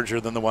slightly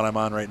larger than the one I'm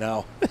on right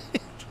now.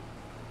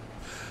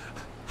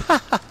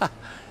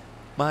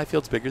 My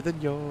field's bigger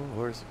than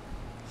yours.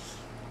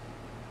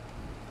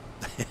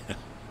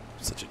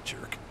 Such a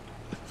jerk.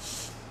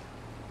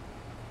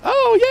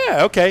 Oh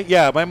yeah, okay,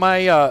 yeah.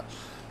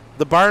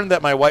 The barn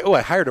that my wife. Oh,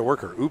 I hired a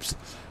worker. Oops.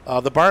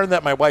 The barn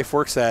that my wife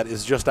works at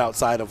is just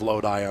outside of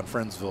Lodi on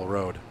Friendsville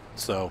Road.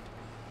 So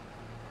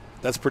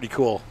that's pretty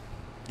cool.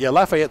 Yeah,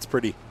 Lafayette's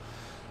pretty.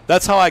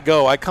 That's how I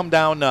go. I come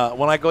down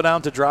when I go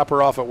down to drop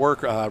her off at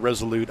work.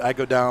 Resolute. I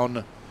go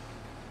down.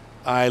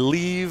 I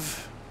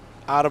leave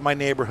out of my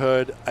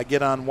neighborhood. I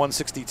get on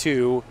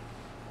 162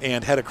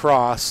 and head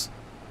across,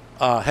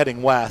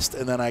 heading west,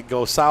 and then I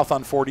go south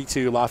on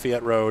 42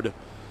 Lafayette Road.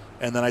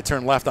 And then I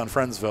turn left on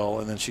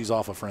Friendsville, and then she's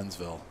off of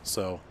Friendsville.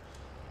 So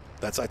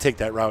I take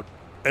that route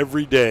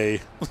every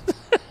day,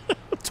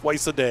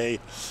 twice a day.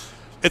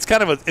 It's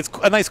kind of it's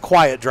a nice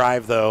quiet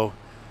drive though,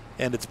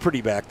 and it's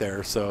pretty back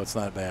there, so it's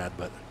not bad.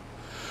 But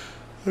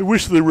I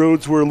wish the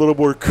roads were a little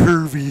more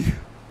curvy.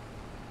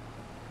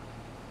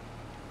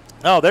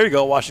 Oh, there you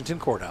go, Washington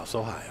Courthouse,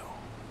 Ohio.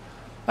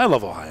 I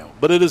love Ohio,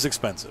 but it is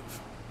expensive.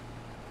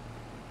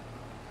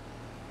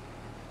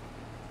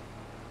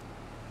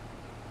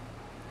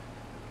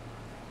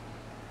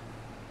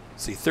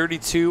 See,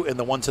 32 and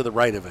the one to the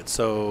right of it.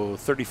 So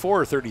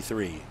 34 or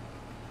 33?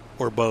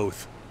 Or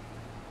both?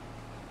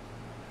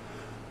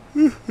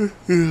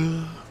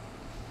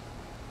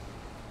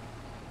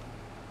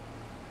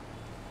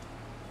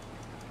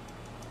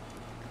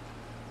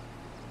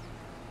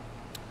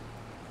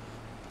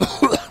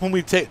 When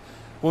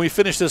we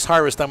finish this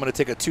harvest, I'm going to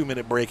take a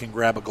 2-minute break and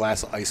grab a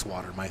glass of ice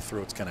water. My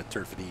throat's kind of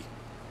turfy.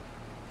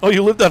 Oh,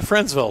 you lived on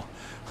Friendsville.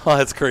 Oh,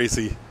 that's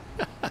crazy.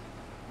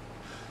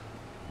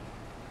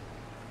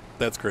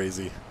 That's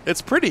crazy.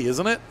 It's pretty,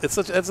 isn't it? It's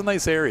a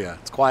nice area.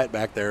 It's quiet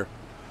back there.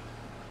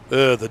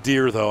 The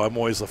deer, though, I'm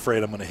always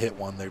afraid I'm going to hit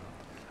one.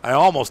 I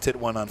almost hit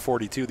one on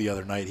 42 the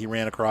other night. He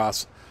ran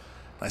across.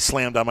 I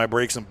slammed on my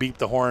brakes and beeped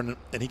the horn,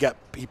 and he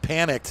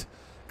panicked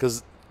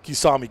because he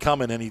saw me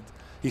coming, and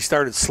he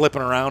started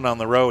slipping around on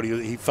the road.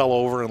 He fell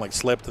over and like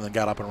slipped and then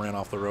got up and ran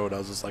off the road. I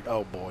was just like,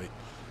 oh boy,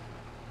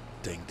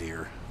 dang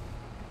deer.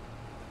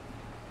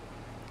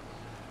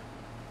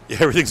 Yeah,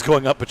 everything's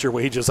going up but your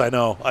wages. I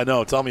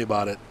know. Tell me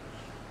about it.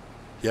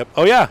 Yep.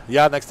 Oh yeah,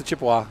 next to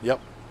Chippewa. Yep.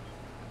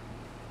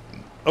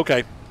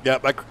 Okay.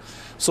 Yep.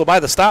 So by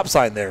the stop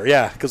sign there,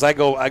 yeah, because I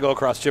go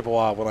across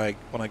Chippewa when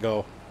I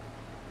go.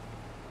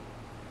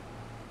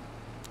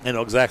 I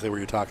know exactly what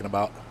you're talking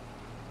about.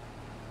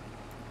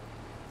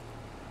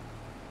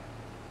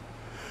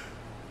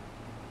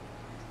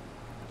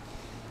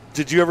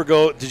 Did you ever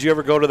go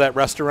to that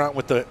restaurant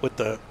with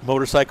the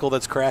motorcycle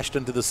that's crashed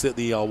into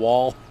the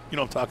wall? You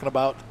know what I'm talking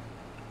about?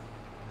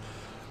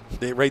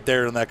 Right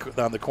there on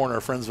the corner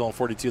of Friendsville and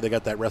 42, they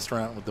got that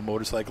restaurant with the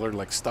motorcycler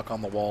like stuck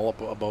on the wall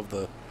up above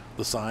the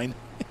sign.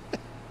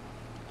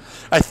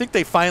 I think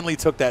they finally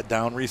took that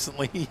down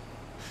recently, and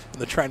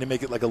they're trying to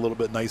make it like a little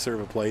bit nicer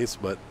of a place.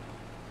 But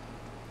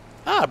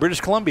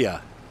British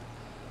Columbia.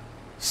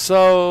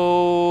 So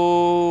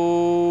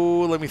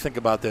let me think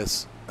about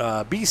this.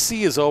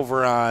 BC is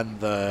over on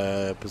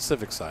the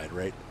Pacific side,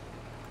 right?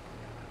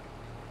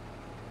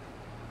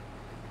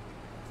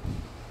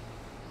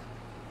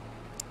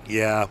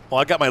 Yeah. Well,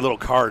 I got my little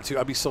car, too.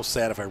 I'd be so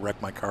sad if I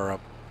wrecked my car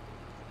up.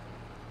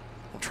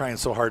 I'm trying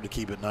so hard to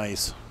keep it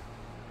nice.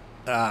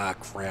 Ah,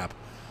 crap.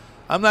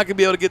 I'm not going to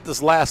be able to get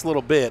this last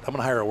little bit. I'm going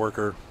to hire a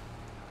worker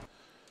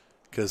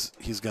because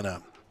he's going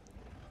to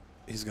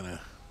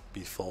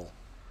be full.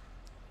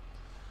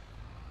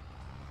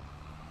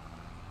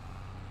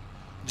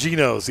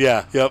 Geno's,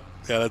 yeah. Yep.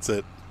 Yeah, that's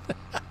it.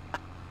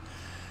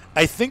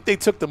 I think they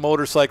took the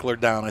motorcycler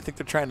down. I think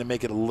they're trying to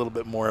make it a little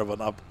bit more of an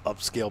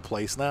upscale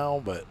place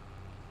now, but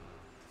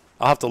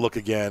I'll have to look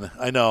again.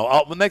 I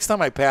know. The next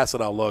time I pass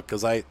it, I'll look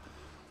because I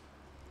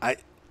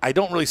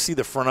don't really see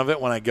the front of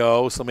it when I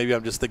go, so maybe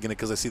I'm just thinking it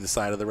because I see the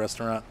side of the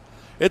restaurant.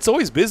 It's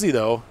always busy,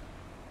 though.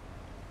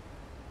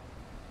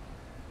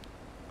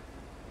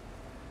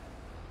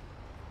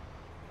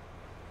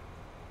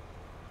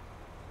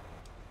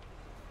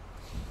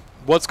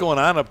 What's going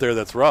on up there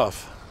that's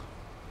rough?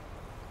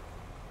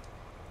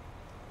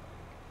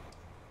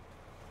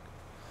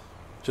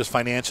 Just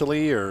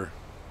financially, or?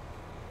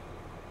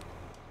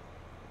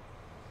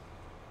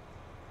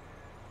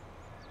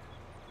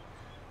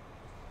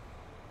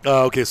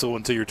 Oh, okay, so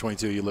until you're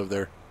 22, you live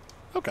there.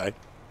 Okay.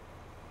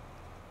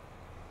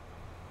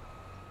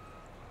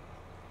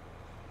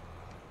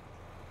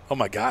 Oh,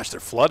 my gosh. They're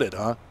flooded,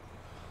 huh?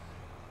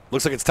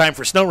 Looks like it's time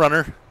for Snow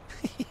Runner.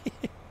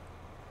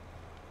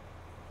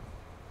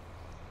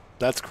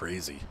 That's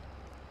crazy.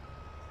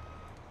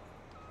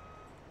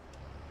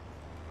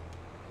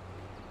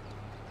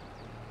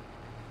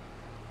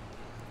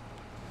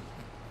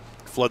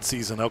 Flood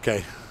season,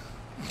 okay.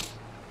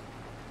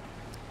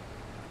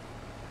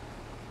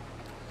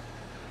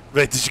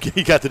 Right,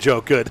 you got the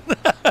joke. Good.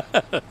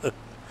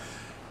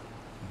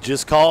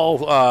 Just call,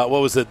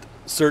 what was it,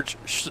 search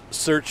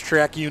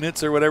track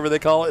units or whatever they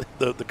call it,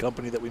 the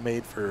company that we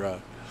made for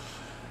our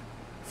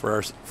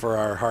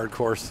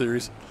hardcore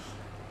series.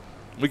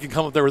 We can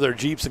come up there with our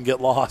Jeeps and get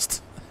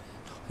lost.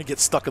 And get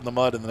stuck in the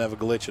mud and then have a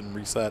glitch and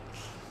reset.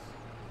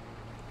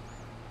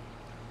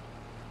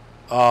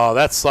 Oh,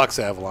 that sucks,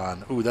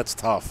 Avalon. Ooh, that's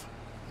tough.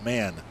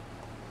 Man.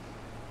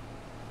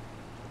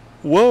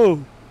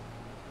 Whoa.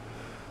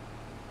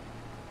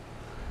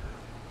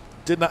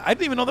 I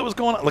didn't even know that was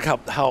going on. Look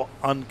how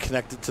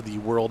unconnected to the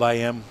world I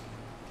am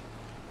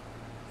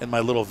in my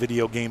little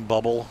video game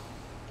bubble.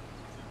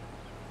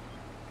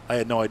 I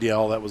had no idea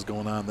all that was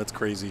going on. That's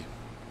crazy.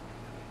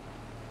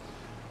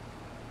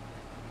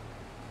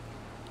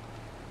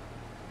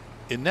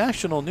 In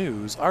national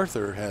news,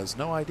 Arthur has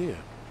no idea.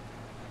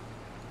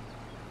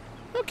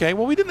 Okay,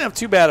 well, we didn't have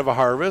too bad of a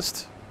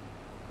harvest.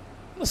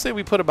 Let's say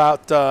we put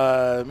about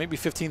maybe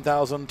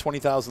 15,000,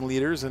 20,000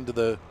 liters into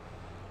the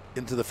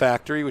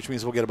factory, which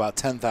means we'll get about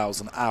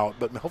 10,000 out.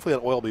 But hopefully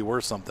that oil will be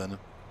worth something.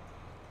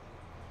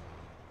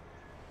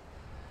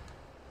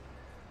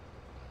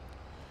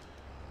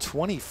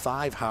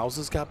 $25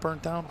 houses got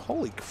burnt down?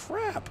 Holy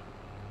crap.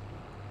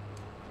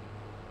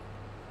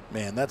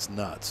 Man, that's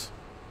nuts.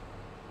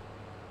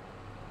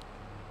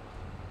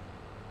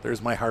 There's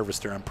my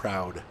harvester. I'm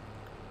proud.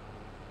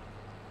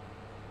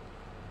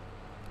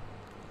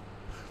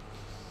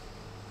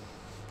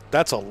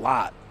 That's a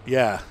lot.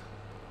 Yeah.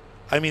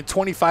 I mean,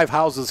 25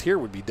 houses here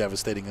would be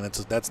devastating, and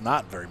that's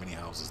not very many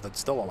houses. That's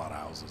still a lot of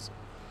houses.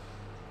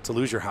 To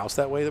lose your house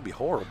that way, that'd be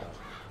horrible.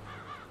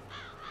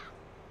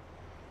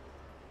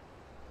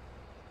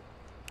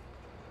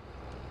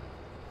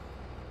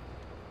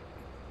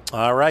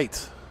 All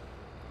right.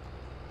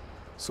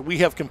 So we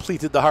have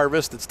completed the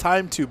harvest. It's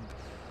time to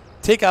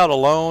take out a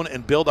loan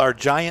and build our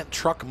giant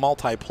truck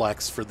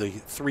multiplex for the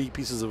 3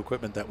 pieces of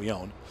equipment that we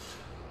own.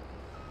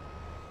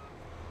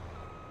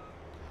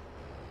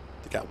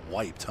 They got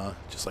wiped, huh?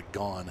 Just like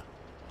gone.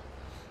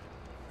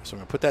 So I'm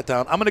going to put that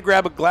down. I'm going to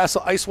grab a glass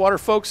of ice water,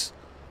 folks.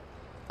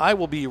 I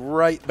will be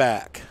right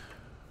back.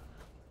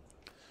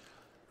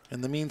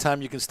 In the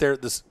meantime, you can stare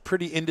at this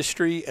pretty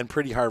industry and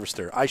pretty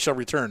harvester. I shall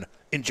return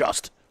in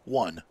just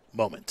one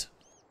moment.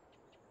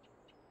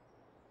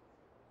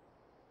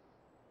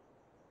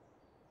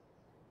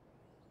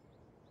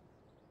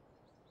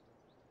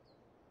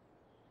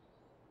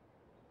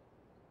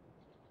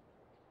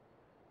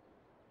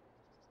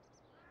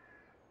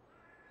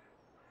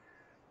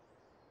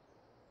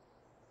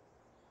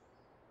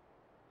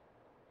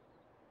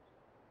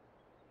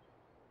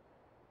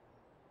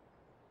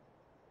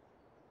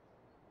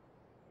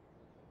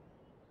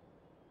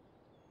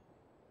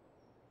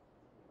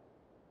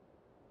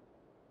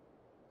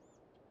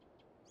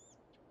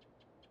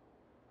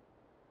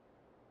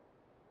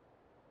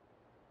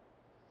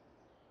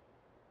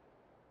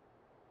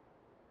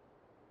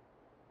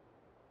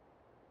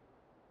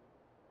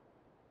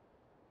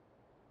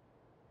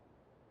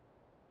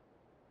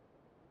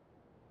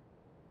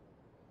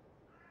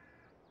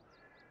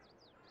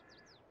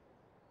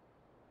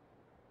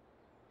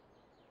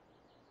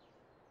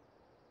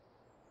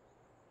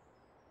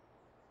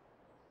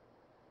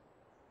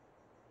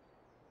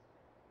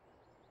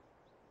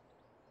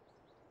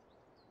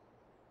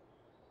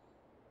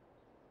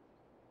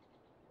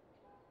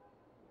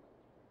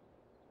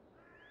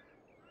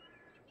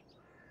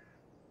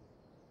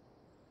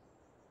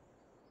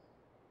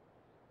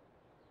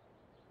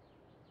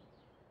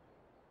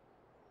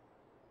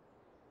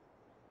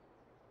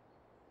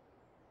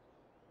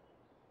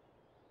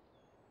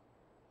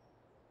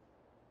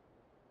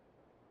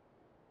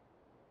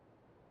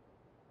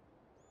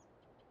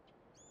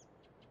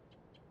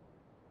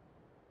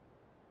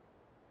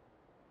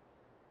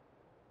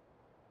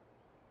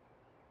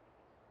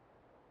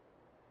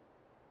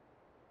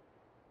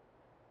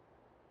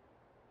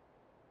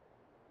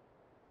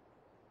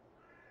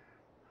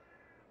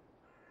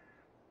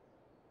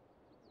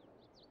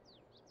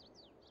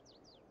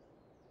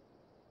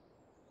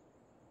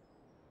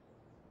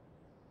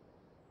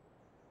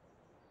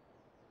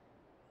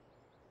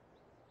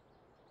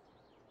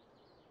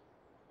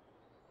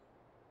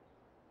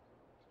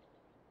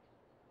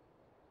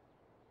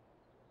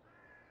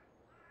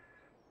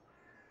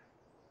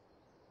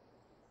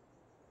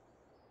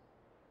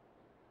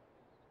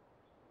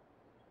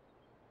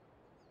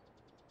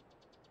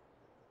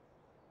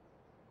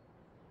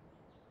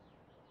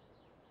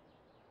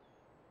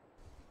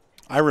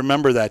 I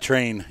remember that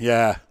train,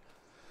 yeah.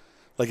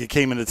 Like it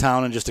came into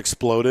town and just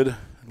exploded.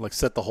 Like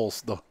set the whole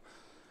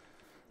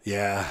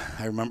yeah,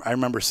 I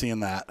remember seeing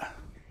that.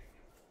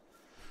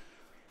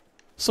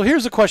 So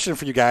here's a question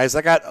for you guys.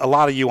 I got a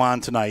lot of you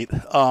on tonight.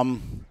 Do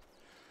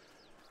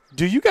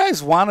you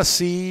guys want to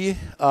see?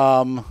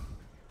 Do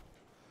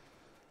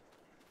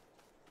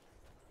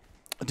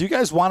you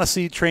guys want to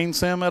see Train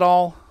Sim at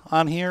all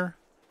on here?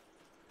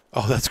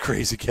 Oh, that's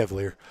crazy,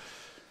 Cavalier.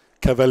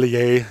 Because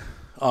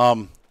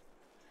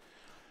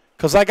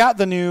I got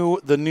the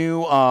new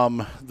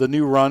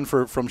run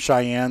from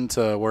Cheyenne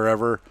to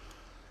wherever.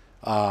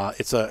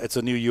 It's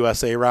a new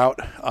USA route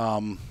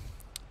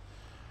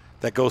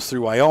that goes through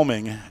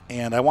Wyoming,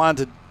 and I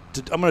wanted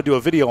to I'm going to do a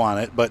video on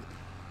it, but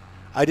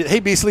I did. Hey,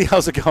 Beasley,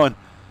 how's it going?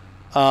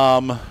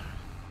 Do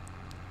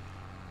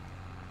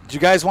you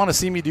guys want to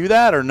see me do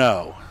that or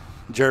no?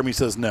 Jeremy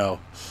says no.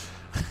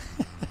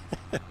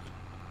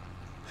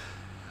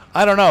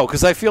 I don't know,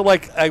 because I feel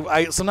like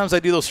I sometimes I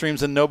do those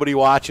streams and nobody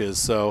watches.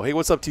 So hey,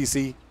 what's up,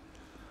 TC?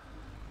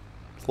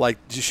 Like,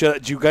 do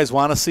you guys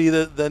want to see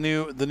the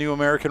new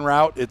American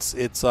route? It's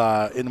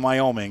in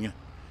Wyoming.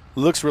 It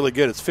looks really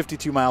good. It's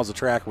 52 miles of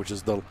track, which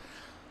is the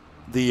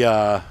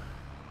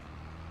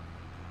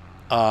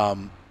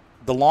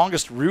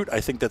longest route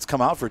I think that's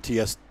come out for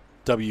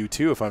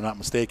TSW2, if I'm not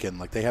mistaken.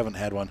 Like, they haven't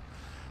had one.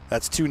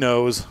 That's 2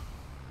 no's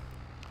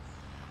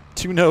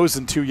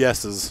and 2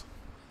 yeses.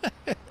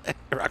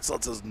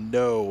 Roxanne says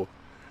no.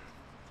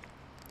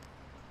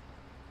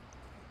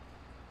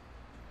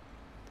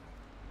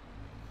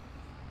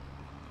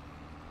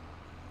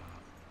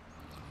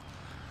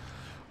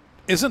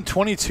 Isn't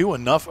 22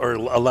 enough or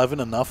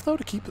 11 enough, though,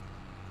 to keep it?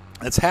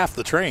 That's half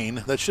the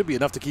train. That should be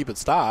enough to keep it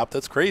stopped.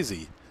 That's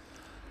crazy.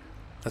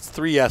 That's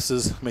 3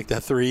 yeses. Make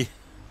that 3.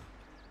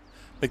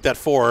 Make that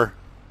 4.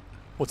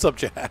 What's up,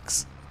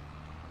 Jax?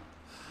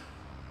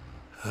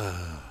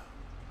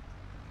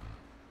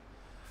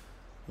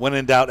 When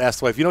in doubt, ask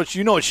the wife.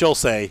 You know what she'll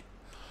say?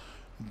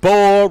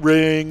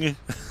 Boring.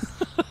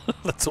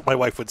 That's what my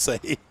wife would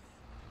say.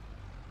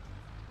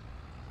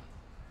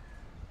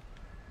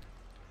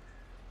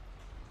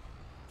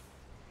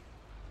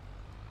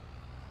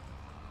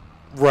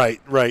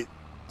 Right.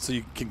 So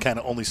you can kind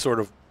of only sort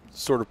of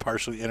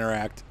partially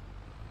interact.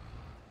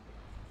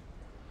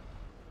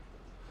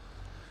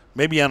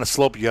 Maybe on a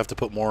slope you have to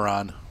put more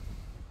on.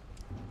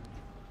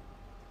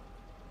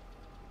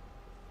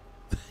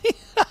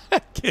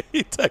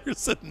 Tiger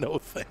said no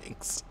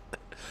thanks.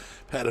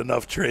 Had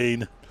enough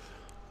train.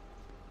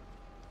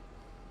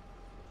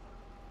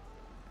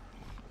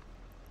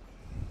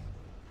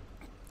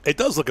 It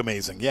does look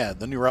amazing. Yeah,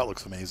 the new route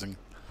looks amazing.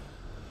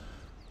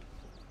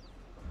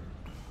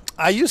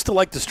 I used to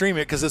like to stream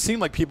it because it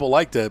seemed like people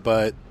liked it,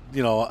 but,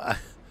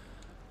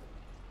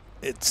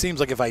 it seems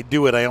like if I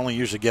do it, I only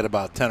usually get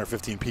about 10 or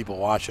 15 people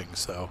watching,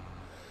 so.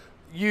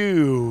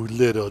 You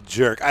little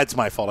jerk. It's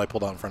my fault I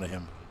pulled out in front of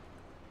him.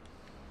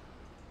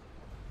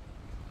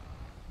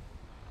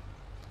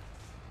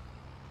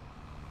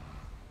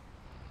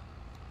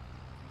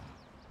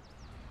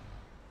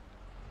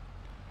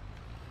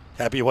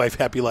 Happy wife,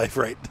 happy life,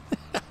 right?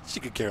 She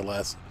could care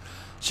less.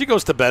 She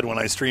goes to bed when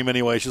I stream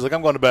anyway. She's like,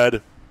 I'm going to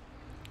bed.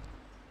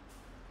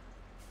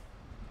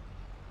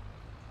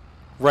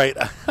 Right.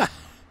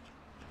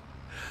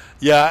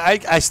 Yeah,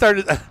 I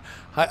started.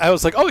 I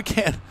was like, oh, it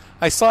can't.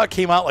 I saw it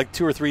came out like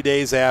 2 or 3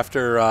 days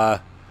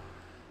after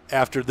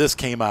this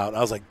came out.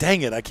 I was like,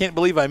 dang it, I can't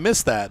believe I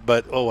missed that.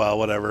 But, oh, well,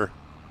 whatever.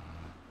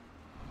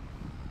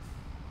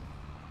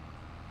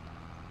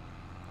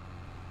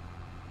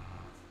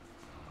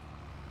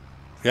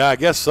 Yeah, I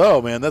guess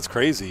so, man. That's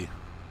crazy.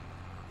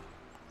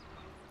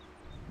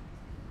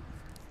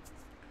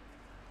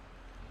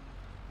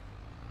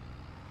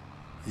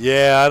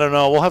 Yeah, I don't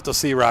know. We'll have to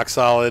see, Rock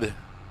Solid.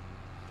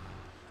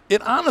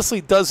 It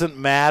honestly doesn't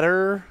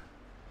matter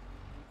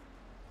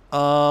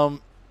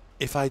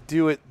if I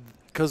do it,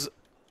 because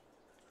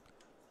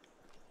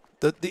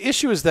the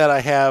issue is that I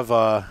have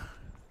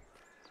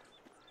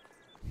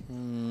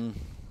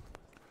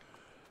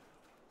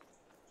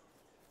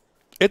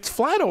it's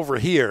flat over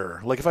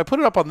here. Like, if I put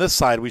it up on this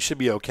side, we should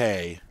be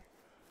okay.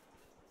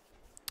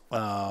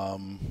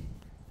 That's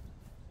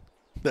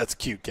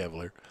cute,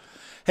 Kevlar.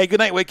 Hey, good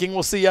night, Waking.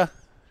 We'll see ya.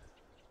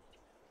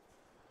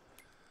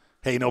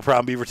 Hey, no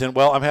problem, Beaverton.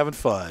 Well, I'm having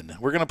fun.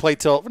 We're gonna play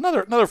till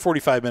another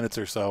 45 minutes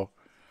or so.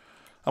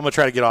 I'm gonna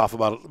try to get off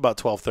about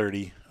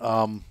 12:30.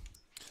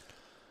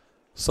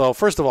 So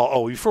first of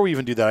all, before we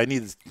even do that, I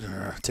need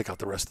to take out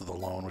the rest of the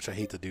loan, which I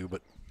hate to do,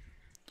 but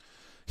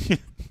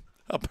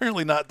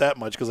apparently not that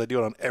much because I do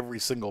it on every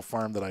single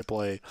farm that I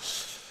play.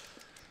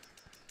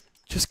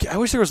 I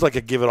wish there was like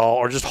a give it all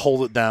or just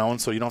hold it down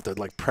so you don't have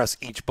to like press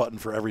each button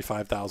for every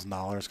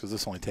 $5,000 because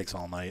this only takes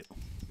all night.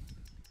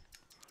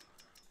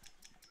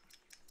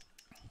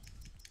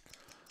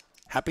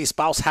 Happy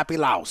spouse, happy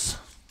louse.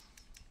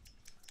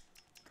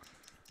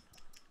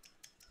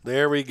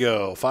 There we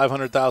go.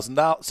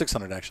 $500,000,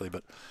 600 actually,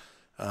 but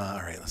all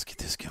right, let's get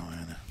this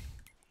going.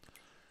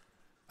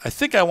 I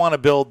think I want to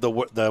build the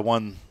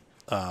one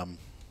that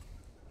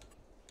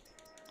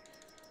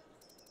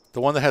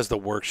has the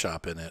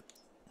workshop in it.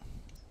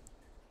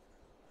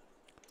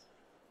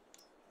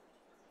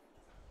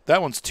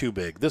 That one's too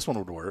big. This one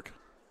would work.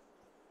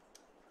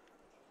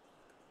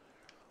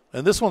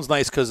 And this one's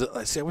nice because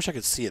I wish I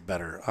could see it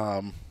better.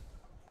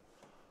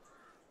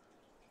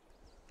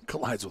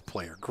 Collides with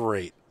player.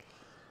 Great.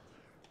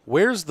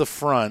 Where's the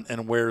front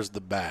and where's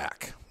the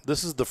back?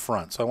 This is the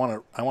front, so I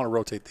want to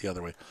rotate the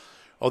other way.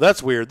 Oh,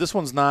 that's weird. This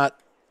one's not.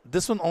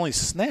 This one only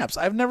snaps.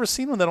 I've never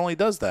seen one that only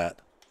does that.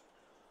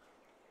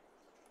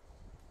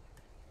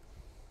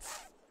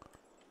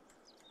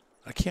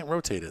 I can't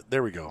rotate it.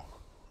 There we go.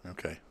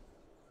 Okay.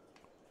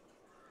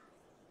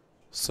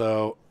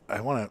 So I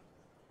want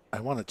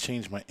to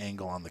change my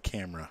angle on the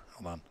camera.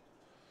 Hold on.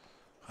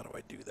 How do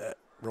I do that?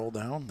 Roll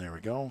down. There we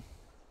go.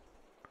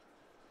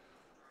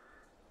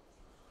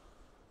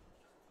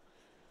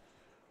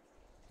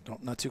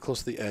 Not too close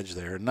to the edge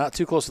there. Not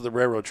too close to the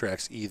railroad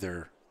tracks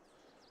either.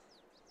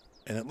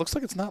 And it looks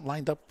like it's not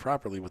lined up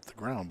properly with the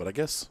ground, but I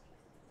guess...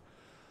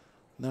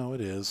 No,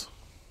 it is.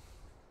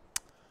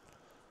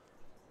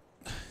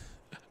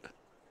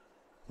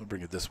 We'll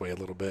bring it this way a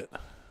little bit.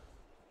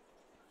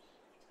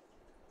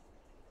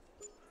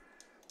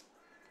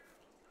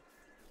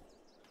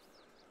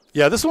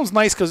 Yeah, this one's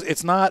nice because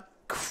it's not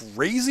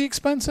crazy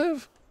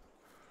expensive.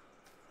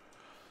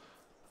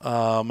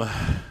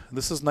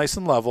 This is nice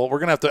and level. We're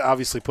going to have to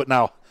obviously put...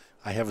 Now,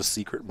 I have a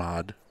secret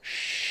mod.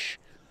 Shh.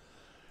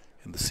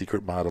 And the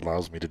secret mod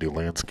allows me to do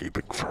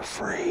landscaping for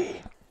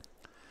free.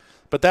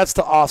 But that's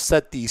to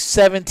offset the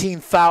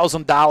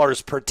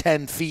 $17,000 per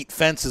 10 feet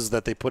fences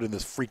that they put in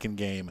this freaking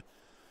game.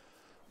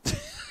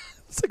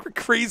 It's like we're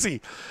crazy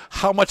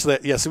how much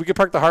that... Yeah, so we can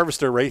park the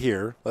harvester right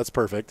here. That's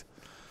perfect.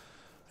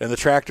 And the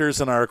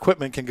tractors and our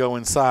equipment can go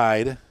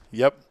inside.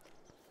 Yep.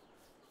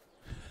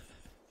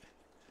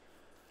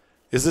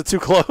 Is it too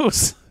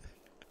close?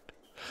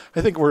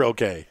 I think we're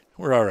okay.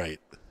 We're all right.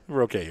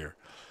 We're okay here.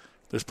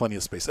 There's plenty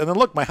of space. And then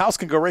look, my house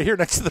can go right here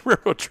next to the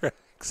railroad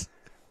tracks.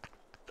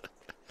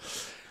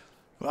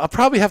 I'll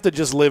probably have to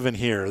just live in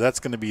here. That's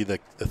going to be the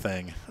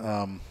thing.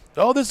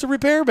 Oh, there's a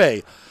repair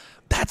bay.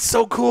 That's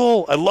so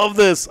cool. I love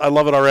this. I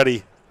love it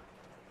already.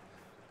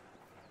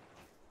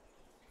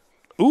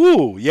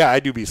 Ooh, yeah, I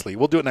do Beastly.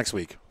 We'll do it next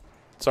week.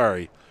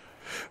 Sorry.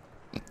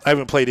 I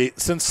haven't played it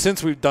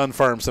since we've done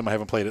Farm Sim. I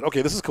haven't played it.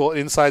 Okay, this is cool.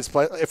 Inside,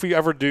 if we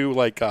ever do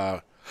like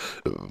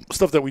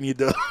stuff that we need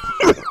to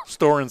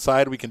store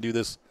inside, we can do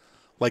this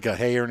like a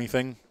hay or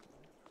anything.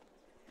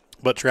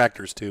 But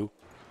tractors too.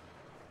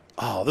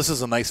 Oh, this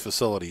is a nice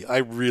facility. I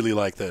really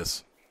like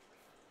this.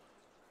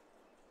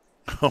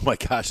 Oh my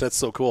gosh, that's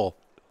so cool.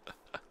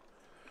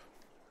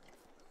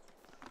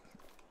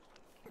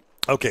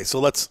 Okay,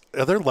 so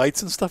are there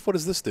lights and stuff? What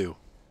does this do?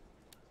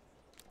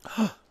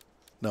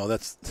 No,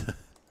 that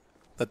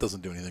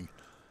doesn't do anything.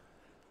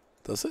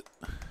 Does it?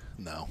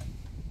 No.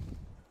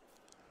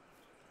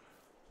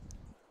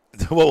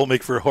 What will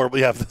make for a horrible...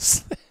 Yeah,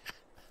 this...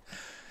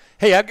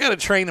 Hey, I've got a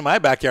train in my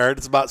backyard.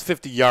 It's about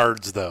 50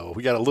 yards, though.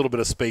 We got a little bit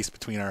of space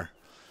between our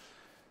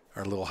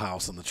little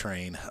house and the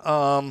train.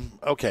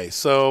 Okay,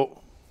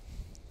 so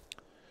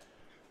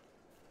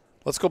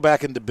let's go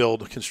back into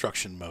build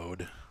construction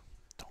mode.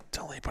 Don't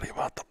tell anybody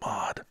about the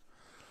mod.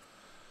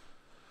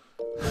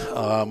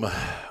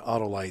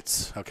 Auto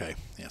lights. Okay,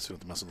 yeah, so we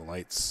have to mess with the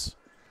lights.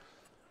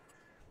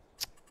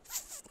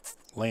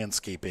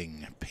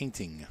 Landscaping,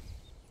 painting.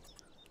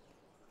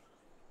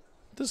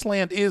 This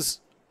land is...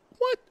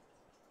 What?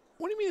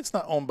 What do you mean it's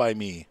not owned by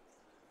me?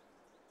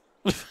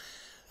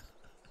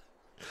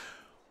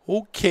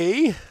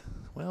 Okay.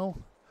 Well.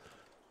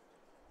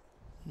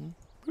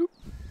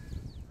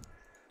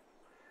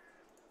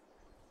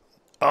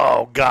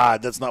 Oh,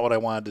 God. That's not what I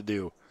wanted to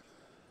do.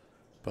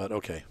 But,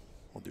 okay.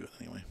 We'll do it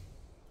anyway.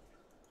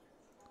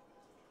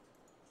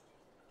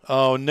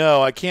 Oh,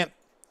 no. I can't.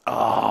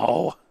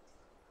 Oh.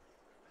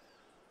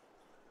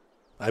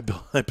 I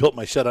built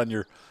my shed on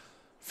your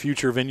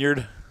future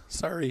vineyard.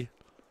 Sorry.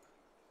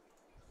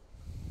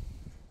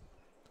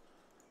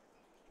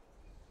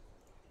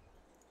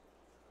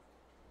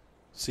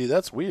 See,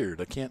 that's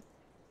weird. I can't.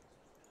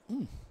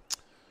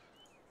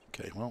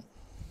 Okay, well.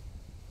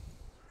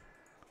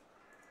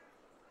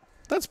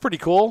 That's pretty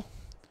cool.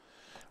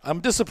 I'm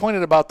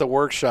disappointed about the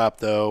workshop,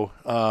 though.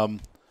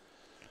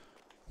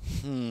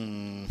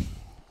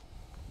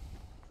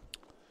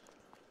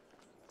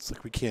 It's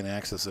like we can't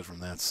access it from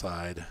that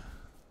side.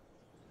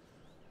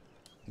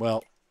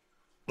 Well,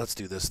 let's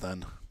do this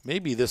then.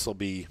 Maybe this will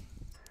be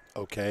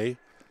okay.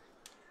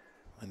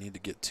 I need to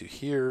get to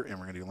here, and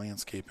we're going to do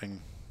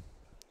landscaping.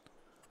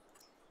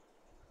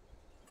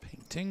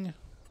 Painting.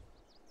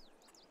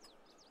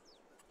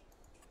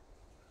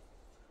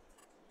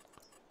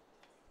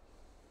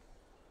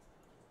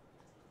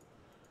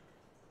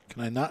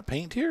 Can I not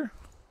paint here?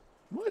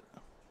 What?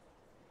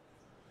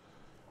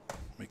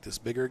 Make this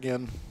bigger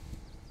again.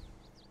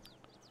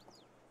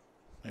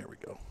 There we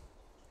go.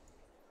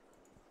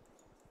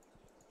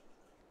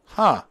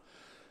 Huh.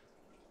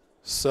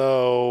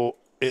 So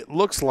it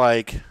looks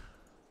like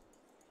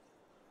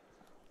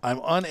I'm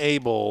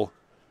unable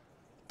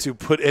to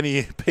put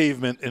any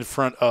pavement in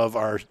front of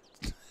our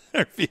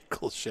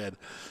vehicle shed.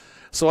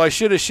 So I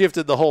should have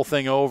shifted the whole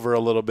thing over a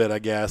little bit, I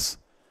guess.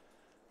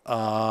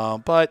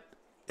 But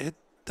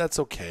that's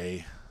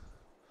okay.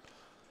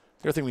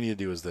 The other thing we need to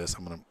do is this.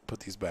 I'm going to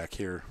put these back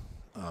here.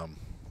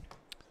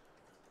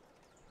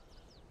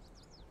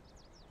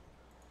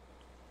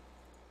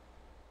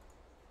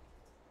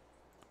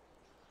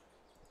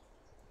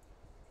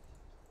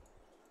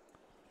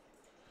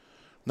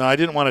 No, I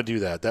didn't want to do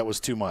that. That was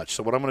too much.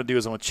 So what I'm going to do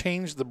is I'm going to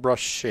change the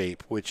brush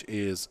shape, which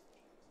is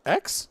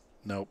X?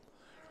 Nope.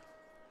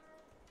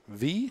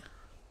 V?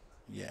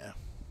 Yeah.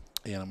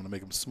 And I'm going to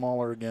make them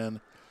smaller again.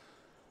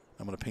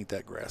 I'm going to paint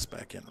that grass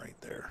back in right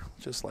there,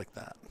 just like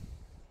that.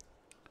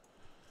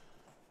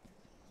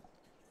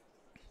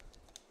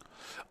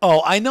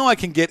 Oh, I know I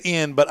can get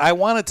in, but I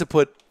wanted to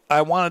put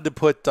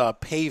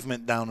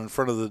pavement down in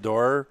front of the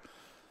door.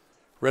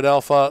 Red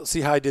Alpha, see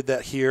how I did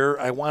that here?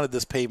 I wanted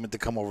this pavement to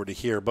come over to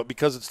here, but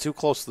because it's too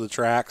close to the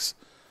tracks,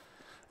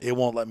 it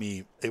won't let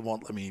me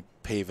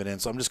pave it in.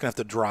 So I'm just going to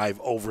have to drive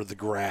over the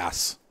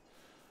grass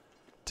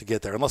to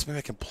get there. Unless maybe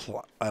I can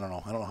I don't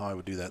know. I don't know how I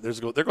would do that.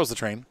 There goes the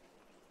train.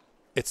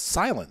 It's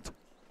silent.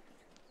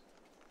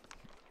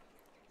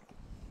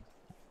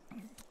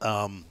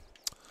 So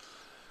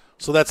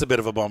that's a bit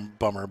of a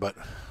bummer, but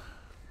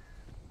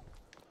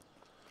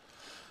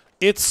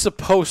it's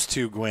supposed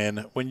to,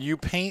 Gwen, when you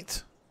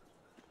paint.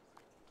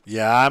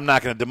 Yeah, I'm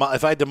not going to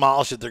if I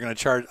demolish it, they're going to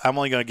charge. I'm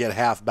only going to get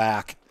half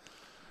back.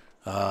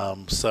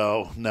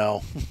 So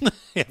no, you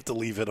have to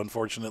leave it.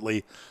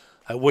 Unfortunately,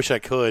 I wish I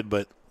could,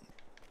 but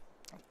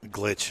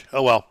glitch.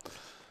 Oh well,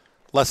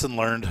 lesson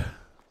learned.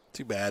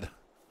 Too bad.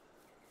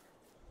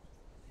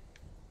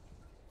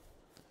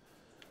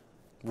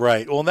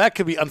 Right. Well, and that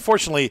could be.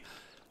 Unfortunately,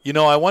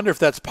 I wonder if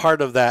that's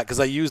part of that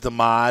because I used the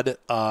mod,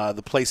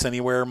 the Place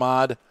Anywhere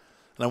mod,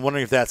 and I'm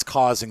wondering if that's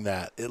causing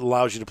that. It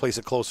allows you to place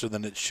it closer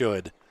than it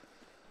should.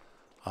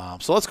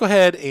 So let's go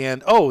ahead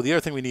and, the other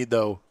thing we need,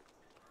 though,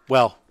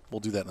 well, we'll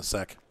do that in a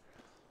sec.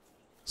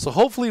 So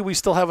hopefully we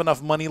still have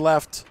enough money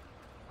left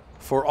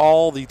for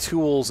all the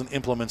tools and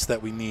implements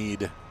that we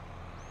need.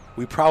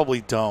 We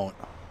probably don't.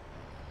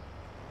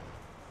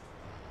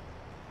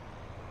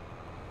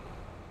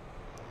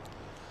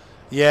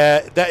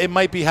 Yeah, it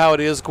might be how it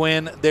is,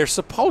 Gwen. They're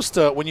supposed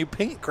to, when you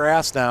paint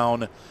grass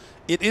down,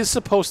 it is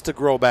supposed to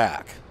grow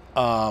back.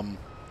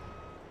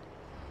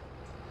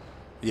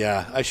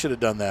 Yeah, I should have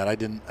done that. I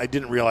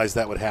didn't realize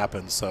that would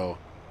happen. So,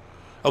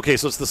 okay,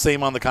 so it's the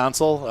same on the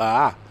console.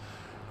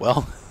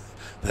 Well,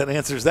 that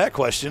answers that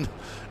question.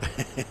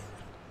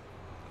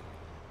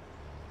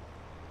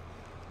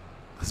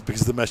 That's because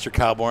of the mess your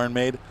Cowborn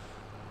made.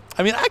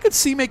 I mean, I could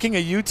see making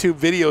a YouTube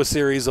video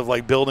series of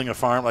like building a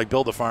farm, like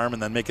build a farm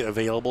and then make it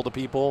available to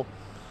people.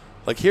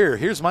 Like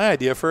here's my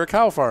idea for a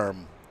cow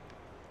farm.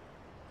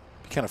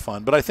 Be kind of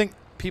fun, but I think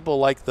people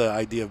like the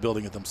idea of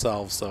building it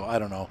themselves. So I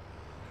don't know.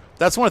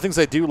 That's one of the things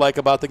I do like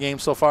about the game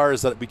so far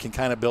is that we can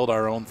kind of build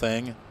our own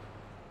thing.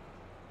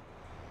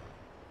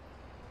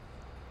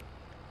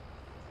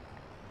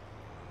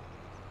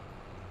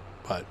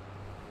 But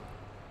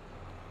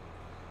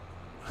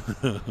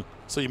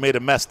so you made a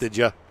mess, did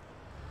you?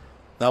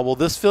 Now, will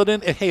this fit in?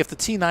 Hey, if the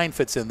T9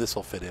 fits in, this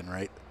will fit in,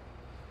 right?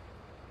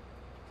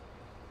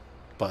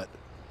 But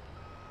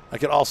I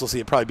could also see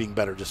it probably being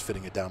better just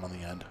fitting it down on the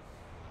end.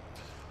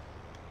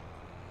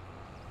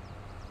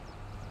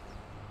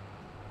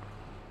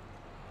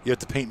 You have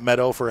to paint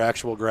meadow for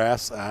actual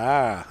grass?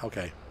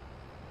 Okay.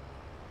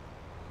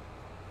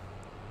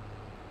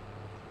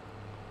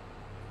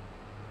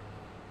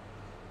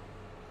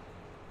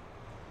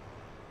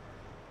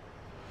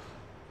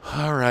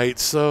 All right,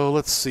 so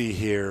let's see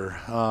here.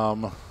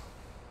 I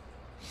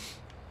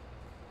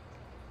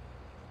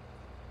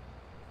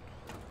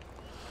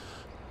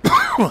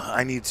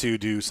need to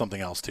do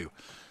something else too.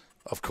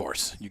 Of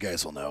course, you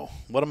guys will know.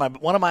 What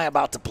am I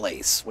about to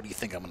place? What do you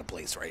think I'm going to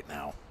place right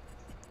now?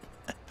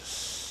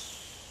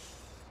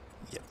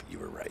 Yep, you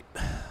were right.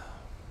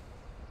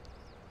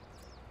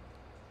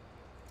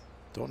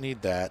 Don't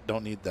need that.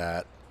 Don't need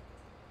that.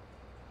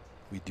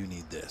 We do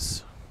need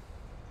this.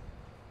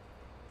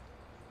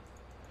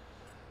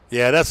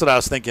 Yeah, that's what I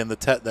was thinking.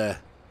 The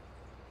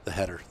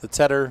header, the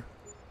tedder,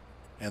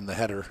 and the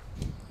header.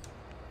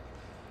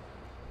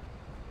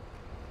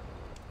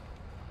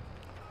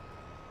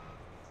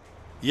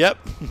 Yep,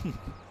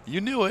 you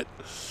knew it.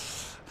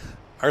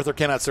 Arthur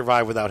cannot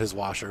survive without his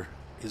washer,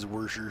 his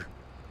worsher.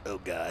 Oh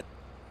God.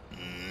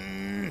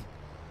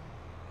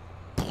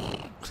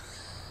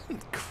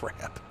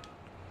 Crap.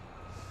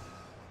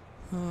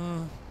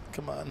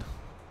 Come on.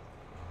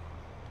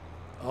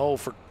 Oh,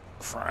 for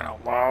crying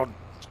out loud.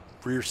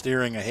 Rear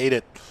steering, I hate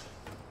it.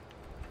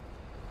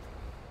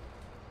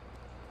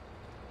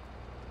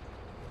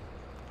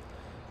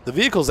 The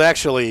vehicles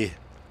actually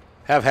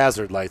have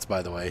hazard lights,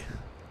 by the way.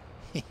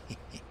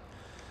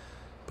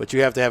 But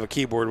you have to have a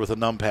keyboard with a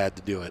numpad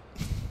to do it.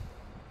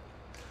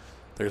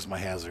 There's my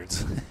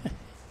hazards.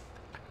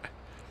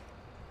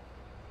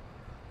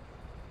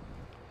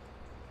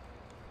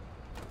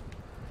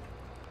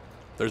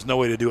 There's no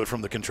way to do it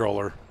from the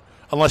controller.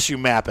 Unless you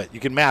map it. You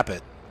can map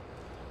it.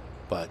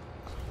 But,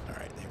 all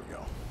right, here we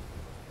go.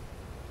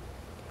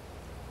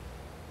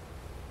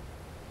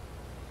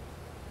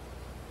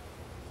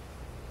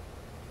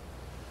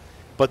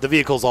 But the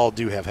vehicles all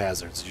do have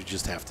hazards. You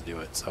just have to do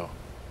it. So.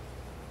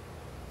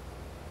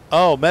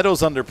 Oh,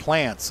 meadows under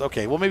plants.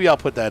 Okay, well maybe I'll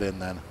put that in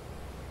then.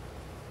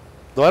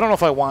 Though I don't know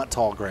if I want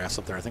tall grass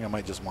up there. I think I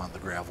might just want the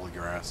gravel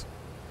grass.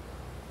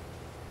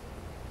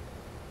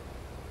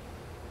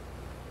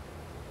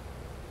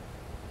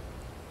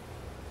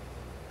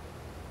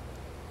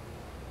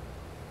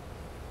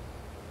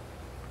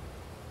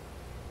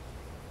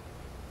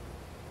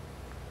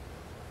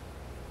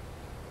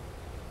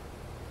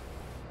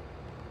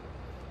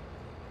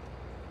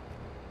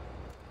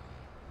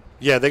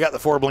 Yeah, they got the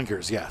 4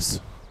 blinkers,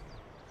 yes.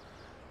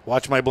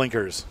 Watch my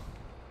blinkers.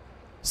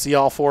 See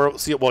all 4?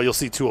 See, well, you'll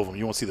see 2 of them.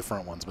 You won't see the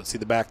front ones, but see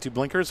the back 2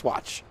 blinkers?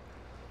 Watch.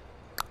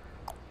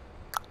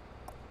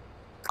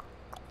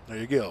 There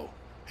you go.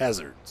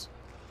 Hazards.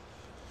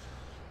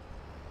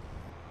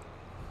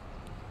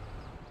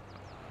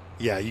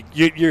 Yeah,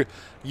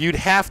 you'd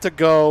have to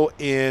go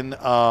in.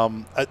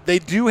 They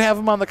do have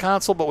them on the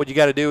console, but what you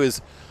got to do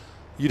is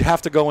you'd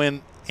have to go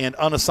in and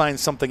unassign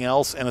something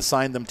else and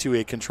assign them to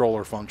a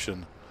controller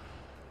function.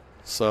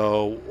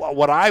 So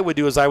what I would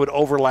do is I would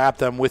overlap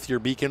them with your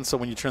beacon. So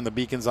when you turn the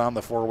beacons on,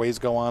 the 4 ways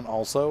go on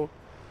also.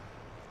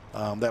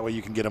 That way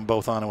you can get them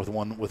both on with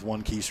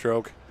one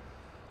keystroke.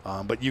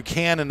 But you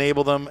can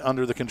enable them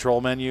under the control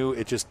menu.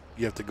 It just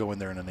you have to go in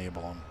there and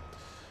enable them.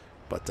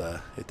 But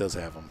it does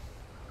have them.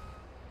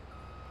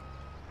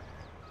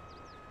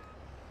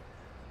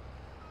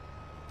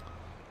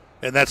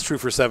 And that's true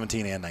for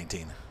 17 and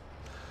 19.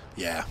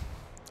 Yeah.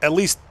 At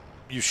least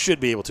you should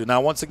be able to.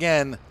 Now, once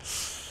again,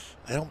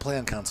 I don't play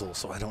on console,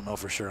 so I don't know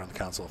for sure on the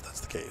console if that's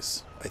the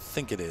case. I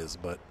think it is,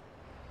 but...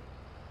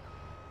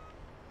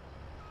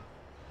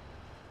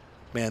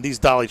 Man, these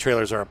dolly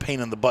trailers are a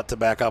pain in the butt to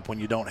back up when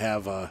you don't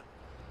have...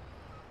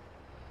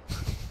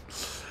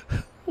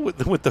 with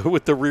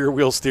the rear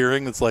wheel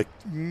steering, it's like,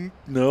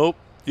 nope,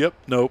 yep,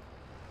 nope,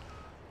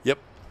 yep,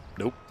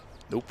 nope,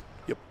 nope,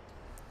 yep.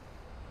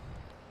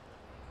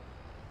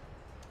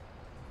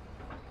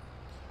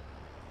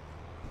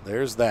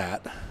 There's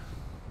that.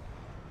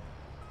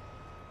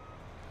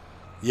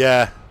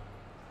 Yeah.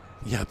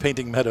 Yeah,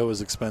 painting meadow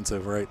is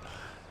expensive, right?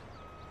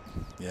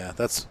 Yeah,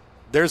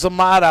 there's a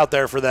mod out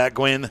there for that,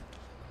 Gwen,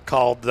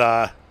 called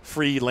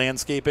free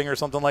landscaping or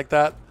something like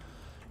that.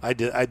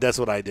 That's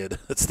what I did.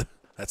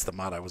 That's the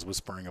mod I was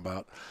whispering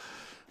about.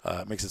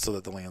 It makes it so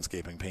that the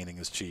landscaping painting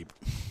is cheap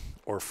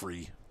or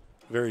free.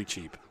 Very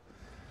cheap.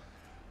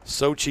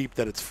 So cheap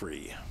that it's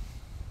free.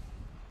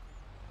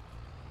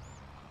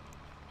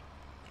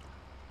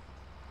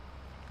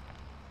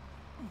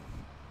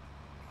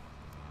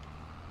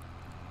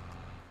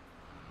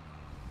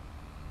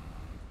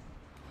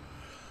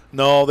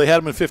 No, they had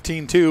them in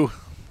 15 too.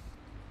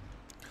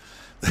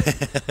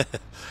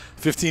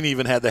 15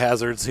 even had the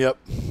hazards. Yep.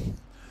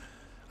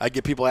 I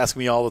get people asking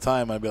me all the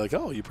time. I'd be like,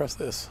 "Oh, you press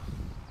this."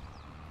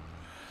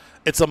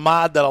 It's a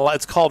mod that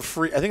it's called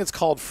free. I think it's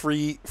called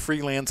free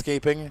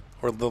landscaping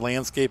or the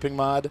landscaping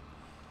mod.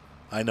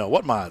 I know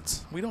what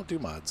mods. We don't do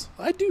mods.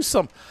 I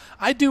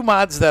do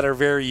mods that are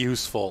very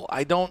useful.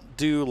 I don't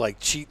do like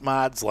cheat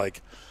mods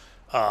like.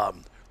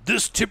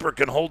 This tipper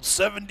can hold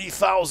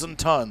 70,000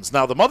 tons.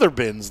 Now, the mother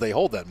bins, they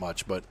hold that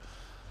much, but,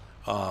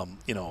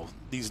 you know,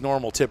 these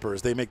normal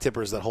tippers, they make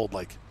tippers that hold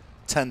like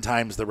 10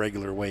 times the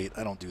regular weight.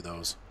 I don't do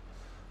those.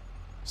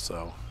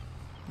 So,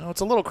 no,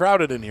 it's a little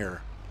crowded in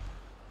here.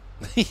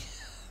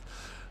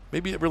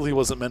 Maybe it really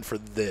wasn't meant for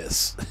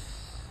this.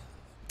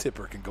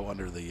 Tipper can go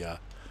under the,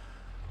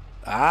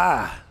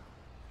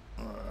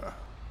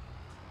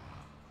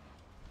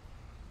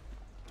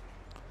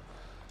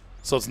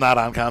 So it's not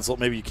on console.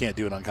 Maybe you can't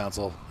do it on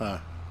console.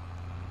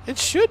 It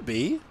should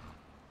be.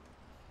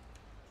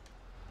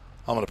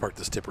 I'm going to park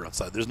this tipper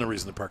outside. There's no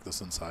reason to park this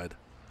inside.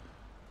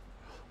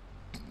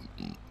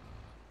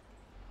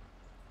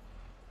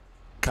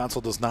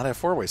 Console does not have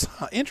 4 ways.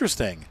 Huh,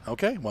 interesting.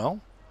 Okay, well,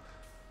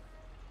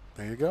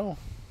 there you go.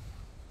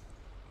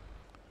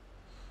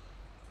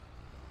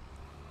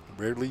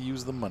 Rarely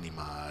use the money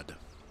mod.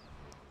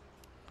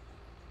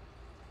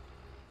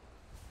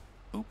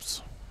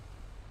 Oops.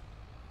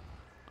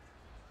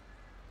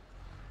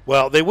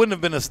 Well, they wouldn't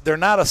have been. They're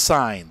not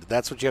assigned.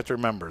 That's what you have to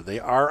remember.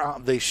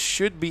 They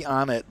should be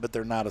on it, but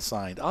they're not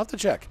assigned. I'll have to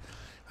check.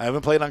 I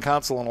haven't played on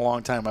console in a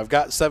long time. I've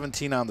got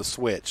 17 on the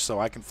Switch, so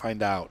I can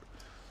find out.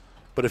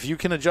 But if you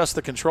can adjust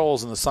the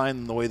controls and assign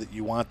them the way that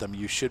you want them,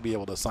 you should be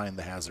able to assign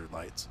the hazard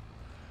lights.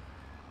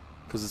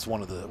 Because it's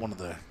one of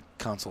the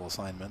console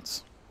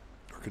assignments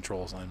or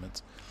control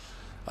assignments.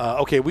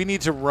 Okay, we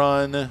need to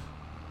run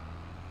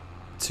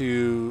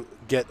to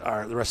get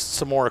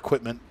some more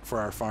equipment for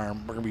our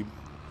farm. We're gonna be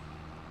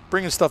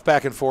bringing stuff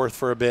back and forth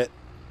for a bit.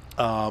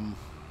 I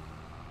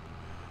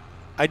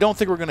don't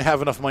think we're going to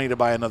have enough money to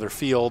buy another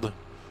field.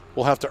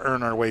 We'll have to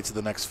earn our way to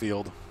the next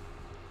field.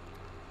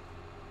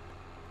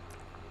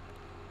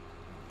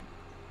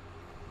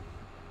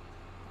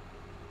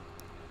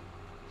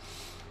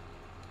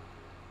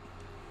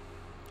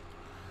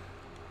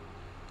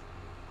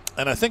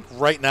 And I think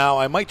right now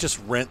I might just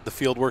rent the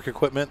fieldwork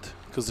equipment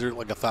because they're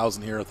like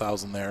 1,000 here,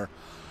 1,000 there.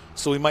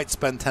 So we might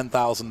spend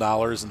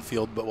 $10,000 in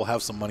field, but we'll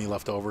have some money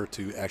left over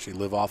to actually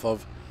live off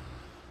of.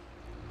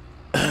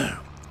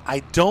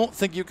 I don't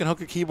think you can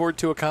hook a keyboard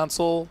to a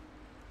console,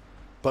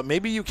 but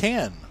maybe you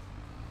can.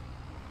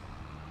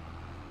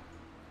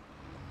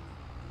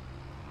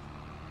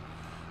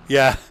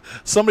 Yeah,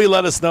 somebody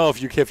let us know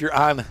if you're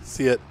on.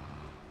 See it.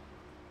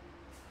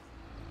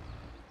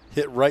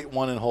 Hit right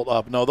one and hold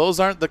up. No, those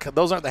aren't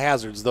the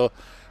hazards. The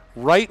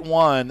right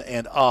one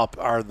and up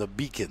are the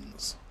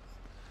beacons.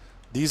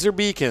 These are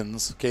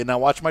beacons. Okay, now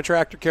watch my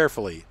tractor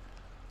carefully.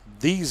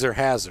 These are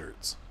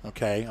hazards.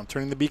 Okay, I'm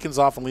turning the beacons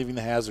off and leaving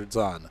the hazards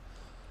on.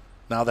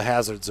 Now the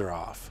hazards are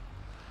off.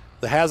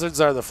 The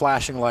hazards are the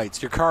flashing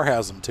lights. Your car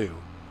has them too.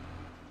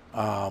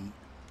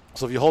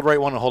 So if you hold right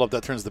one and hold up,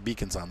 that turns the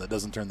beacons on. That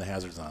doesn't turn the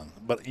hazards on.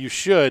 But you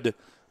should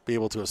be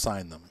able to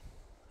assign them.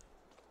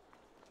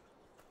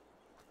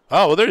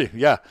 Oh, well, there you go.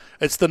 Yeah.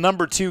 It's the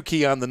number 2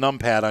 key on the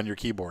numpad on your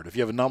keyboard. If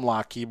you have a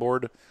numlock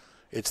keyboard,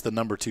 it's the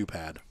number 2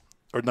 pad.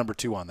 Or number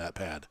 2 on that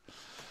pad.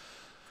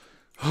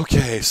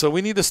 Okay, so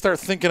we need to start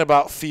thinking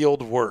about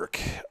field work.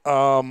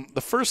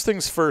 The first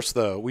things first,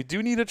 though. We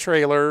do need a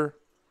trailer.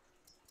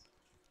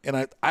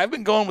 And I've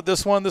been going with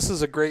this one. This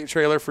is a great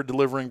trailer for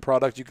delivering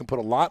product. You can put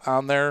a lot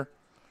on there.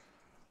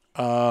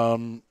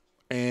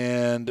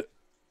 And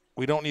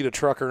we don't need a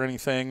truck or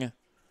anything.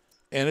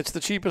 And it's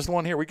the cheapest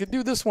one here. We could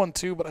do this one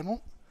too, but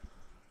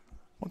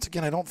once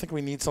again, I don't think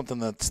we need something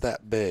that's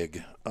that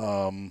big.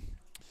 Because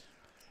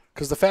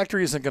the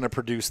factory isn't going to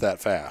produce that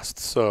fast.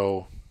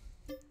 So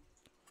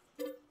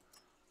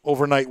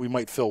overnight, we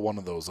might fill one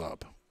of those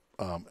up.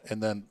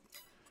 And then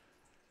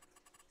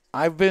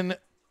I've been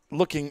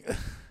looking,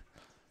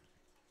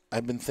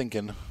 I've been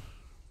thinking,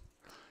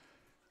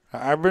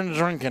 I've been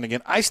drinking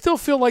again. I still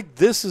feel like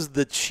this is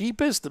the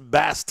cheapest,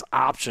 best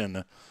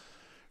option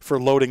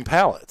for loading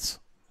pallets.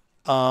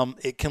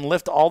 It can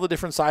lift all the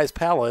different size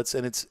pallets,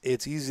 and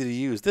it's easy to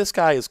use. This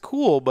guy is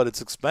cool, but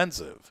it's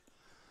expensive.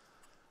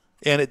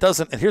 And it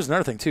doesn't. And here's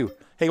another thing, too.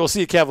 Hey, we'll see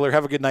you, Cavalier.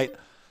 Have a good night.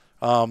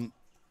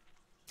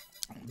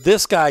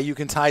 This guy you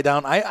can tie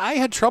down. I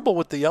had trouble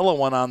with the yellow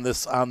one on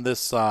this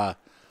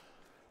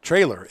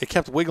trailer. It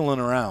kept wiggling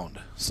around.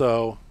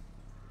 So...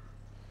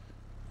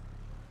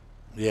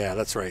 yeah,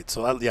 that's right.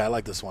 So, I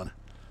like this one.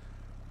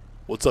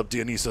 What's up,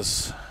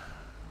 Dionysus?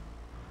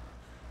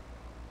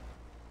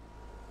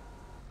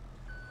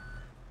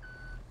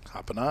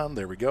 Hopping on.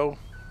 There we go.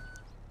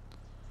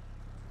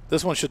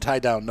 This one should tie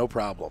down no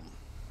problem.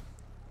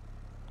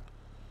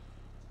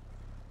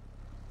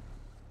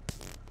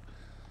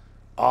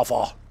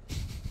 Awful.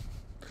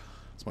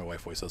 That's my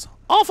wife always says.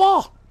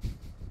 Awful.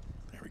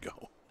 There we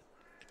go.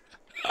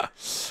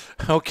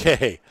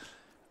 Okay.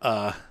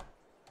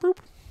 Boop.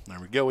 There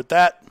we go with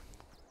that.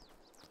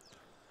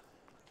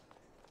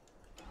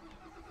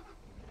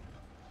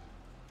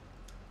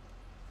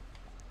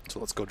 So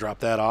let's go drop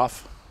that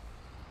off.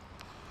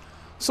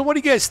 So what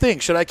do you guys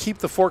think? Should I keep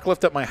the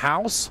forklift at my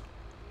house?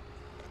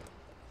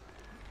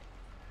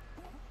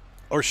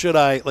 Or should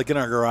I, like in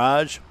our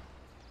garage?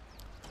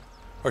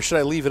 Or should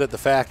I leave it at the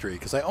factory?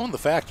 Because I own the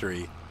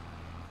factory.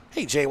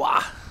 Hey,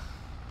 Jaywa.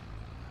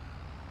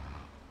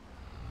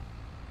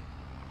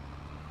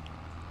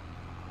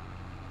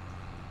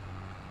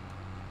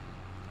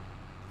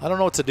 I don't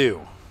know what to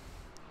do.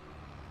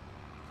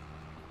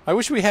 I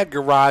wish we had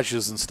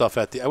garages and stuff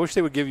at the... I wish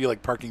they would give you,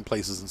 like, parking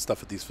places and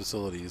stuff at these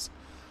facilities.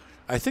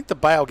 I think the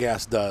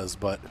biogas does,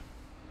 but...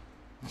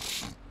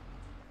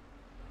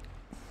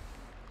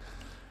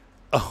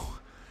 oh,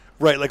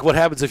 right. Like, what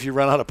happens if you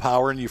run out of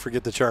power and you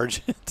forget to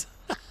charge it?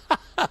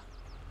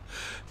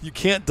 You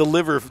can't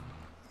deliver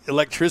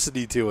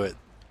electricity to it.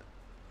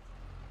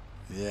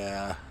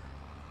 Yeah.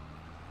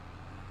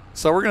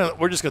 So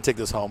we're just gonna take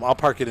this home. I'll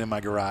park it in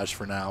my garage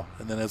for now,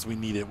 and then as we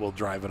need it, we'll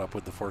drive it up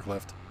with the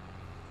forklift.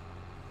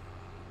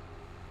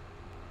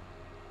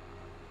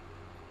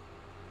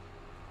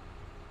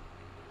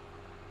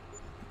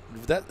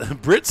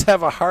 Brits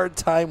have a hard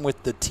time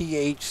with the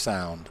TH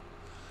sound.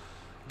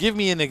 Give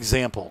me an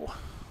example.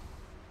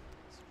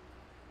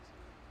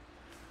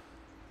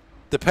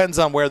 Depends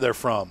on where they're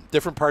from.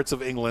 Different parts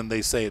of England,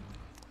 they say,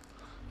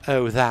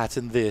 oh, that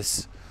and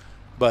this.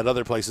 But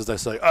other places, they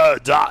say, oh,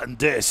 that and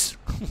this.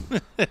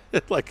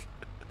 Like,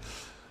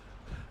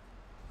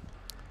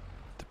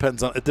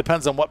 it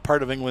depends on what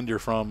part of England you're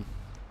from.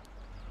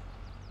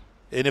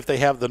 And if they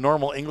have the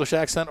normal English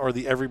accent or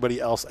the everybody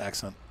else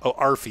accent. Oh,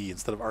 Arfie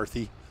instead of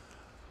Arthie.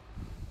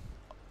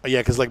 Oh, yeah,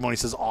 because like Moni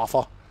says,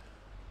 awful.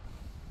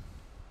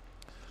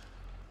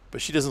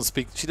 But she doesn't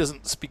speak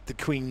the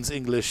Queen's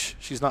English.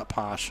 She's not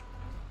posh.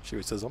 She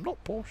always says, I'm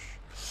not posh.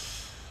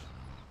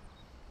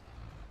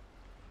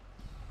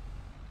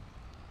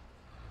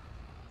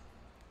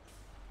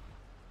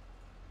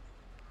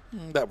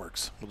 That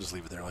works. We'll just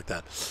leave it there like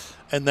that.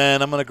 And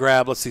then I'm going to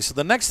grab, let's see. So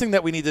the next thing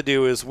that we need to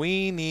do is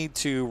we need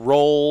to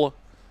roll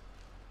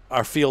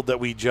our field that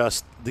we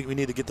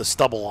need to get the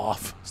stubble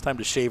off. It's time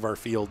to shave our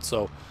field.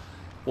 So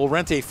we'll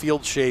rent a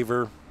field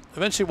shaver.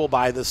 Eventually we'll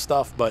buy this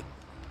stuff, but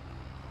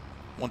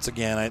once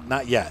again,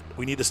 not yet.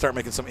 We need to start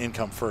making some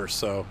income first.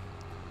 So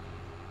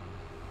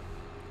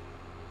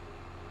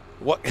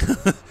What?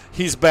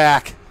 He's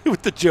back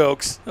with the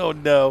jokes. Oh,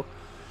 no.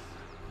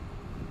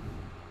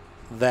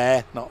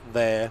 There, not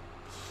there.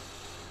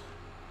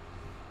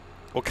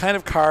 What kind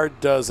of car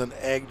does an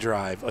egg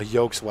drive? A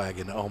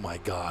Volkswagen. Oh, my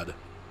God.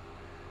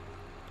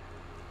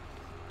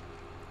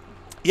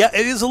 Yeah,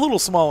 it is a little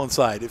small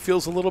inside. It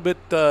feels a little bit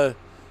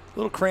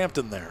cramped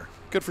in there.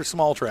 Good for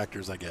small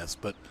tractors, I guess.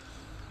 But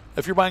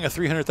if you're buying a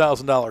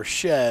 $300,000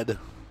 shed,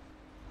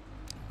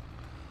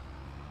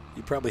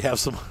 you probably have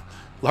some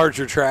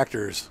larger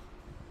tractors.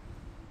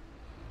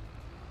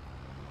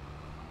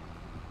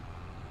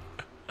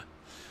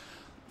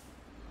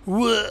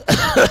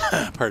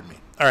 Pardon me.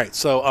 All right,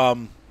 so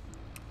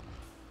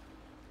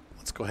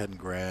let's go ahead and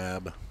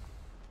grab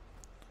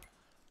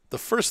the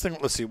first thing.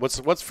 Let's see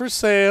what's for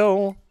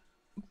sale.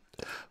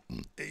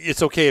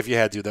 It's okay if you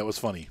had to. That was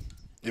funny.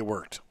 It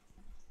worked.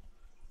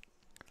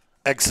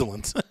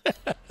 Excellent.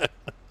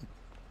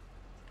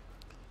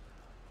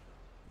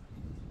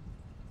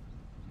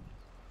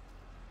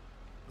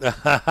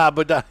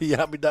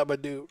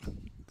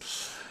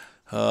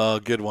 Oh,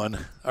 good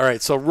one. All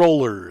right, so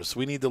rollers.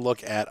 We need to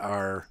look at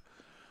our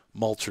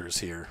mulchers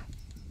here.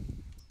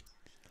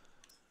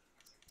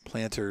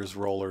 Planters,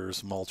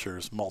 rollers,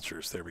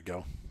 mulchers. There we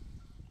go.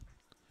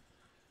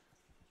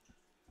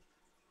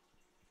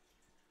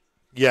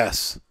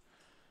 Yes.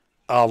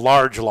 A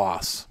large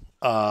loss.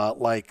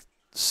 Like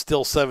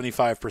still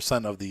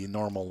 75% of the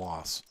normal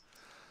loss.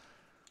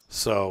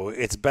 So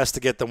it's best to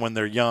get them when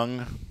they're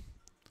young.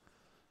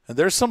 And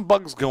there's some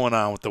bugs going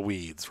on with the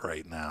weeds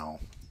right now.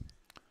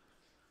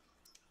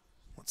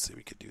 Let's see,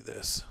 we could do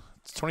this.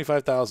 It's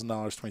 $25,000,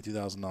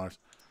 $22,000.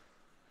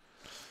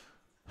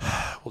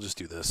 We'll just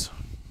do this.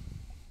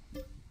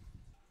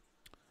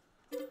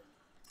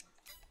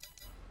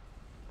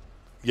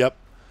 Yep.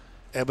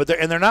 But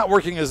they're not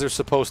working as they're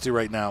supposed to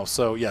right now.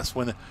 So yes,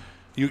 when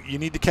you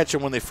need to catch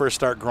them when they first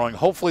start growing.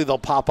 Hopefully they'll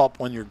pop up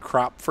when your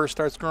crop first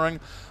starts growing.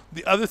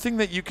 The other thing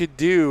that you could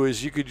do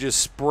is you could just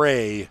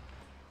spray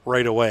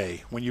right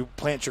away. When you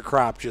plant your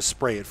crop, just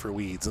spray it for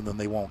weeds, and then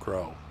they won't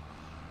grow.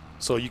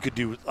 So you could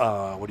do,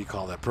 what do you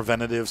call that,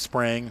 preventative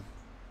spraying.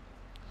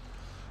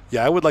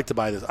 Yeah, I would like to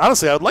buy this.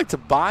 Honestly, I would like to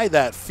buy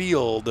that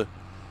field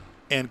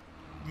and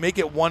make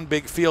it one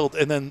big field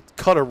and then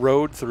cut a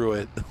road through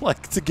it,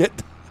 like to get,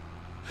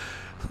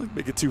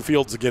 make it two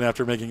fields again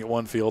after making it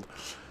one field.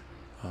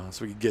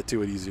 So we can get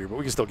to it easier, but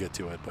we can still get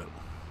to it. But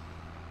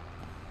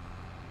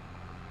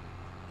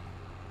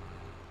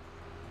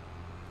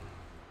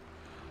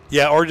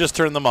yeah, or just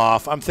turn them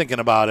off. I'm thinking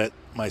about it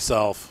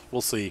myself.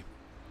 We'll see.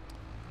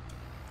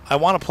 I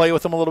want to play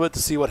with them a little bit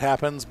to see what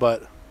happens,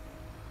 but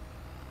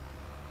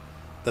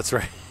that's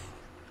right.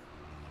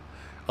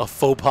 A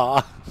faux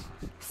pas.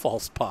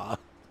 False pas.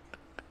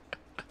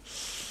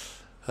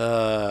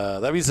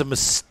 That means a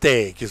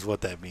mistake is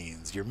what that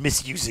means. You're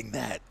misusing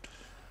that.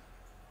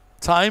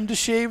 Time to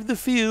shave the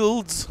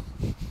fields.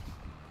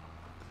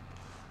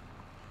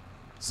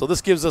 So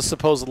this gives us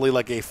supposedly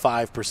like a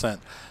 5%.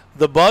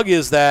 The bug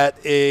is that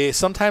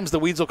sometimes the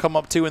weeds will come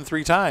up 2 and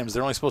 3 times.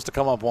 They're only supposed to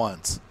come up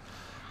once.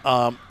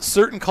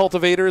 Certain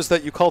cultivators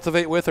that you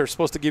cultivate with are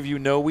supposed to give you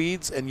no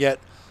weeds, and yet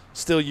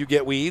still you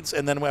get weeds.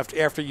 And then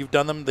after you've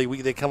done them,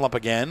 they come up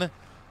again.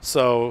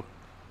 So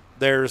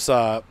there's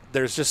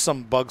just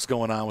some bugs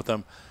going on with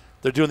them.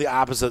 They're doing the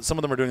opposite. Some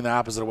of them are doing the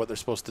opposite of what they're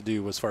supposed to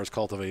do as far as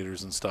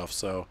cultivators and stuff.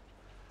 So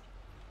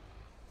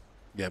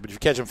yeah, but if you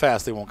catch them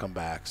fast, they won't come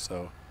back.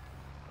 So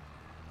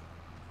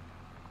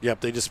yep,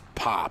 they just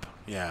pop.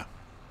 Yeah,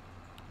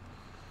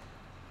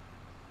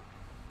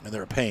 and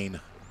they're a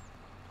pain.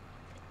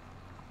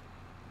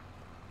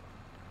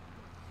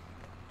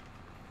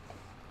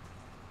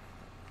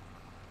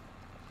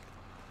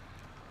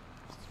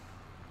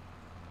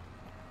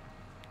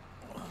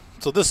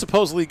 So this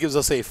supposedly gives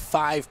us a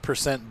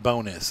 5%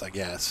 bonus, I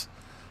guess,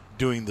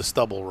 doing the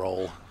stubble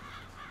roll.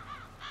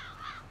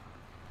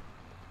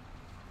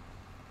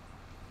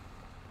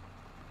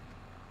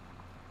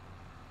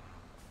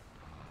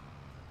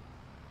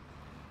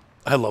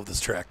 I love this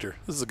tractor.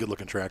 This is a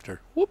good-looking tractor.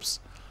 Whoops.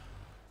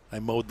 I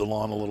mowed the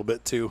lawn a little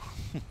bit, too.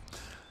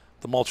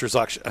 The mulchers,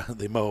 actually,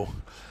 they mow.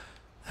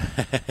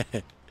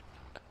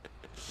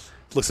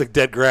 Looks like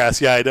dead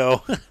grass. Yeah, I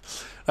know.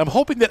 I'm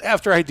hoping that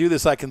after I do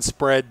this, I can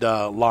spread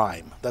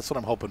lime. That's what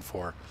I'm hoping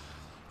for.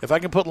 If I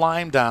can put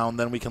lime down,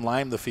 then we can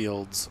lime the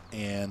fields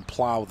and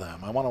plow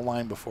them. I want to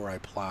lime before I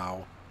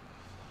plow.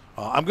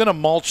 I'm going to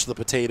mulch the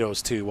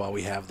potatoes, too, while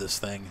we have this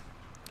thing,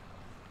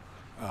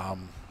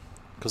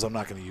 because I'm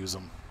not going to use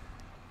them.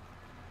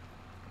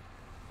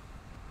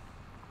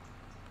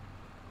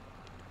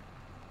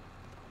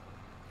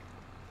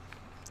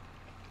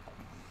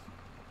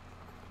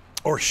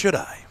 Or should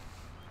I?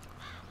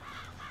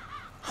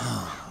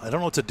 I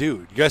don't know what to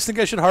do. You guys think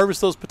I should harvest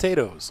those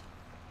potatoes?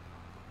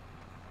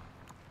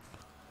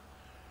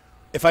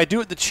 If I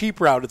do it the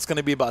cheap route, it's going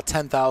to be about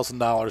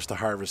 $10,000 to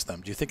harvest them.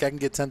 Do you think I can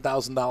get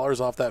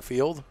 $10,000 off that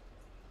field?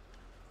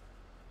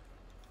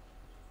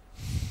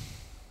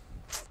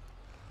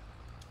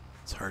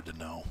 It's hard to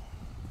know.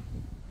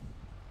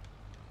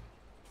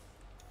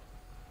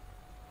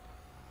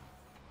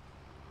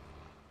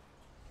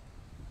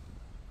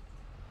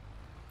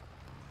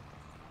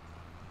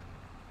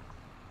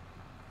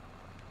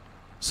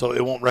 So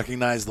it won't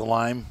recognize the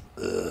lime.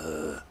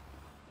 Ugh.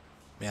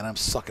 Man, I'm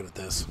sucking at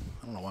this.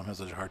 I don't know why I'm having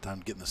such a hard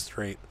time getting this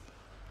straight.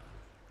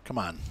 Come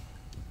on.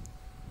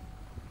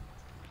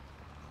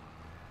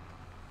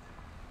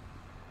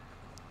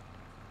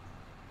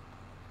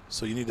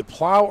 So you need to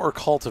plow or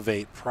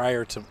cultivate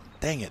prior to...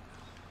 Dang it.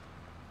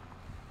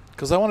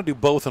 Because I want to do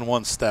both in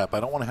one step.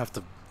 I don't want to have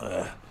to...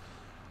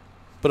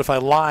 But if I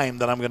lime,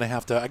 then I'm going to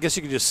have to... I guess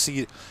you can just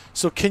seed...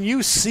 So can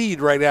you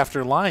seed right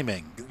after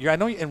liming? I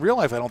know in real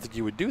life I don't think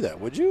you would do that,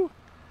 would you?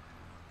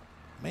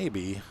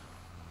 Maybe.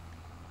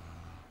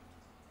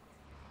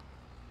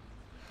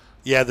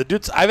 Yeah, the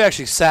dudes... I've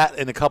actually sat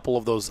in a couple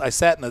of those. I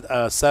sat in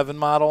a 7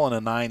 model and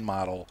a 9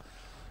 model.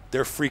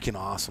 They're freaking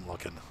awesome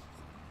looking.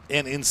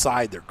 And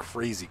inside, they're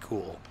crazy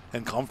cool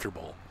and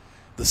comfortable.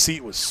 The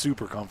seat was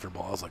super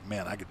comfortable. I was like,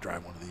 man, I could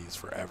drive one of these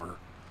forever.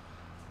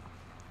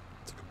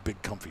 It's like a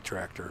big, comfy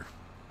tractor.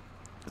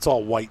 It's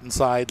all white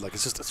inside. Like,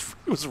 it's just,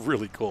 it was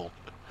really cool.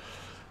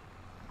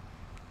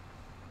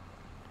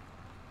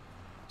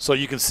 So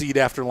you can seed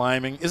after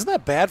liming. Isn't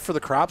that bad for the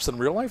crops in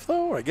real life,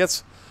 though? I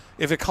guess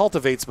if it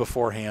cultivates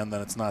beforehand,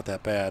 then it's not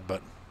that bad.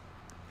 But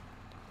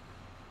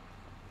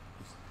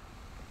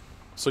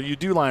so you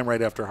do lime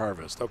right after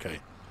harvest. Okay.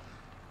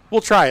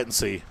 We'll try it and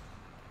see.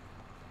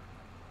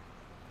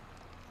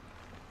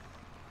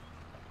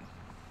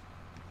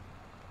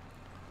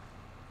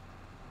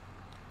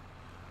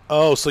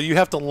 Oh, so you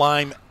have to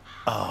lime.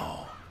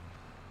 Oh.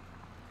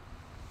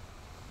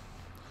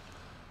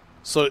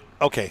 So,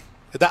 okay.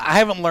 I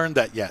haven't learned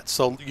that yet.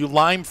 So you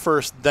lime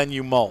first, then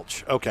you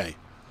mulch. Okay.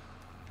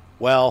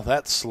 Well,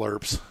 that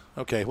slurps.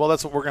 Okay, well,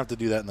 that's what we're going to have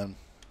to do that and then.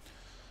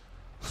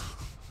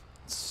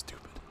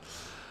 Stupid.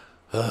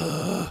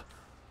 Oh,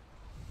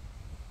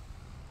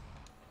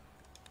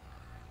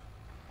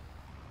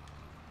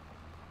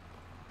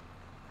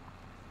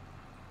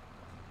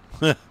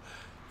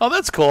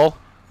 that's cool.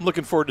 I'm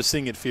looking forward to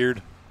seeing it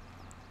feared.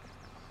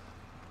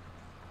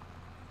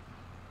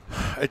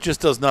 It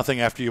just does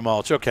nothing after you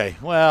mulch. Okay,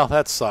 well,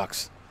 that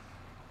sucks.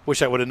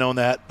 Wish I would have known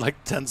that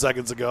like 10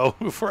 seconds ago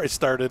before I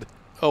started.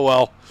 Oh,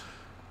 well.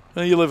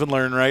 You live and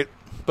learn, right?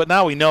 But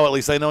now we know, at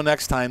least I know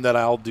next time that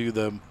I'll do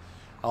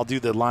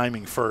the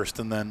liming first,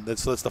 and then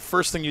that's the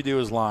first thing you do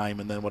is lime,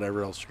 and then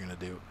whatever else you're going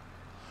to do.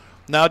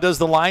 Now, does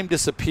the lime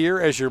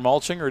disappear as you're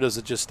mulching, or does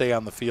it just stay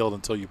on the field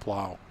until you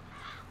plow?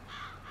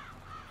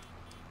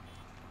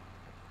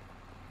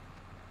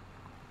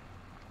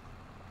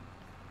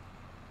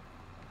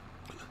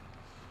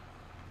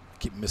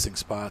 Keep missing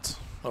spots.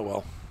 Oh,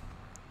 well.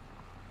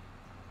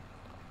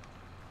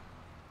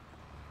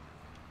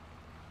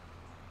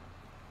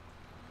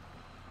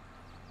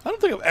 I don't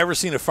think I've ever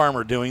seen a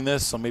farmer doing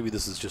this, so maybe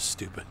this is just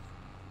stupid.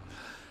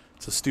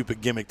 It's a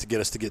stupid gimmick to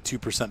get us to get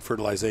 2%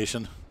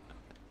 fertilization.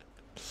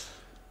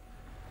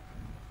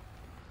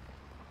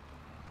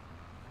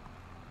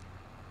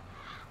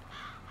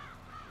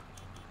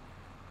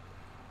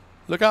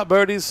 Look out,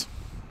 birdies.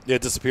 Yeah,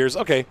 it disappears.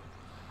 Okay.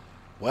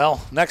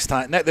 Well, next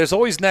time. There's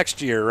always next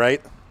year,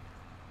 right?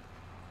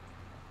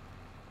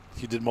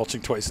 You did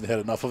mulching twice and had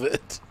enough of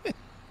it.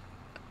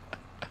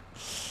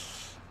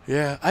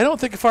 Yeah, I don't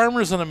think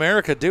farmers in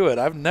America do it.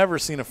 I've never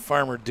seen a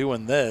farmer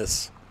doing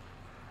this.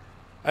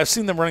 I've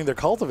seen them running their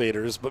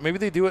cultivators, but maybe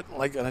they do it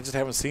like, and I just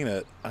haven't seen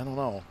it. I don't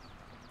know.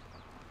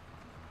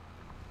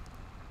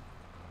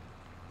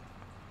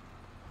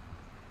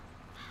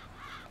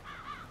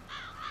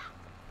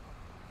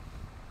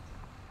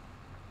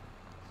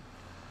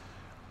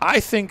 I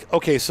think,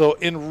 okay, so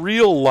in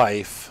real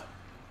life,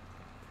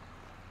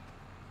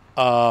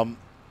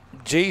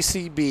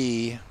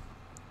 JCB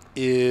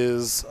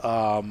is,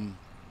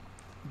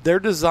 they're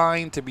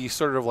designed to be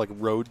sort of like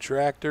road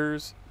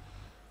tractors.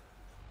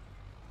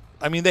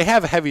 I mean, they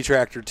have a heavy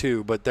tractor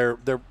too, but their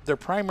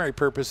primary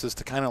purpose is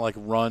to kind of like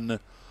run,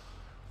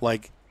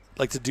 like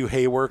to do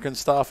hay work and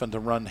stuff, and to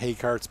run hay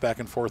carts back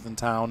and forth in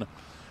town.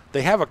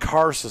 They have a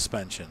car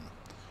suspension.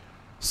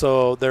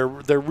 So they're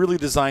really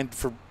designed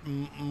for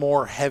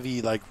more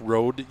heavy like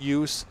road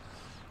use,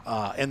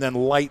 and then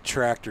light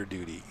tractor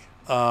duty.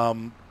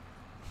 But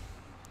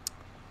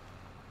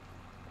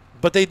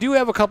they do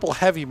have a couple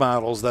heavy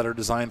models that are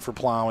designed for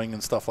plowing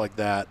and stuff like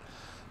that.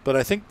 But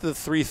I think the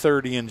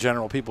 330 in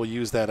general, people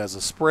use that as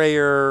a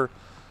sprayer.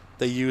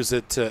 They use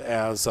it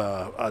as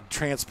a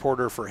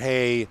transporter for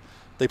hay.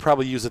 They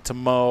probably use it to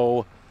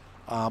mow.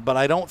 But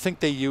I don't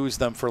think they use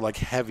them for like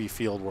heavy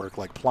field work,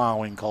 like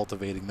plowing,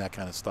 cultivating, that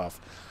kind of stuff.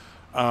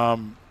 I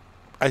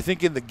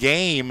think in the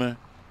game,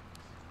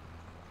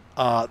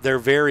 they're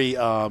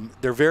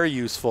very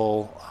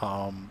useful,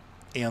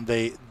 and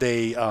they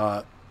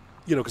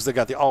because they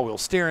got the all-wheel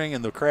steering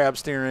and the crab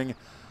steering,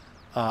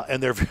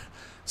 and they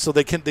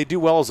do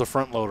well as a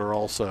front loader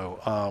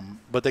also.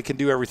 But they can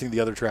do everything the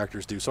other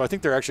tractors do. So I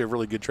think they're actually a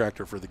really good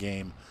tractor for the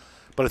game.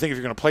 But I think if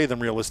you're going to play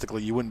them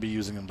realistically, you wouldn't be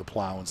using them to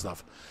plow and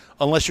stuff.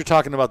 Unless you're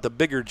talking about the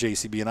bigger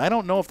JCB. And I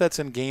don't know if that's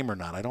in game or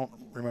not. I don't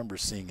remember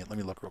seeing it. Let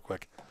me look real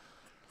quick.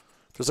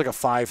 There's like a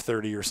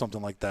 530 or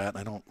something like that.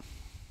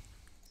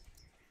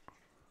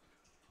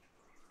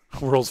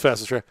 World's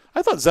fastest tractor.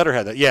 I thought Zetter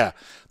had that. Yeah,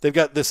 they've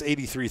got this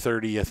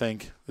 8330. I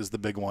think is the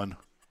big one.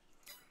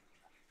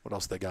 What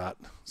else they got?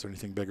 Is there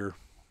anything bigger?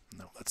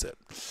 No, that's it.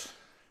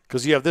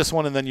 Because you have this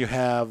one, and then you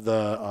have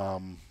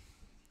the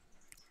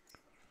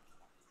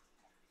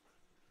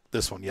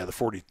this one. Yeah, the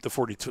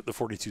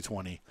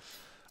 4220.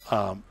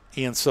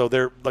 And so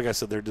they're, like I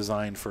said, they're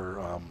designed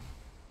for.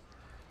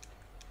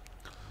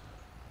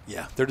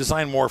 They're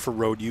designed more for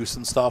road use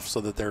and stuff, so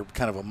that they're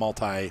kind of a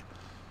multi.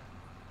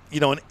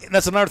 And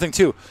that's another thing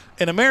too.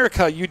 In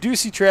America, you do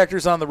see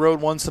tractors on the road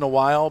once in a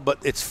while, but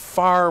it's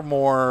far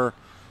more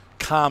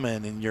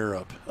common in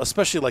Europe,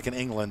 especially like in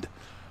England.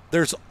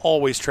 There's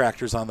always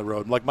tractors on the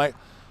road. Like my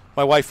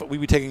wife,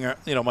 we'd be taking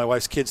my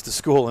wife's kids to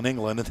school in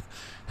England,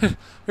 and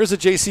there's a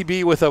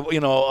JCB with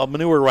a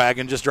manure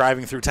wagon just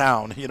driving through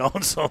town.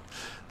 And so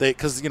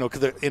because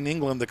in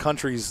England the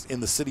countries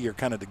in the city are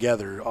kind of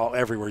together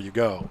everywhere you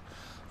go.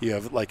 You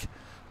have like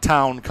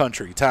town,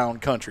 country, town,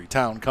 country,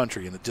 town,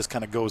 country, and it just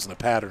kind of goes in a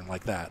pattern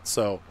like that.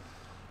 So,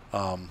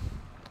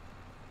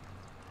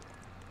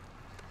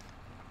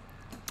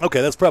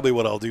 okay, that's probably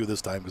what I'll do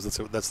this time because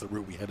that's the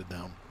route we headed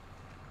down.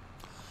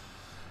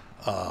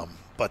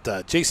 But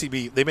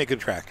JCB, they make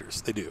good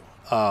tractors. They do.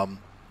 Now,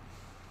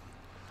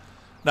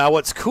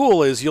 what's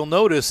cool is you'll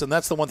notice, and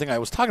that's the one thing I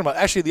was talking about,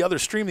 actually the other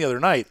stream the other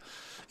night,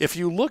 if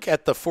you look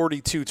at the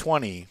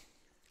 4220,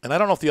 and I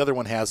don't know if the other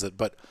one has it,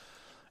 but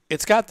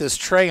it's got this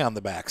tray on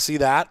the back. See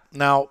that?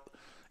 Now,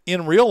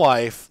 in real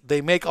life, they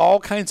make all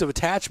kinds of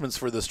attachments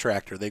for this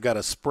tractor. They've got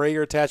a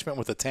sprayer attachment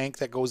with a tank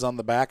that goes on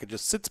the back. It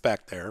just sits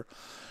back there.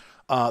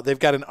 They've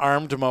got an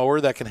armed mower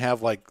that can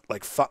have like I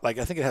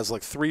think it has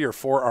like 3 or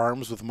 4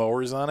 arms with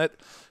mowers on it.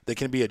 They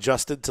can be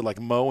adjusted to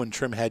like mow and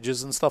trim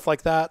hedges and stuff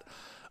like that.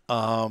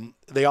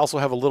 They also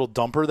have a little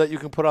dumper that you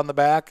can put on the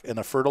back and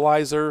a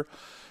fertilizer.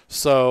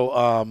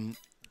 So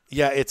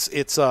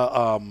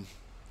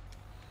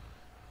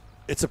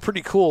it's a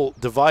pretty cool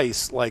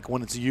device, like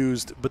when it's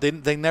used, but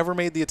they never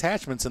made the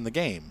attachments in the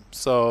game.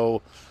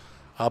 So,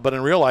 but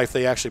in real life,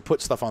 they actually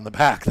put stuff on the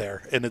back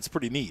there, and it's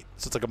pretty neat.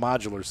 So it's like a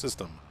modular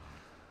system.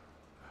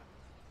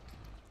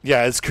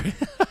 Yeah, it's great.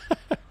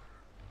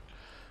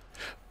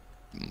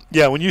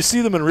 Yeah, when you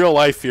see them in real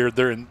life here,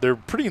 they're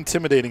pretty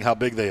intimidating how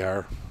big they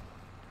are.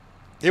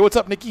 Hey, what's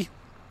up, Nikki?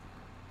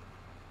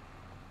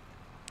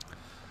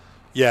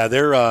 Yeah,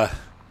 they're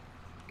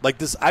like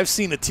this. I've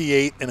seen a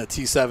T8 and a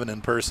T7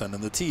 in person,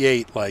 and the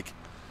T8 like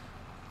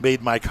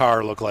made my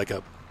car look like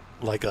a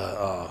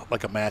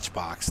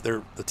matchbox.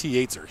 The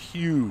T8s are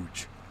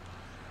huge.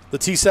 The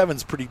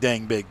T7's pretty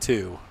dang big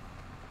too.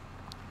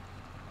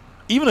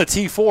 Even a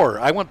T4.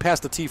 I went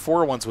past a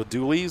T4 once with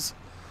dualies.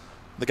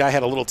 The guy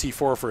had a little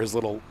T4 for his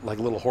little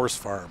horse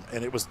farm,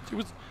 and it was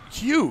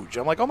huge.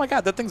 I'm like, oh my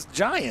god, that thing's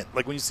giant.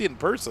 Like when you see it in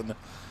person,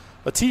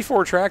 a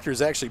T4 tractor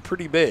is actually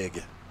pretty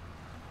big.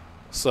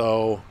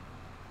 So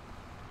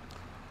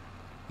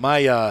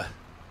my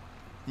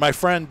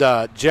friend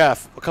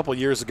Jeff, a couple of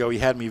years ago, he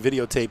had me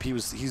videotape.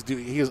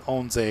 He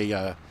owns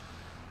a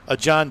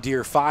John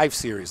Deere 5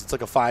 Series. It's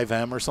like a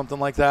 5M or something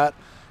like that,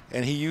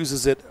 and he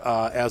uses it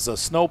as a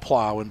snow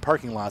plow in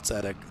parking lots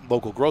at a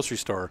local grocery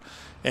store.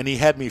 And he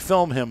had me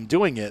film him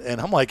doing it, and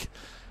I'm like,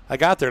 I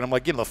got there, and I'm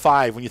like, the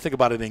 5, when you think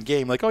about it in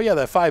game, like, oh yeah,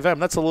 that 5M,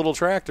 that's a little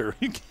tractor.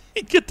 You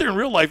get there in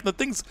real life,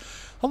 and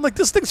I'm like,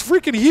 this thing's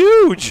freaking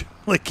huge.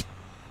 Like,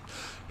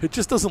 it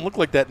just doesn't look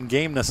like that in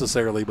game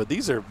necessarily, but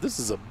this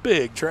is a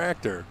big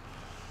tractor.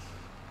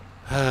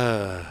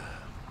 Oh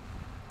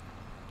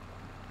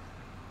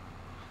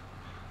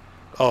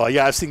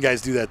yeah, I've seen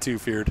guys do that too,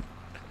 Feared.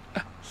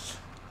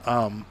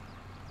 Man,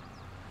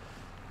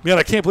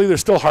 I can't believe they're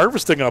still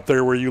harvesting up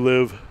there where you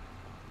live.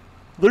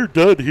 They're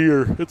done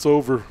here. It's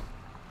over.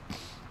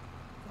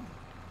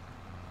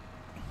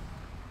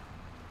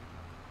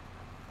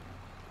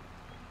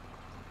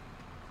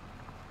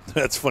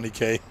 That's funny,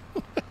 Kay.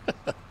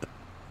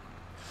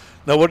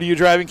 Now, what are you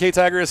driving, Kay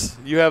Tigris?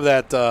 You have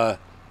that,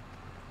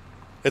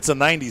 it's a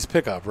 90s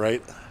pickup,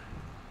 right?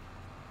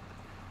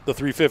 The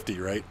 350,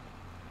 right?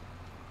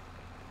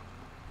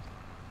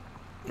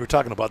 We were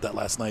talking about that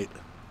last night.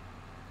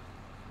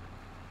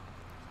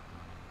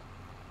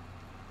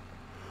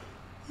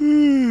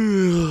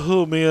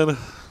 Oh man,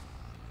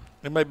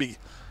 we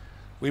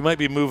might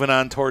be moving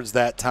on towards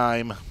that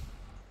time,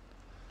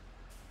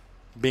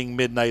 being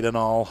midnight and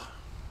all.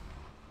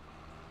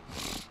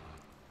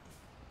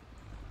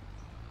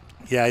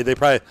 Yeah, they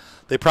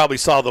probably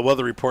saw the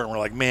weather report and were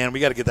like, man, we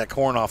got to get that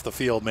corn off the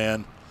field,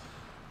 man.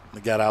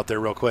 They got out there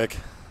real quick.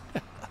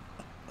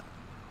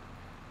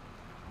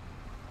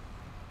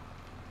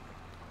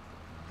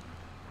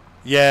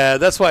 Yeah,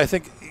 that's why I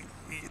think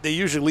they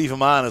usually leave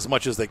them on as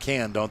much as they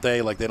can, don't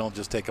they? Like, they don't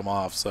just take them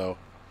off. So,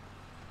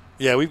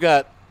 yeah, we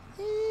got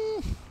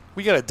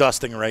a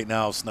dusting right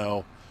now of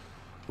snow.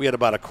 We had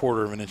about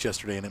 1/4 of an inch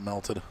yesterday, and it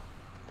melted.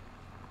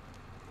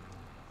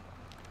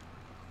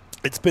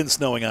 It's been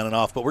snowing on and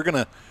off, but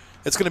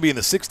it's gonna be in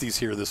the 60s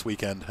here this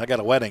weekend. I got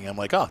a wedding. I'm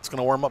like, oh, it's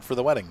gonna warm up for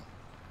the wedding.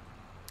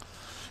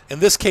 In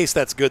this case,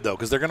 that's good though,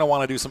 because they're gonna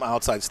want to do some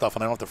outside stuff,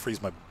 and I don't have to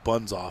freeze my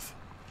buns off.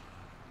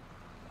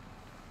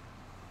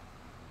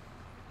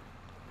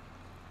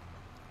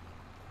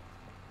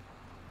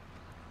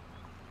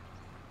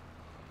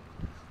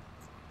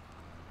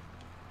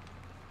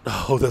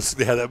 Oh,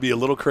 that'd be a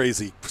little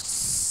crazy.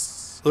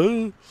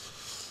 Yeah,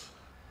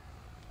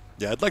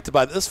 I'd like to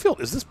buy this field.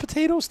 Is this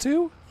potatoes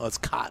too? Oh, it's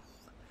cotton.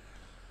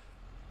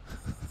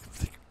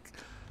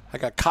 I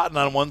got cotton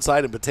on one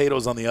side and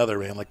potatoes on the other,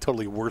 man. Like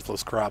totally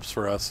worthless crops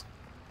for us.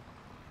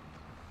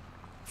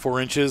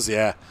 4 inches,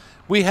 yeah.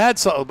 We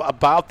had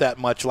about that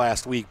much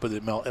last week, but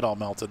it all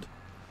melted.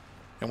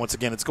 And once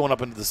again, it's going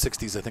up into the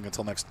 60s, I think,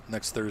 until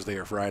next Thursday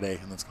or Friday,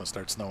 and then it's going to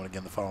start snowing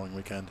again the following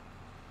weekend.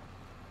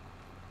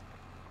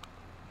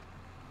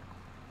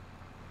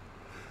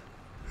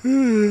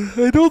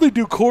 I know they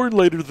do corn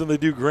later than they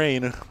do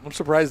grain. I'm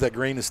surprised that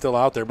grain is still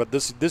out there, but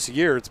this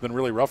year it's been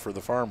really rough for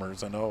the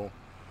farmers. I know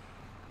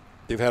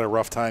they've had a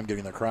rough time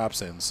getting their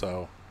crops in,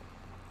 so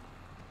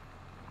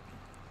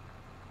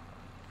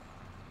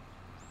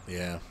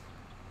yeah.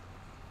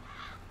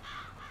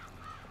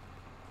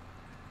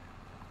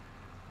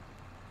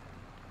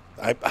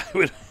 I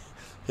would,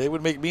 it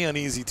would make me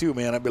uneasy too,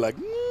 man. I'd be like,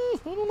 I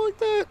don't like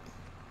that.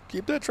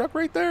 Keep that truck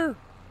right there.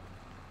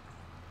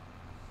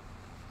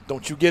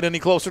 Don't you get any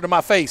closer to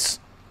my face.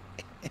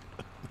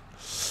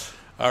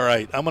 All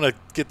right, I'm going to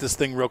get this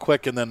thing real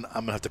quick, and then I'm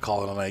going to have to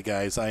call it a night,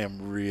 guys. I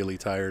am really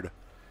tired.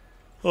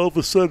 All of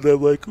a sudden,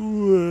 I'm like,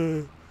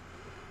 ooh.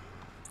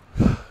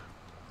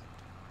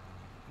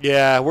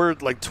 Yeah, we're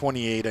at like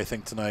 28, I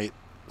think, tonight.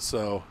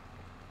 So,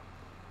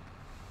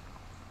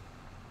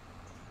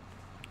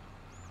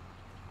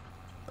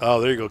 oh,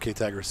 there you go,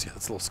 K-Tigers. Yeah,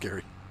 that's a little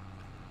scary.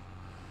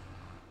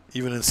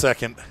 Even in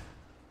second.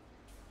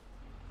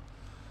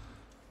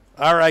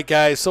 All right,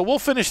 guys. So we'll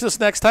finish this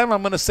next time.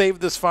 I'm going to save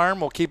this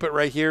farm. We'll keep it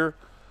right here.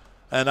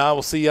 And I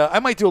will see. I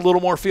might do a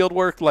little more field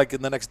work like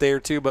in the next day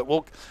or two, but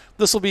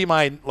this will be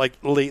my like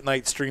late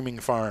night streaming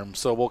farm.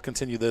 So we'll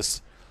continue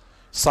this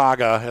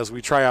saga as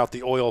we try out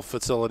the oil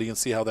facility and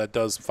see how that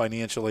does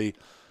financially.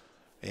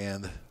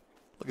 And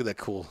look at that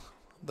cool.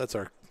 That's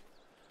our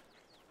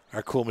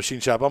cool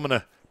machine shop. I'm going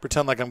to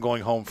pretend like I'm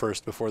going home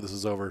first before this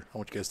is over. I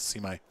want you guys to see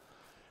my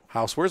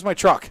house. Where's my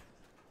truck?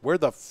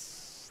 Where's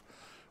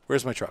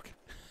my truck?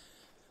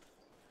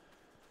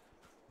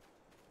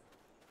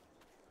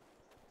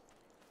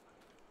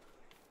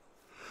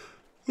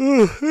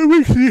 Oh, it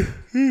makes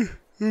me.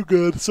 Oh,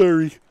 God,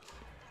 sorry.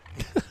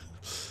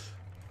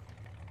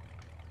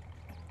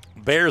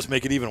 Bears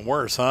make it even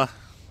worse, huh?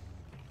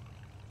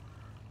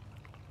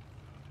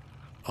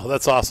 Oh,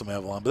 that's awesome,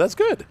 Avalon, but that's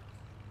good.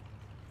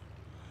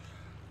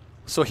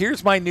 So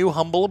here's my new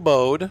humble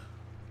abode.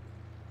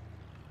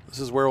 This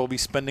is where we'll be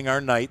spending our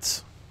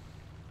nights.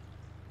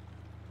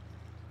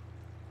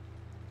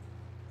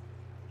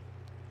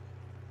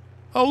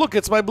 Oh, look,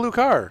 it's my blue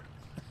car.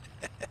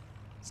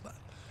 It's not.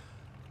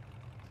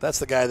 That's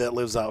the guy that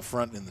lives out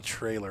front in the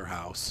trailer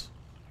house.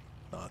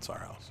 No, that's our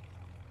house.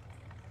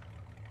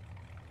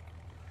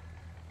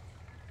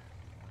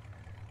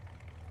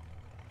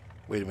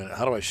 Wait a minute.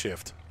 How do I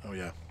shift? Oh,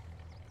 yeah.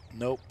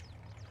 Nope.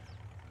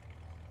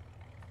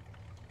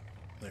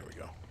 There we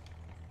go.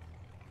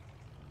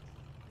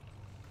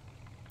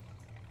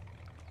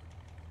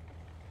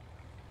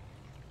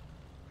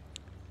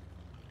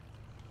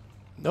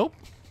 Nope.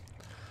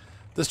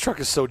 This truck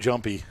is so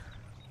jumpy.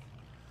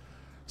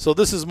 So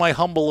this is my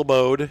humble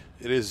abode.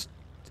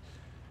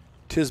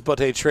 Tis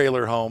but a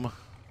trailer home.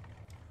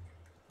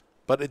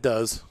 But it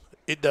does.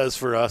 It does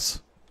for us.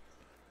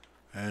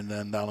 And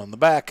then down on the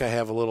back I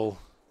have a little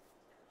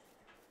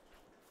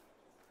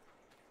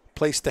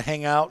place to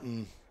hang out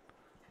and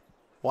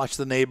watch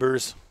the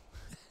neighbors.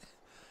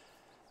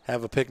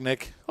 Have a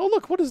picnic. Oh,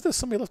 look, what is this?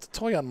 Somebody left a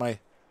toy on my...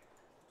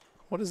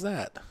 What is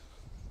that?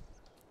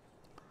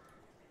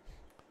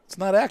 It's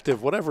not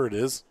active, whatever it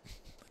is. I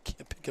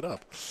can't pick it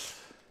up.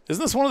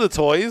 Isn't this one of the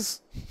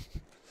toys?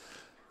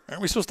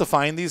 Aren't we supposed to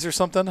find these or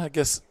something? I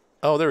guess.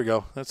 Oh, there we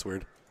go. That's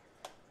weird.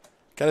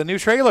 Got a new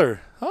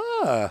trailer.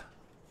 Ah.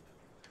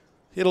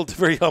 It'll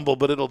very humble,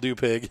 but it'll do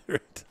pig.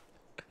 Right.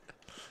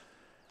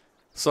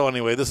 So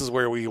anyway, this is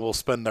where we will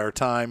spend our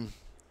time.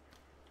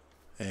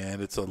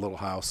 And it's a little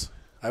house.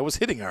 I was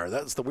hitting R.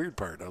 That's the weird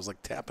part. I was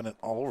like tapping it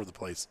all over the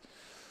place.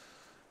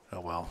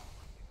 Oh, well.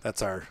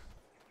 That's our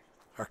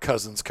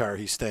cousin's car.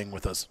 He's staying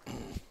with us.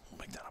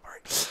 Make that up. All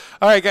right.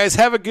 All right, guys.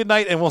 Have a good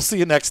night, and we'll see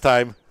you next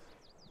time.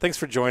 Thanks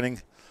for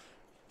joining.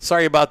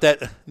 Sorry about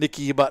that,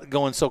 Nikki, about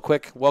going so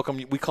quick.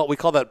 Welcome. We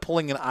call that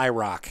pulling an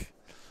IROC.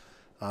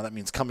 That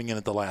means coming in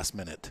at the last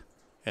minute.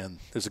 And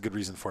there's a good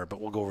reason for it,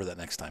 but we'll go over that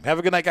next time. Have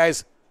a good night,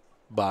 guys.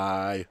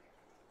 Bye.